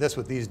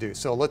these do.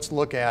 So let's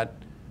look at,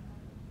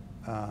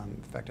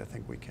 in fact, I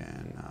think we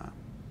can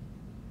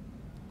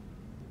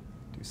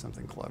do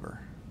something clever.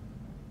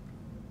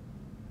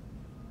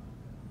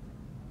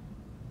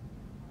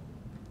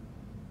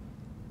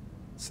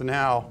 So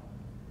now,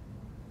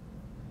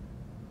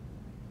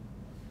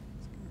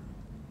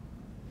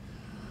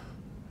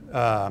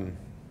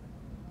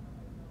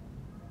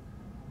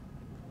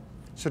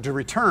 so to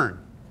return,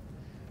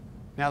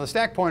 now the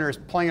stack pointer is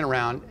playing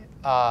around,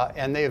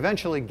 and they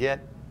eventually get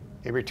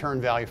a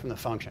return value from the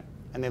function,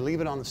 and they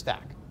leave it on the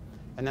stack,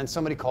 and then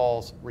somebody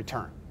calls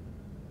return.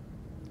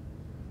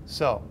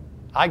 So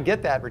I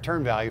get that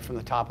return value from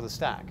the top of the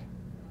stack,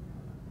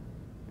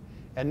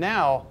 and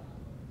now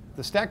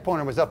the stack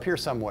pointer was up here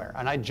somewhere,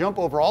 and I jump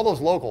over all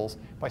those locals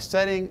by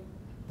setting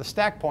the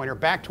stack pointer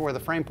back to where the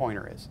frame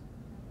pointer is.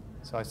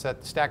 So I set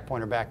the stack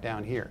pointer back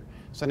down here.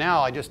 So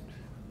now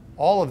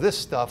all of this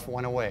stuff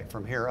went away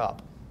from here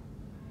up.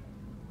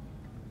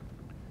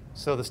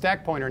 So the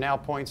stack pointer now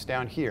points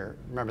down here.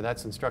 Remember,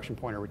 that's instruction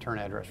pointer return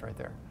address right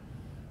there.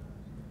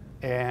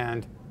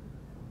 And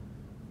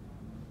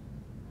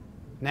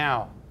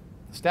now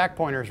the stack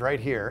pointer is right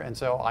here, and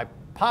so I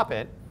pop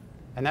it,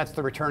 and that's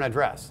the return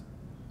address.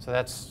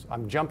 So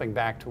I'm jumping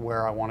back to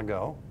where I want to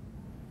go.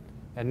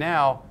 And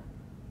now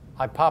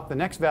I pop the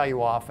next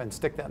value off and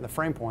stick that in the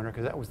frame pointer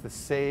because that was the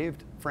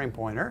saved frame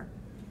pointer.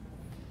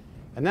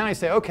 And then I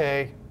say,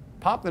 OK,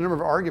 pop the number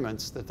of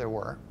arguments that there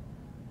were,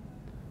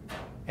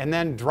 and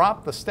then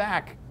drop the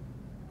stack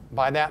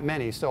by that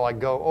many so I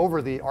go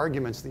over the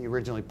arguments that you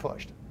originally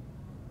pushed.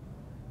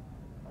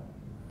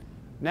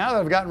 Now that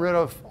I've gotten rid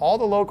of all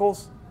the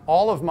locals,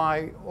 all of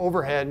my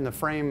overhead in the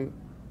frame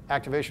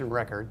activation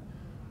record,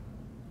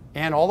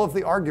 and all of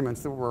the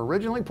arguments that were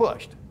originally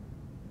pushed,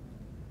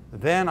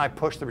 then I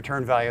push the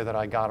return value that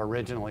I got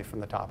originally from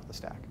the top of the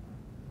stack.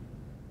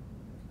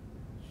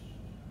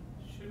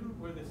 Shouldn't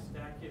where the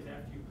stack is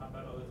after you pop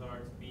out all those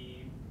args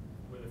be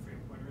where the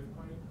frame pointer is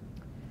pointing?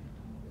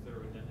 Is there a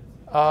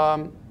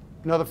redundancy?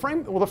 No,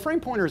 the frame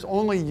pointer is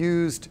only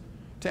used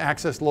to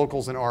access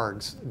locals and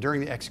args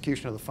during the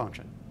execution of the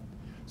function.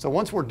 So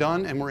once we're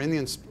done and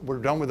we're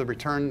done with the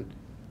return,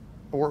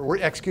 or we're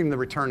executing the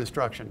return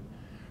instruction,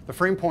 the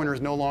frame pointer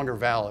is no longer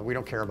valid. We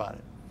don't care about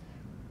it.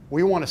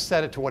 We want to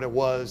set it to what it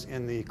was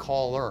in the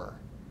caller.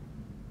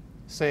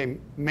 Say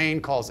main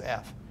calls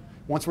F.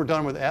 Once we're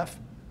done with F,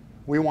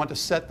 we want to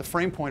set the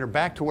frame pointer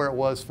back to where it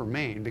was for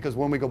main, because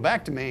when we go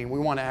back to main, we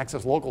want to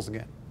access locals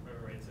again.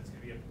 Right, so it's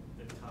going to be at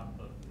the top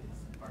of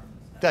this part of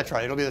the stack. That's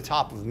right. It'll be the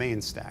top of the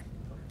main stack.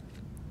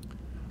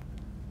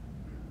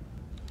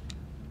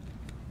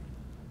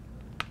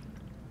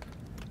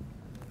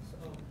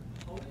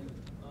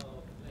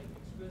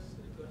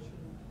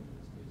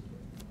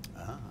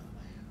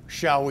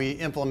 Shall we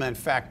implement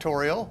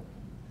factorial?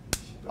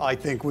 I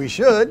think we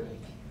should.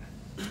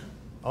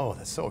 Oh,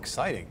 that's so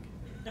exciting.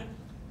 So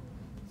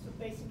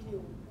basically,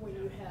 when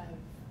you have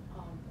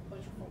a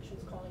bunch of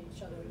functions calling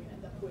each other, you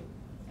end up with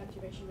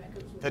activation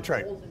records with That's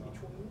right. holes in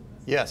between.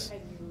 Yes.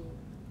 And you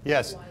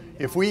Yes. line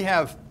it If up.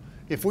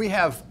 we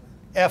have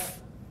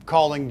F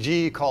calling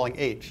G calling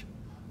H,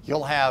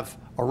 you'll have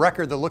a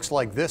record that looks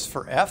like this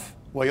for F.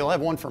 Well, you'll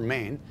have one for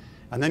main,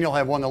 and then you'll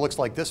have one that looks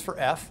like this for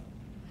F.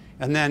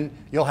 And then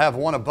you'll have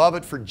one above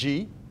it for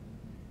G,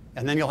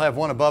 and then you'll have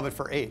one above it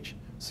for H.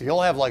 So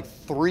you'll have like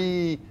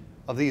 3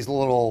 of these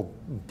little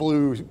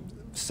blue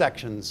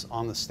sections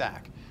on the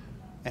stack.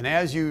 And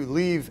as you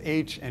leave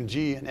H and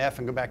G and F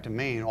and go back to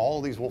main, all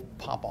of these will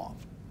pop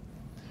off.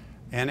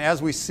 And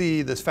as we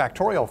see this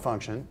factorial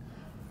function,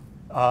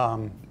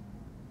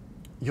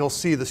 you'll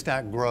see the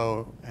stack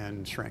grow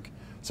and shrink.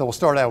 So we'll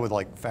start out with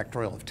like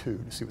factorial of 2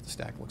 to see what the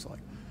stack looks like.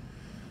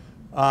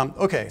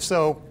 OK,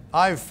 so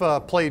I've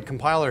played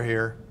compiler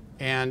here,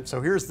 and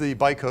so here's the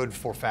bytecode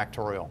for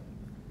factorial.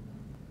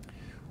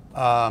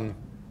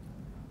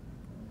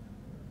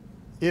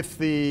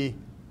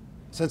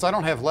 Since I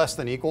don't have less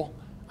than equal,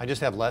 I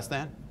just have less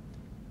than.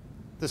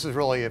 This is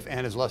really if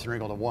n is less than or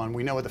equal to 1.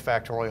 We know what the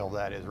factorial of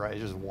that is, right?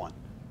 It's just 1.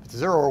 If it's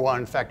 0 or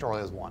 1,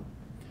 factorial is 1.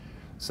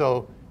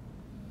 So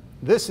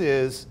this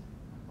is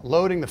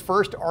loading the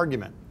first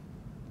argument.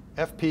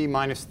 fp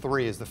minus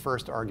 3 is the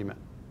first argument.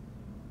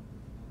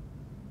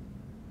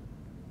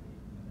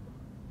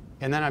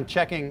 And then I'm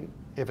checking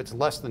if it's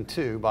less than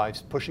 2 by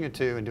pushing a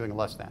 2 and doing a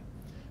less than.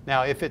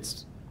 Now, if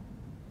it's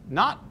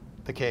not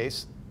the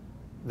case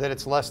that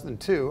it's less than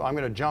 2, I'm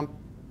going to jump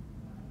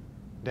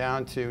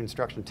down to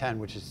instruction 10,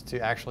 which is to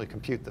actually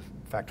compute the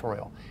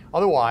factorial.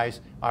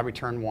 Otherwise, I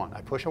return 1.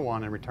 I push a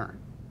 1 and return.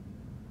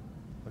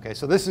 OK,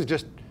 so this is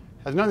just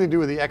has nothing to do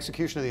with the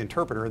execution of the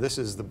interpreter. This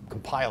is the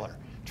compiler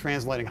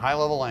translating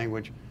high-level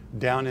language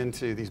down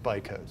into these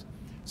bytecodes.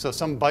 So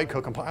some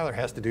bytecode compiler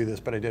has to do this,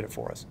 but I did it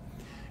for us.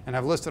 And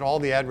I've listed all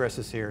the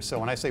addresses here. So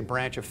when I say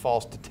branch of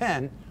false to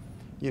 10,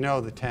 you know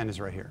the 10 is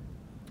right here.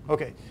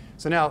 OK,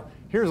 So now,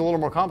 here's a little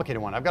more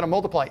complicated one. I've got to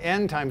multiply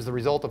n times the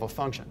result of a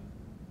function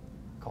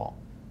call.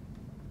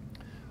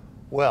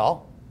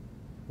 Well,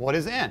 what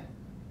is n?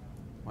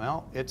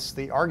 Well, it's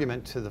the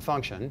argument to the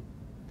function.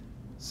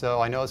 So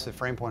I know it's at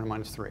frame pointer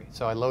minus 3.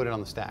 So I load it on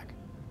the stack.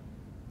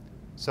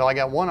 So I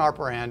got one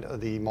operand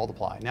of the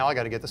multiply. Now I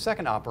got to get the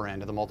second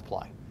operand of the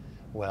multiply.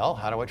 Well,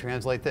 how do I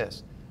translate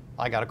this?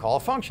 I got to call a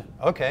function.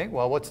 OK,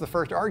 well, what's the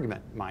first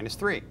argument? Minus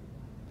 3.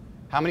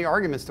 How many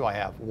arguments do I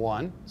have?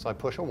 1. So I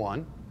push a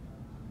 1.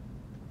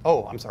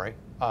 Oh, I'm sorry.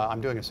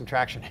 I'm doing a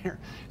subtraction here.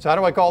 So how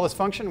do I call this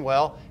function?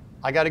 Well,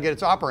 I got to get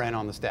its operand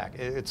on the stack,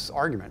 its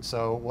argument.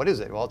 So what is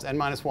it? Well, it's n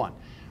minus 1.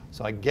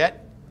 So I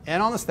get n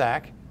on the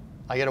stack.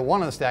 I get a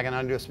 1 on the stack, and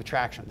I do a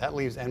subtraction. That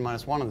leaves n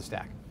minus 1 on the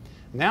stack.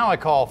 Now I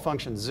call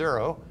function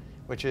 0,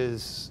 which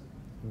is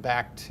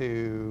back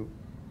to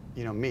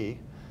me,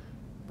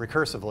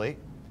 recursively,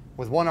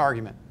 with one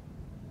argument.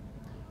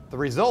 The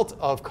result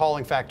of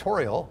calling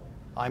factorial,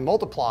 I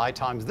multiply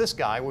times this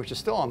guy, which is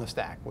still on the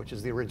stack, which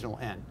is the original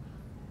n.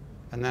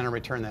 And then I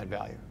return that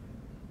value.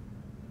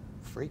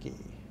 Freaky.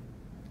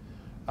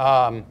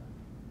 And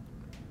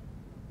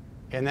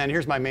then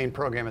here's my main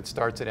program. It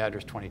starts at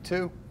address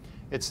 22.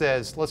 It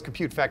says, let's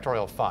compute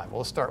factorial of 5.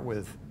 Well, let's start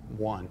with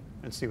 1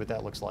 and see what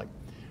that looks like.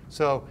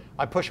 So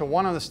I push a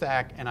 1 on the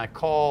stack, and I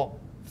call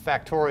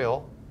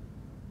factorial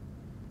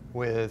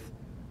with,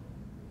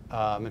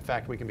 in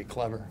fact, we can be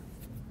clever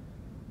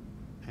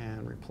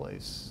and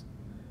replace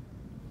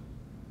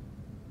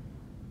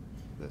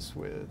this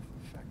with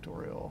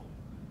factorial,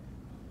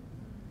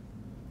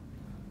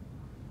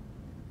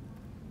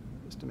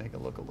 just to make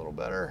it look a little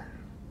better.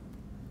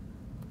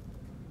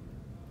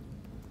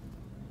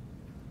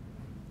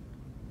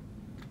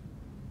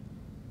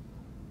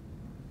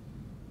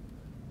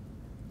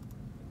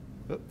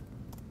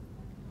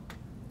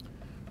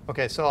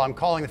 OK, so I'm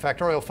calling the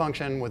factorial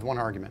function with one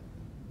argument.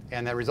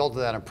 And the result of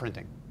that I'm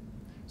printing.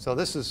 So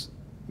this is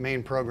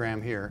main program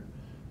here.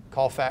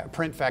 Call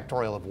print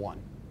factorial of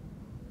 1.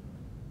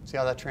 See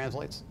how that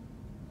translates?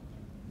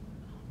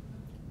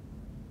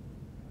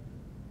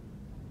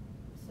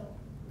 So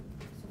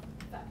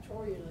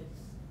factorial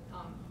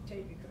is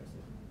tape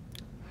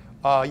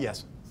recursive.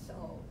 Yes.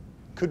 So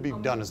Could be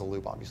done as a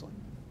loop, obviously.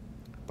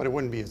 But it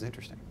wouldn't be as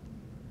interesting.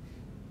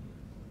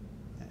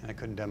 And I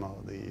couldn't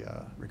demo the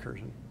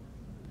recursion.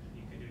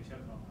 You could do a tail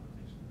call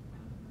notation.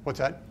 What's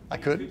that? I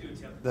You could. could do a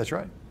tail call. That's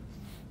right.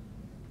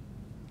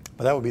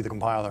 But that would be the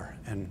compiler,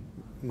 and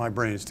my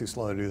brain is too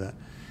slow to do that.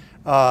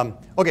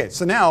 OK,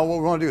 so now what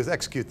we want to do is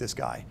execute this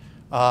guy.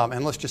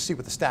 And let's just see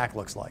what the stack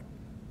looks like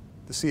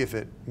to see if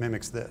it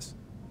mimics this.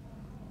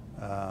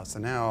 So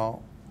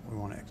now we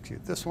want to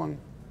execute this one.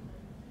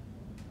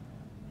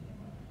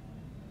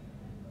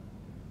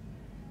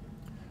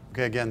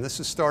 OK, again, this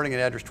is starting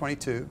at address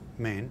 22,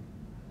 main.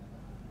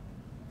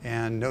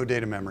 And no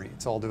data memory.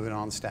 It's all doing it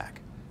on the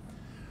stack.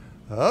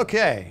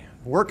 OK,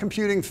 we're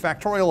computing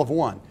factorial of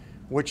 1,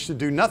 which should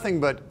do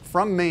nothing but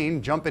from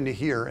main jump into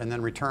here and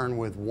then return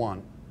with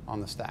 1 on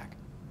the stack.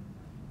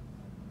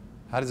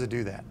 How does it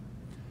do that?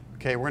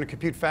 OK, we're going to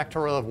compute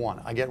factorial of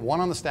 1. I get 1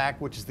 on the stack,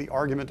 which is the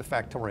argument to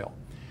factorial.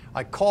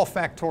 I call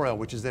factorial,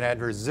 which is at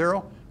address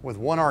 0, with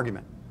 1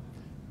 argument.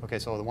 OK,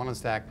 so the 1 on the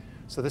stack.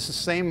 So this is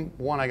the same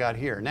 1 I got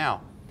here.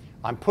 Now,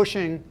 I'm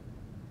pushing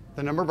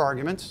the number of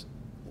arguments,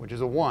 which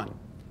is a 1.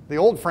 The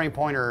old frame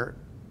pointer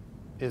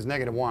is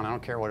 -1. I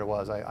don't care what it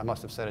was. I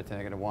must have set it to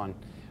 -1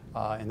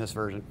 in this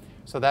version.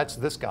 So that's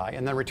this guy.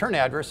 And then return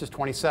address is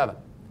 27.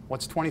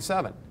 What's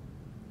 27?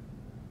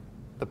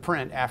 The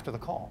print after the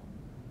call.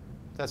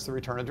 That's the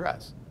return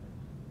address.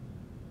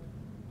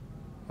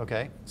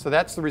 OK, so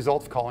that's the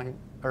result of calling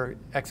or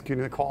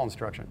executing the call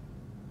instruction.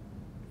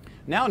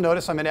 Now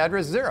notice I'm at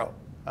address 0.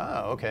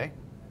 Oh, OK.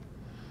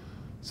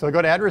 So I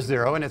go to address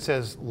 0, and it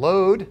says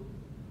load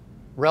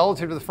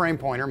relative to the frame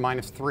pointer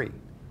 -3,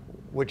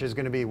 which is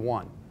going to be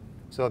 1.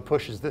 So it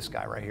pushes this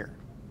guy right here.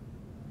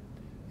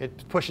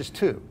 It pushes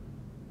 2.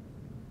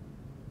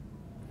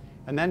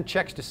 And then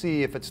checks to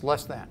see if it's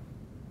less than.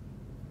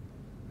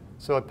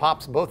 So it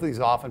pops both of these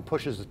off and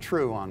pushes a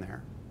true on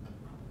there,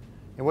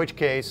 in which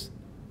case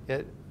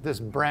this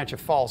branch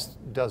of false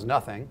does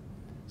nothing.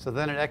 So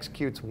then it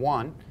executes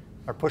 1,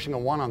 or pushing a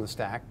 1 on the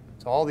stack.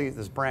 So all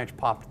this branch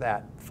popped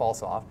that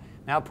false off.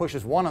 Now it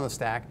pushes 1 on the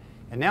stack,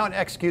 and now it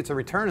executes a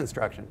return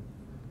instruction.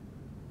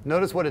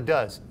 Notice what it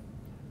does.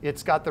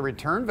 It's got the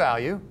return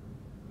value,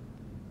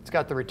 it's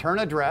got the return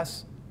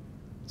address,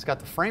 it's got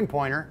the frame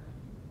pointer,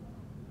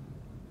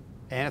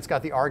 and it's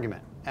got the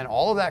argument. And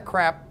all of that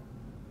crap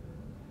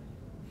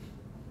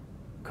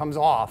comes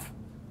off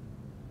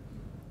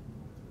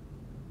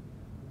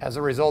as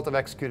a result of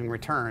executing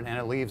return, and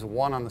it leaves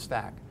 1 on the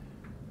stack.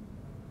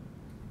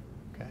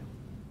 Okay.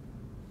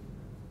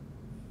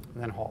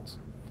 And then halts.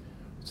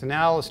 So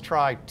now let's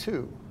try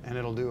 2, and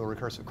it'll do a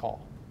recursive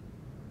call.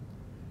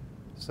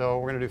 So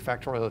we're going to do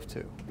factorial of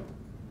 2.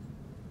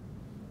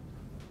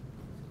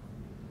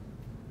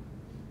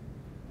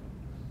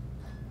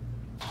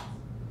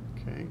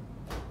 OK.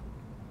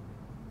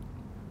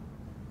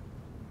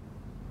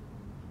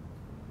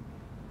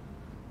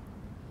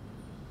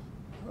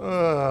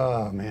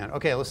 Oh, man.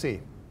 Okay, let's see.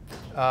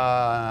 We're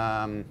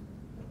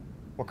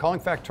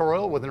calling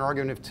factorial with an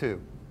argument of 2.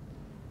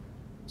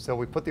 So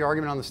we put the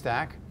argument on the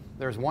stack.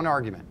 There's one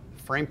argument.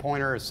 Frame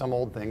pointer is some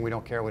old thing. We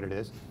don't care what it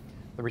is.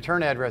 The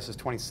return address is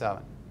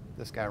 27,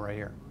 this guy right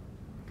here.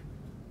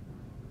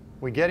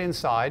 We get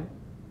inside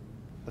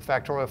the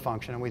factorial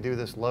function, and we do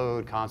this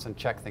load constant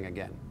check thing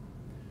again.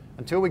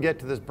 Until we get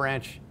to this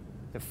branch,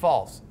 if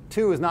false.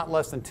 2 is not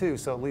less than 2,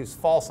 so it leaves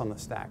false on the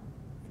stack.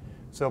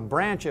 So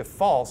branch if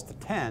false to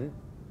 10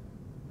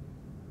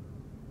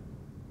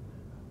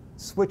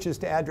 switches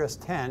to address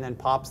 10 and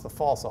pops the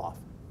false off.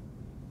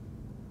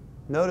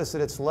 Notice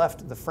that it's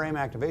left the frame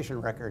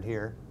activation record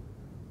here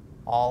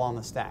all on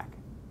the stack.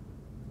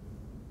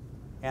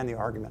 And the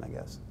argument, I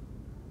guess.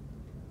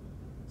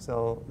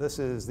 So this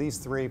is these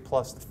 3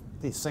 plus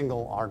the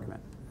single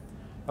argument.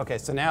 OK,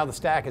 so now the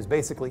stack is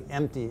basically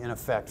empty in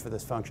effect for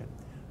this function.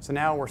 So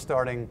now we're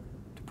starting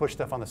to push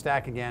stuff on the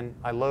stack again.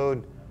 I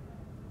load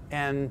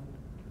n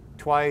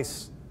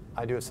twice.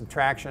 I do a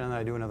subtraction, and then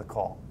I do another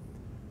call.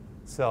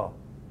 So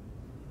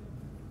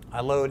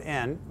I load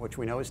n, which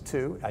we know is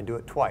 2. I do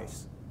it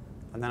twice.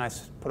 And then I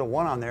put a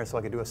 1 on there so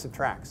I could do a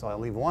subtract. So I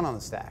leave 1 on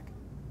the stack.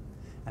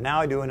 And now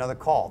I do another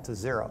call to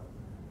 0.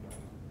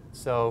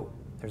 So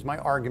there's my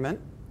argument.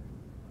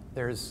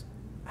 There's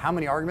how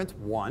many arguments?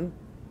 1.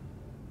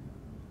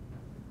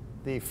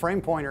 The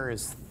frame pointer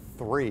is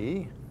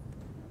 3,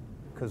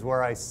 because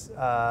where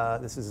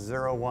this is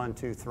 0, 1,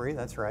 2, 3.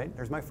 That's right.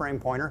 There's my frame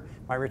pointer.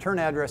 My return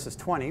address is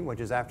 20, which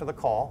is after the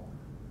call.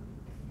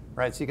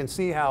 Right? So you can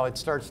see how it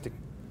starts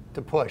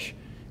to push.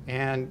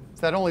 And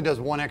that only does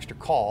 1 extra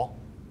call.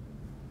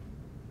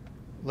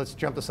 Let's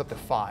jump this up to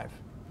 5.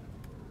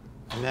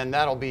 And then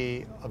that'll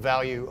be a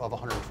value of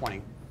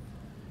 120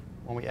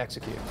 when we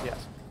execute.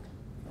 Yes.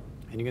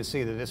 And you can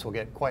see that this will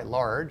get quite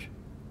large.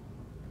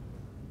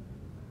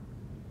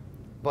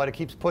 But it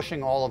keeps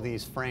pushing all of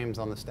these frames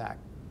on the stack.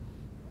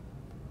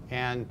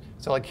 And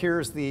so like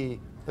here's the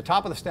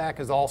top of the stack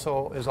is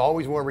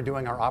always where we're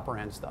doing our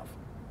operand stuff.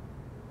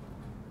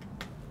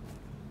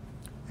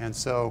 And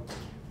so,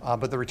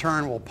 but the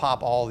return will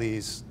pop all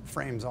these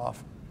frames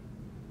off.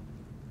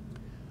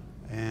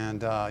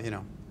 And you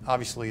know,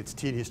 obviously it's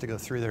tedious to go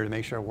through there to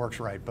make sure it works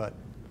right, but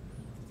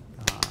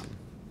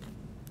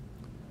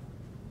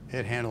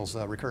it handles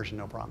recursion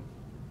no problem.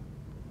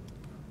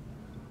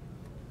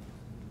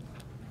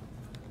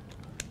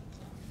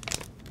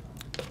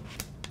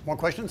 More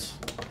questions?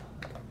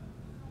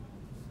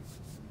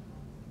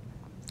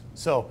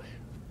 So,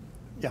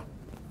 yeah. So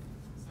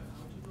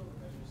how would you build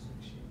a register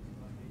machine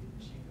like a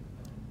machine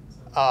independent?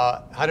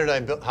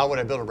 So How would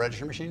I build a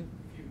register machine?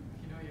 you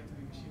know you have to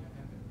be machine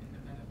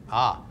independent.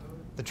 Ah,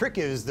 the trick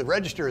is the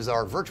registers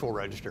are virtual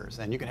registers,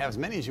 and you can have as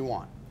many as you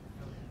want.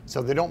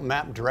 So they don't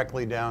map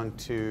directly down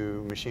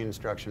to machine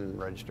instruction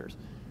registers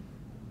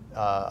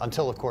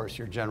until, of course,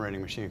 you're generating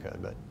machine code.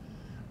 But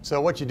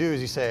so what you do is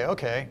you say,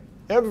 OK,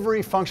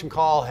 every function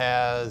call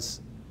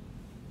has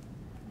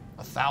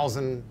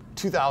 1,000,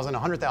 2,000,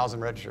 100,000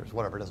 registers,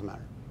 whatever, it doesn't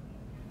matter.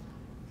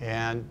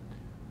 And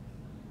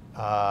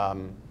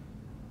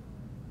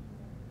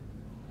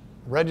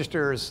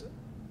registers,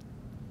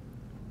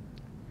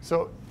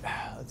 so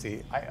let's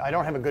see, I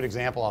don't have a good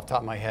example off the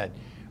top of my head,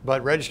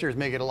 but registers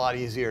make it a lot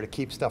easier to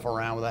keep stuff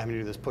around without having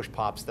to do this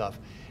push-pop stuff.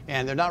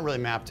 And they're not really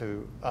mapped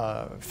to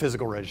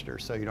physical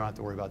registers, so you don't have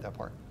to worry about that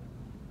part.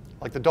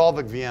 Like the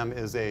Dalvik VM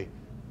is a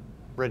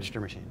register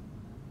machine.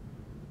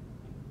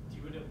 Do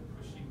you end up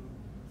pushing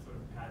sort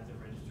of pads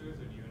of registers,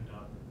 or do you end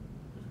up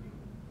pushing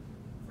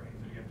frames,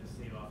 or do you have to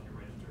save off your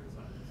registers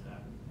on the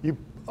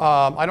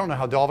stack? I don't know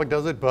how Dalvik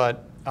does it,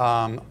 but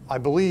I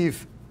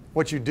believe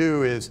what you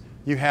do is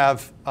you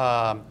have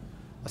a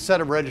set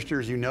of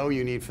registers you know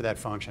you need for that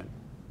function.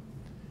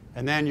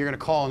 And then you're going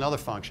to call another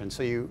function.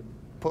 So you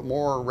put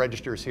more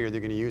registers here that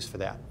you're going to use for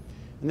that.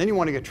 And then you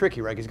want to get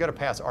tricky, right? Because you've got to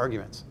pass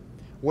arguments.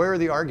 Where are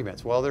the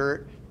arguments? Well,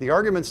 the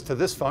arguments to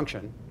this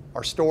function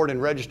are stored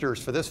in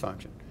registers for this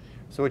function.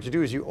 So what you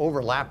do is you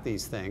overlap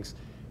these things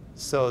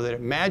so that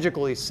it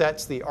magically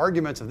sets the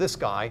arguments of this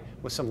guy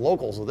with some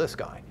locals of this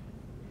guy.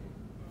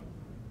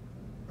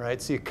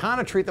 Right? So you kind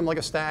of treat them like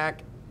a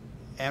stack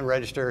and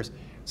registers.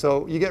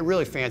 So you get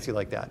really fancy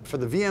like that. For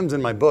the VMs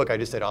in my book, I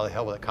just said, oh, the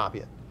hell with it, copy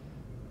it.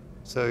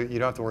 So you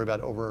don't have to worry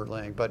about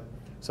overlaying. But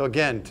so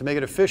again, to make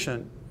it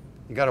efficient,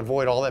 you got to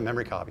avoid all that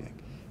memory copying.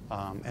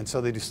 And so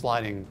they do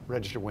sliding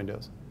register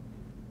windows.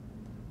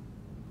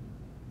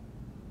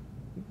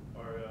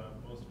 Are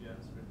most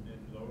VMs written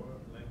in lower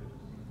languages?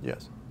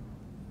 Yes.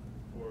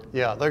 Or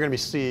Yeah, they're going to be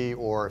C,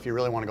 or if you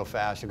really want to go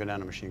fast, you go down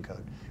to machine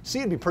code. C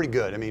would be pretty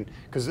good. I mean,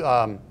 because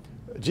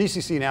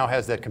GCC now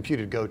has that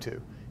computed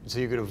goto. So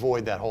you could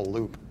avoid that whole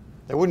loop.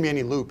 There wouldn't be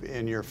any loop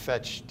in your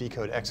fetch,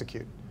 decode,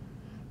 execute.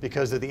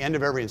 Because at the end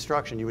of every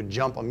instruction, you would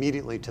jump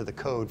immediately to the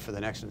code for the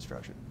next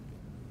instruction.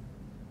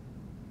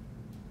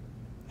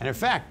 And in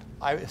fact,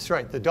 that's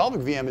right, the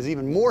Dalvik VM is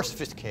even more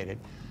sophisticated.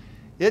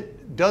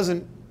 It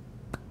doesn't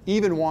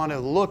even want to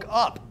look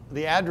up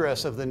the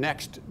address of the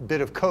next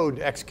bit of code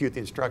to execute the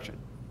instruction.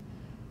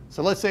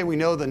 So let's say we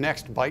know the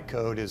next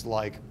bytecode is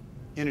like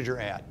integer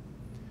add.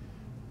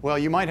 Well,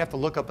 you might have to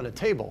look up in a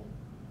table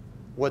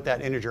what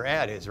that integer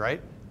add is,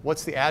 right?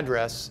 What's the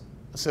address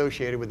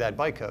associated with that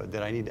bytecode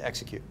that I need to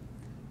execute?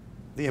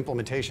 The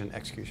implementation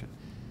execution.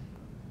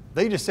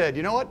 They just said,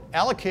 you know what?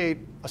 Allocate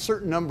a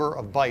certain number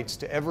of bytes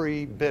to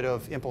every bit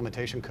of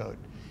implementation code.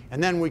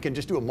 And then we can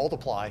just do a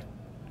multiply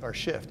or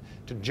shift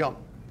to jump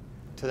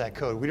to that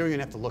code. We don't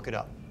even have to look it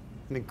up.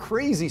 I mean,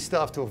 crazy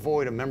stuff to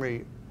avoid a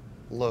memory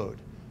load.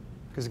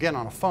 Because again,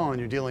 on a phone,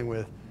 you're dealing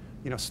with,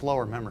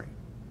 slower memory.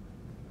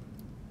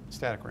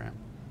 Static RAM.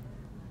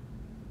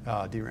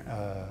 DRAM,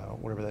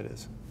 whatever that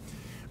is.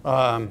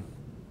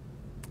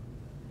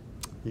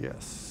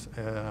 Yes.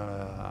 So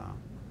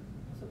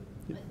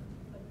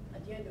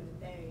at the end of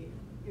the day,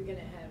 you're going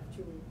to have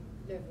to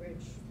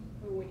leverage,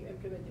 or when you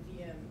implement the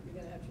VM, you're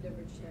going to have to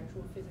leverage the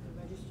actual physical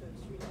registers.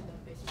 You end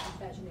up basically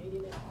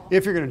paginating it off.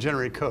 If you're going to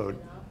generate code.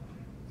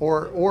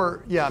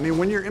 Or yeah, I mean,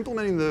 when you're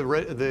implementing the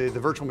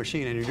virtual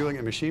machine and you're doing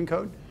a machine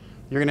code,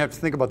 you're going to have to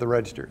think about the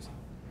registers.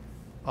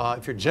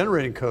 If you're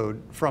generating code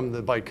from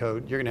the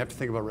bytecode, you're going to have to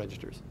think about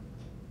registers,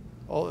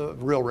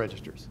 real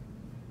registers.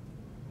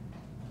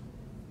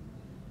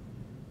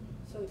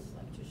 So it's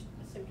like just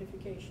a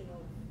simplification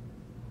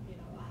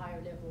of, a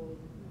higher level.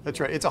 That's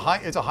right. It's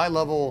a high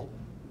level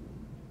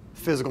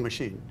physical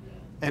machine.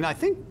 Yeah. And I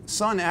think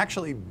Sun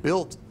actually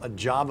built a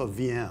Java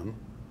VM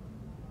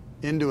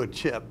into a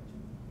chip.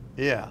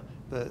 Yeah,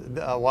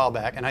 a while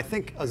back. And I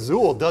think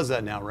Azul does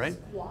that now, right?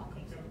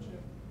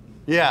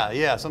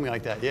 Yeah, something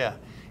like that, yeah.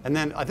 And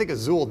then I think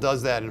Azul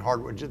does that in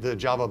hardware, the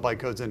Java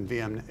bytecodes in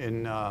VM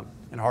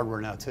in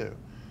hardware now too.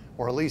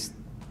 Or at least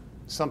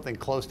something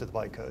close to the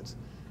bytecodes.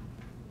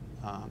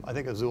 I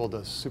think Azul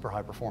does super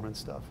high performance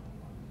stuff.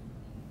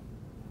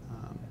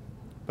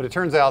 But it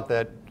turns out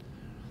that,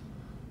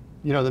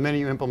 the minute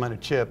you implement a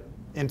chip,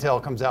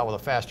 Intel comes out with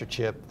a faster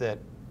chip that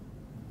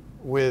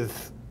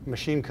with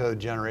machine code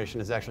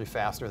generation is actually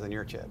faster than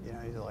your chip.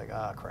 You're like,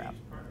 crap.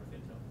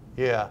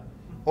 Yeah.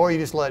 Or you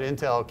just let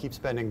Intel keep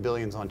spending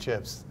billions on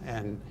chips,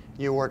 and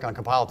you work on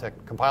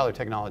compiler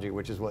technology,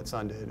 which is what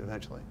Sun did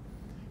eventually.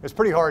 It's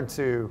pretty hard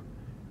to,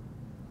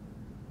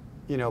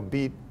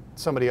 beat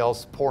somebody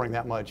else pouring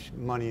that much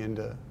money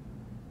into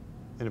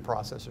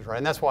processors, right?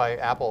 And that's why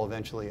Apple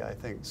eventually, I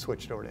think,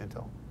 switched over to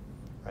Intel,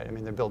 right? I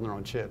mean, they're building their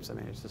own chips. I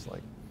mean, it's just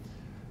like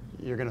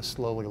you're going to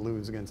slowly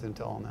lose against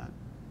Intel on that.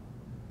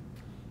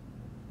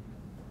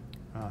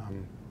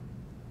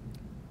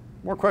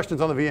 More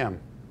questions on the VM?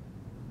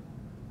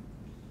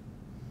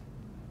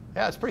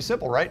 Yeah, it's pretty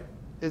simple, right?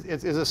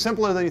 Is it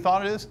simpler than you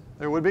thought it is?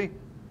 There would be?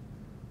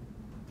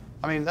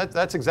 I mean,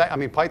 that's exact. I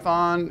mean,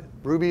 Python,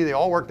 Ruby, they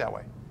all work that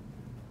way.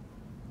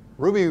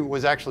 Ruby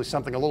was actually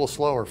something a little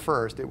slower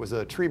first. It was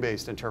a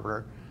tree-based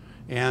interpreter,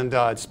 and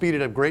it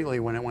speeded up greatly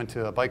when it went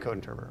to a bytecode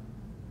interpreter.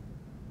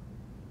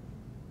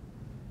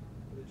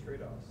 The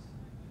trade-offs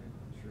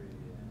between tree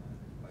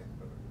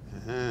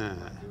and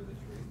bytecode.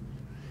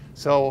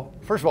 So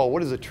first of all,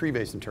 what is a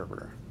tree-based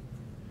interpreter?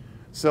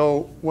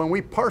 So when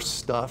we parse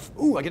stuff,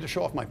 ooh, I get to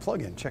show off my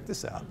plugin. Check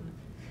this out.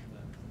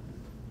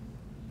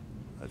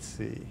 Let's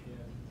see.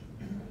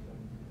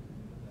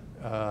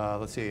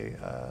 Let's see,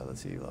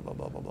 blah, blah,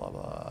 blah, blah, blah,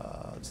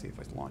 blah. Let's see if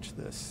I launch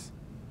this.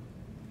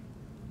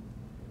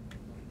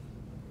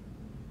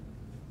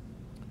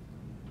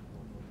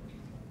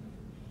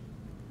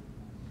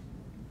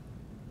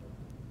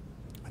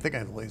 I think I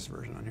have the latest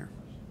version on here.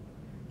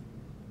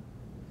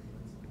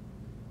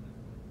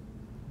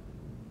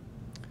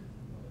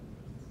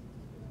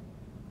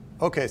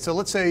 Okay, so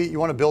let's say you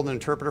want to build an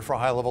interpreter for a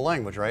high-level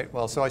language, right?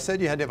 Well, so I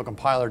said you had to have a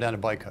compiler down to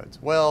bytecodes.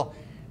 Well,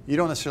 you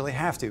don't necessarily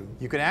have to.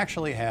 You can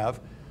actually have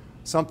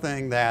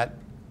something that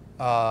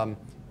doesn't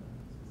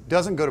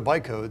go to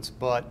bytecodes,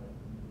 but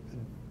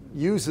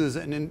uses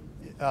an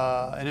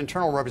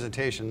internal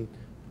representation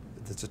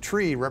that's a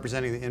tree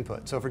representing the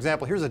input. So for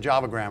example, here's a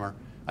Java grammar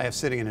I have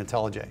sitting in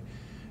IntelliJ.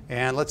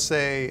 And let's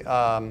say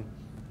I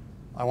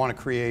want to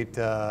create,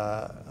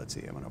 let's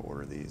see, I'm going to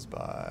order these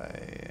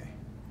by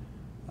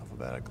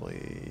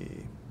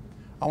alphabetically.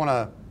 I want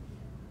to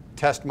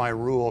test my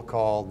rule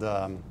called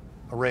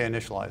array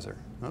initializer.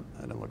 Oh,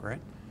 that didn't look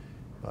right,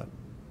 but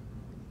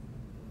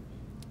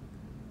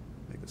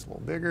make this a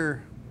little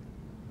bigger.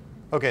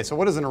 Okay, so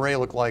what does an array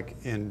look like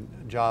in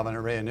Java? An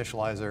array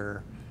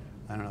initializer,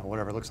 I don't know,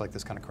 whatever, it looks like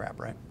this kind of crap,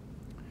 right?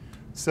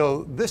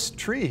 So this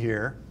tree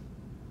here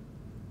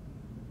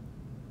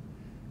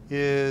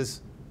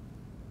is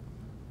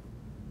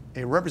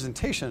a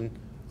representation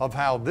of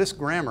how this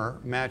grammar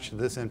matched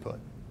this input.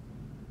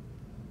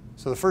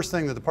 So the first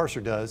thing that the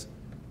parser does,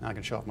 now I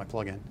can show off my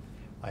plugin.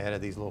 I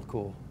added these little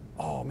cool,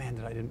 oh man,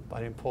 I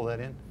didn't pull that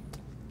in.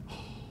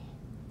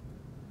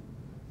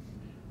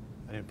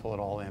 I didn't pull it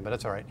all in, but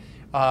that's all right.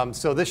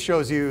 So this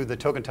shows you the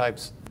token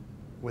types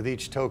with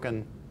each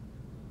token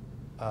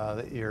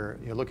that you're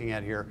looking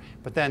at here.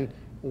 But then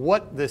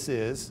what this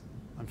is,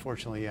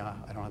 unfortunately, I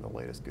don't have the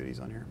latest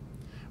goodies on here.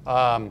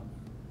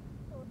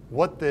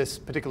 What this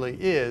particularly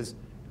is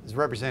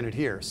represented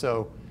here.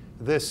 So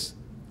this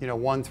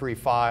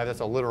 135, that's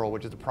a literal,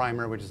 which is the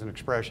primary, which is an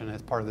expression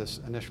as part of this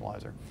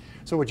initializer.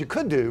 So what you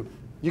could do,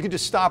 you could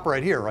just stop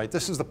right here, right?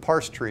 This is the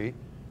parse tree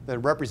that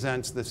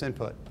represents this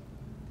input.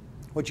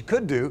 What you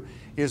could do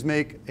is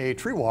make a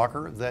tree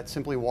walker that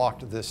simply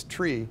walked this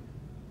tree,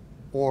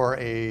 or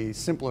a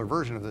simpler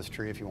version of this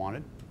tree if you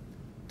wanted,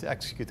 to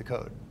execute the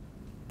code.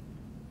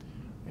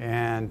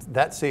 And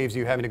that saves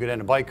you having to go down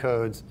to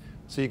bytecodes,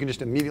 so you can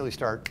just immediately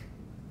start,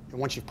 and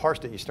once you've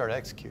parsed it, you start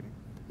executing.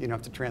 You don't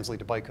have to translate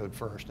to bytecode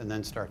first and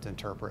then start to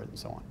interpret and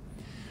so on.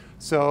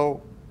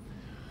 So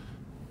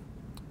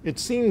it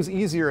seems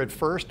easier at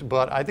first,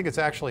 but I think it's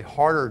actually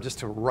harder just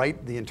to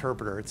write the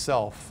interpreter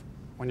itself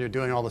when you're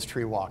doing all this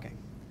tree walking.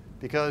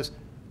 Because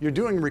you're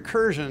doing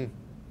recursion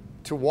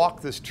to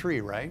walk this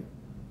tree, right?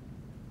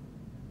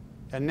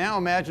 And now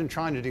imagine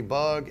trying to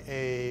debug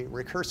a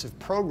recursive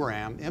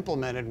program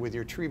implemented with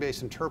your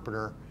tree-based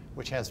interpreter,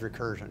 which has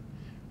recursion.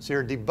 So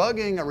you're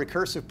debugging a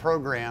recursive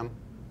program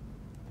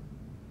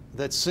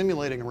that's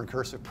simulating a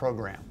recursive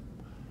program.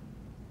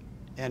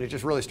 And it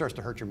just really starts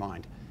to hurt your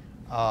mind.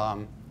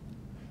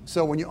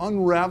 So when you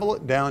unravel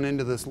it down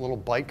into this little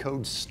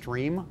bytecode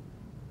stream,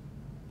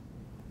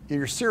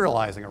 you're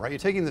serializing it, right? You're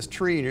taking this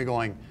tree and you're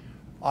going,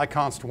 I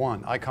const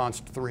 1, I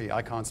const 3,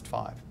 I const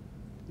 5.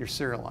 You're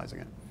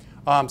serializing it.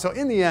 So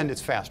in the end,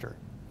 it's faster.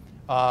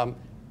 Because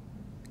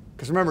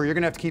remember, you're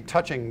going to have to keep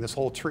touching this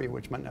whole tree,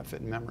 which might not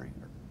fit in memory,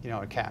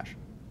 or, a cache.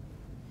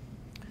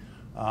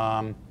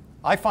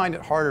 I find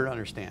it harder to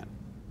understand.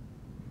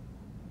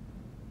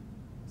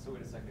 So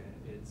wait a second,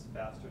 it's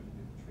faster to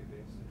do the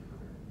tree-based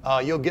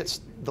interpreter? You'll get,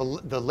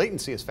 the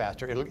latency is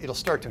faster. It'll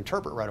start to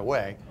interpret right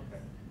away.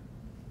 Okay.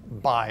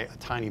 By a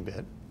tiny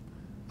bit.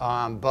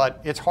 But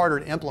it's harder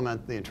to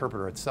implement the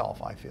interpreter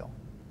itself, I feel.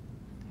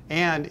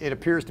 And it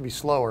appears to be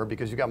slower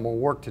because you've got more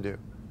work to do.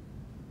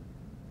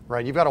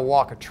 Right? You've got to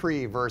walk a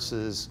tree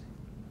versus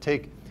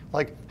take,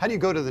 like, how do you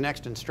go to the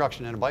next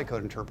instruction in a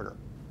bytecode interpreter?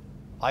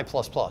 I++.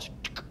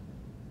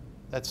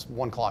 That's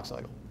one clock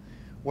cycle.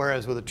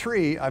 Whereas with a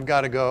tree, I've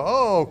got to go,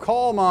 oh,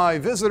 call my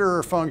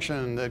visitor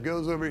function that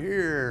goes over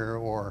here,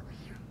 or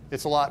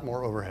it's a lot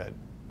more overhead.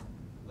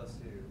 Unless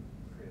you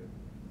create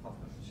a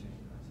Hoffman machine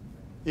or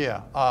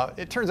something.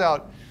 Yeah, it turns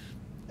out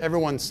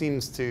everyone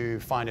seems to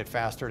find it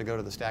faster to go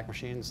to the stack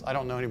machines. I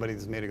don't know anybody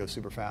that's made it go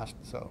super fast,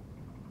 so.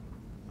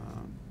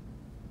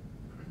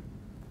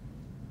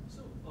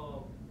 So,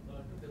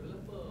 to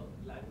develop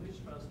a language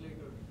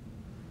translator,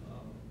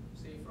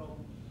 say from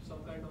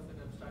some kind of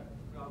an abstract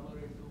grammar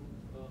into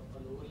a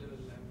lower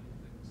level language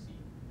like C,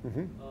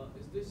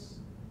 is this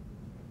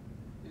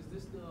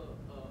the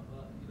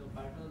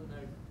pattern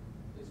that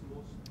is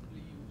mostly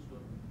used? Or?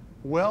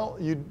 Well,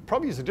 you'd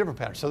probably use a different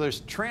pattern. So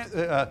there's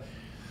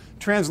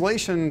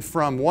translation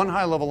from one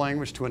high-level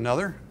language to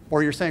another,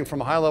 or you're saying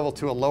from a high level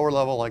to a lower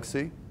level like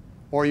C,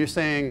 or you're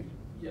saying,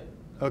 yeah.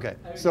 Okay,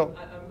 I mean, so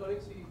I'm going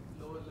to see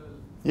lower level.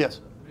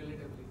 Yes.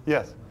 Relatively.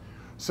 Yes.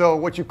 So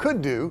what you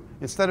could do,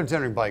 instead of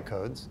generating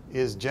bytecodes,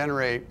 is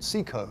generate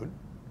C code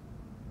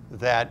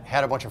that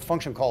had a bunch of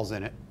function calls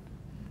in it.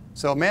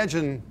 So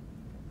imagine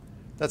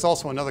that's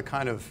also another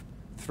kind of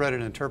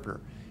threaded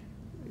interpreter.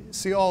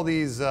 See all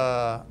these,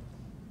 where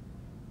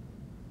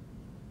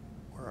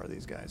are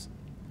these guys?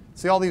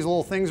 See all these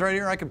little things right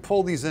here? I could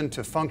pull these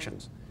into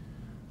functions.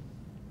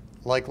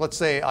 Like, let's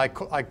say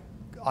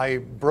I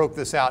broke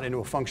this out into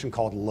a function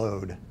called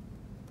load.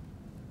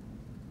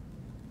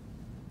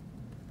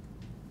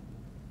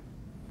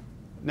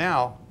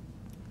 Now,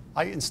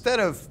 instead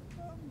of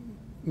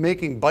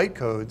making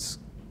bytecodes,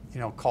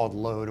 called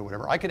load or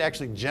whatever, I could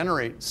actually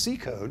generate C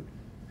code,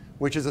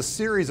 which is a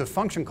series of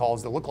function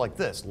calls that look like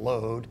this: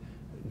 load,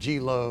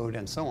 gload,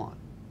 and so on.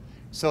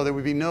 So there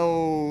would be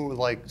no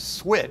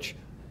switch.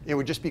 It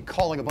would just be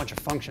calling a bunch of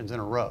functions in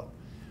a row.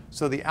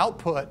 So the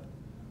output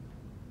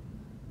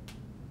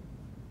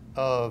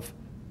so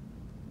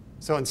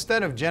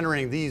instead of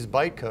generating these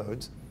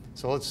bytecodes,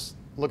 so let's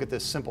look at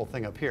this simple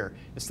thing up here.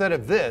 Instead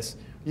of this,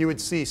 you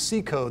would see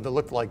C code that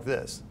looked like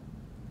this.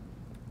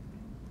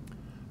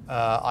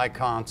 I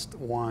const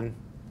 1,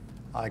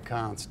 I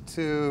const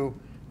 2,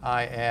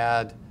 I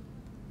add,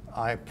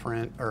 I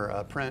print,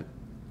 print,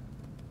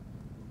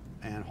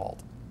 and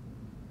halt.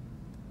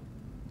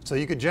 So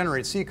you could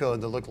generate C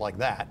code that looked like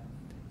that,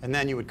 and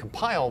then you would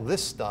compile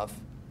this stuff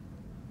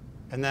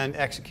and then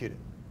execute it.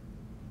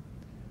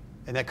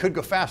 And that could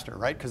go faster,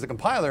 right? Because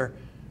the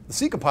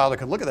C compiler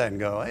could look at that and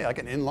go, hey, I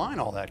can inline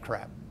all that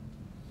crap.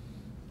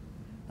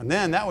 And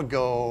then that would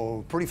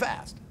go pretty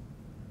fast.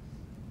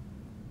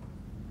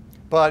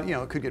 But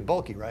it could get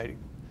bulky, right?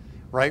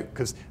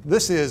 Because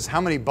this is how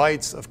many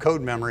bytes of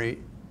code memory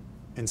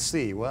in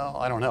C? Well,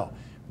 I don't know.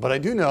 But I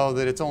do know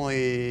that it's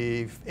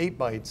only 8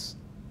 bytes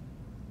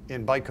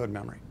in bytecode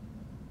memory.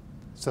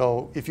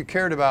 So if you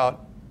cared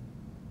about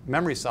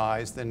memory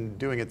size, then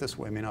doing it this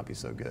way may not be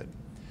so good.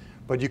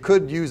 But you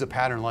could use a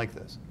pattern like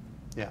this.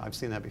 Yeah, I've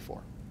seen that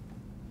before.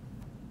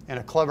 And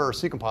a clever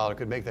C compiler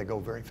could make that go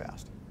very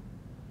fast.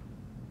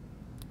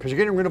 Because you're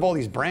getting rid of all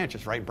these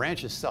branches, right?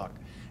 Branches suck.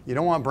 You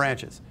don't want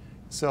branches.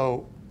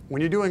 So when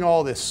you're doing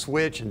all this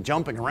switch and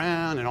jumping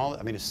around and all,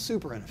 I mean, it's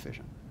super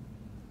inefficient.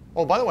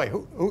 Oh, by the way,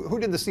 who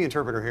did the C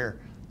interpreter here?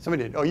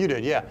 Somebody did. Oh, you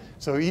did, yeah.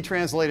 So he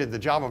translated the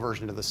Java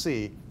version to the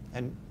C,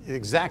 and the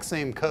exact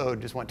same code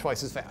just went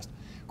twice as fast.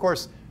 Of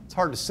course, it's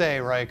hard to say,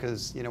 right?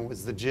 Because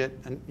was the JIT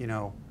and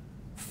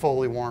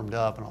fully warmed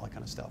up and all that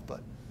kind of stuff.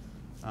 But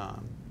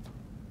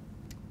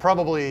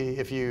probably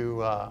if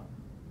you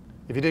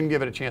didn't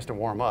give it a chance to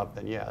warm up,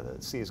 then yeah,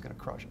 the C is going to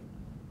crush it.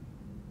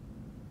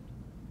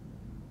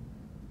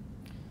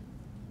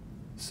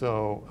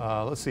 So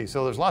let's see.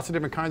 So there's lots of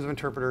different kinds of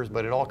interpreters,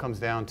 but it all comes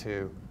down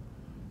to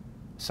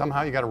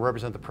somehow you got to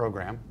represent the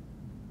program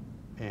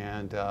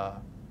and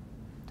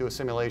do a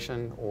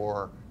simulation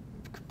or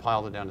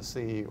compile it down to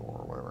C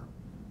or whatever.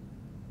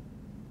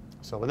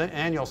 So, but then,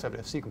 and you also have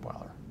a C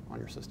compiler on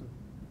your system.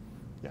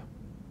 Yeah. Do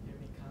you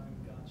have any common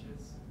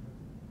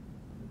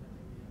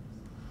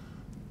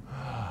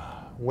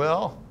gotchas?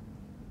 Well,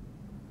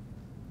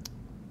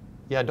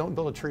 yeah, don't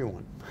build a tree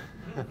one.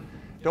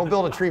 Don't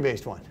build a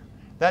tree-based one.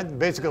 That's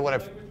basically what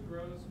I've. Language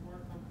grows more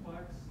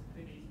complex.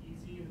 Maybe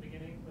easy in the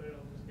beginning, but it'll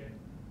just get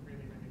really,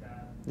 really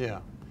bad.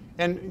 Yeah.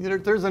 And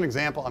there's an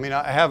example. I mean,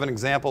 I have an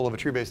example of a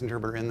tree-based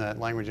interpreter in that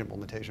language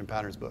implementation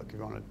patterns book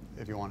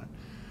if you want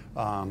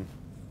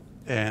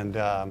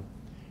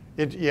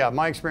it. Yeah,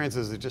 my experience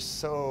is it gets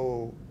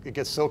so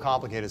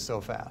complicated so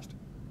fast.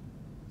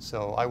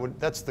 So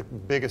that's the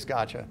biggest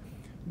gotcha.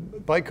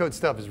 Bytecode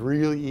stuff is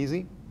really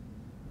easy.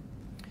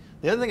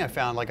 The other thing I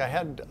found, like I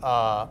had,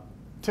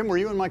 Tim, were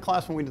you in my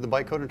class when we did the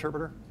bytecode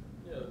interpreter?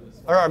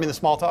 Yeah. The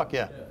small talk,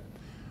 yeah.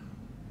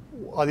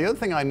 The other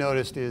thing I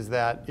noticed is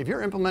that if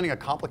you're implementing a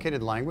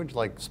complicated language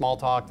like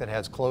Smalltalk that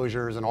has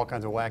closures and all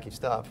kinds of wacky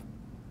stuff,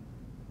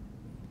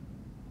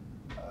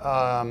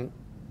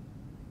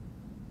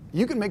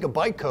 you can make a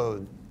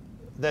bytecode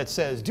that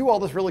says, do all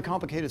this really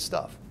complicated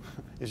stuff.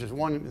 It's just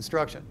one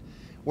instruction.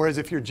 Whereas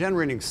if you're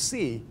generating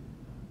C,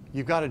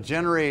 you've got to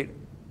generate,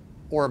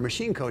 or a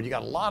machine code, you've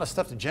got a lot of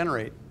stuff to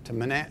generate to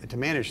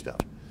manage stuff.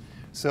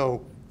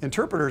 So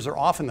interpreters are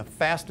often the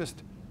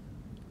fastest,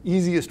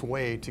 easiest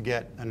way to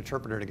get an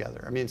interpreter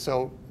together. I mean,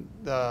 so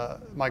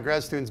my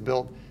grad students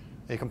built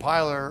a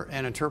compiler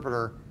and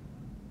interpreter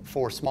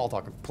for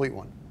Smalltalk, a complete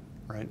one,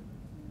 right?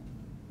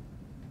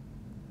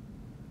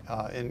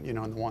 In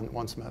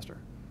one semester,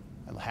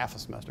 and half a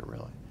semester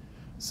really.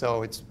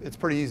 So it's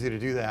pretty easy to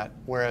do that.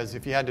 Whereas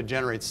if you had to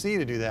generate C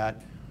to do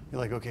that, you're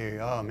like, okay,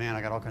 oh man,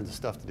 I got all kinds of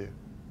stuff to do.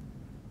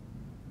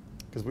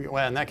 Because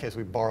in that case,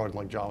 we borrowed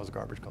like Java's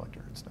garbage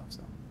collector and stuff.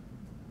 So,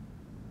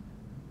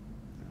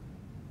 yeah.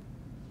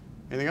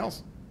 Anything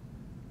else?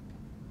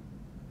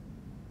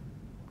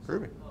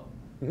 Groovy.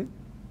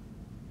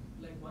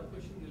 Like one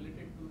question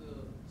related to the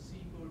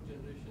C code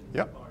generation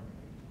Yep. part.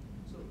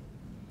 So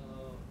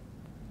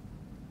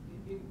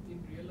in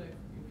real life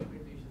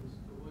implementations,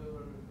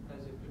 whoever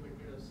has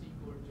implemented a C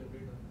code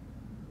generator,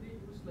 they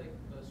use like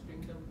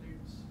string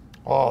templates.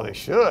 Oh, they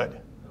should.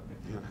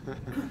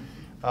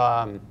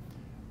 Okay.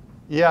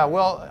 Yeah,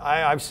 well,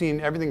 I've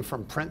seen everything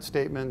from print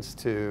statements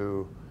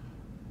to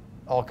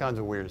all kinds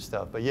of weird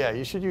stuff. But yeah,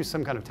 you should use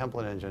some kind of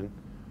template engine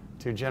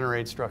to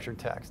generate structured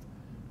text,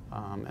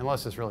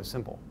 unless it's really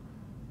simple.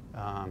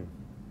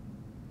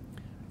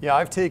 Yeah,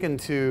 I've taken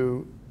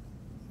to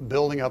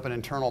building up an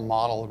internal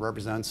model that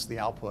represents the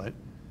output.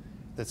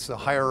 That's a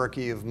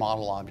hierarchy of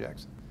model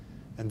objects.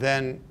 And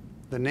then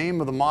the name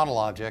of the model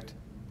object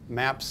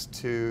maps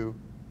to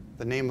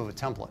the name of a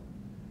template.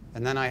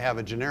 And then I have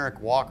a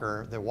generic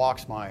walker that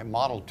walks my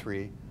model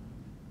tree,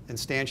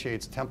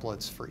 instantiates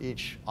templates for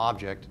each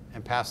object,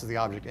 and passes the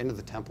object into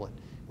the template,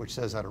 which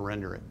says how to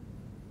render it.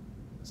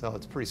 So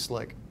it's pretty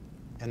slick.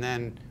 And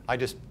then I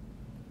just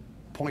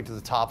point to the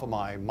top of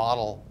my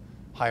model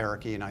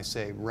hierarchy and I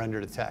say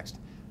render to text.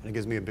 And it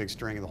gives me a big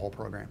string of the whole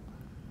program.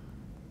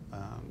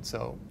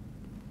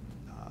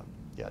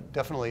 Yeah,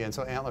 definitely. And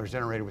so Antler is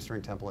generated with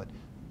string template,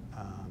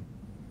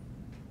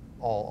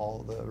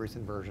 all the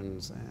recent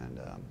versions,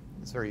 and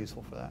it's very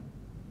useful for that.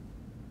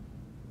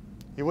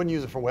 You wouldn't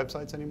use it for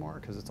websites anymore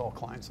because it's all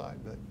client side,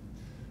 but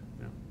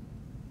you know.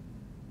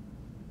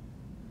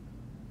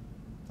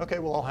 Okay,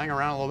 well, I'll hang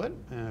around a little bit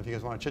if you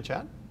guys want to chit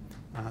chat.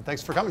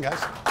 Thanks for coming,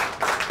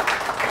 guys.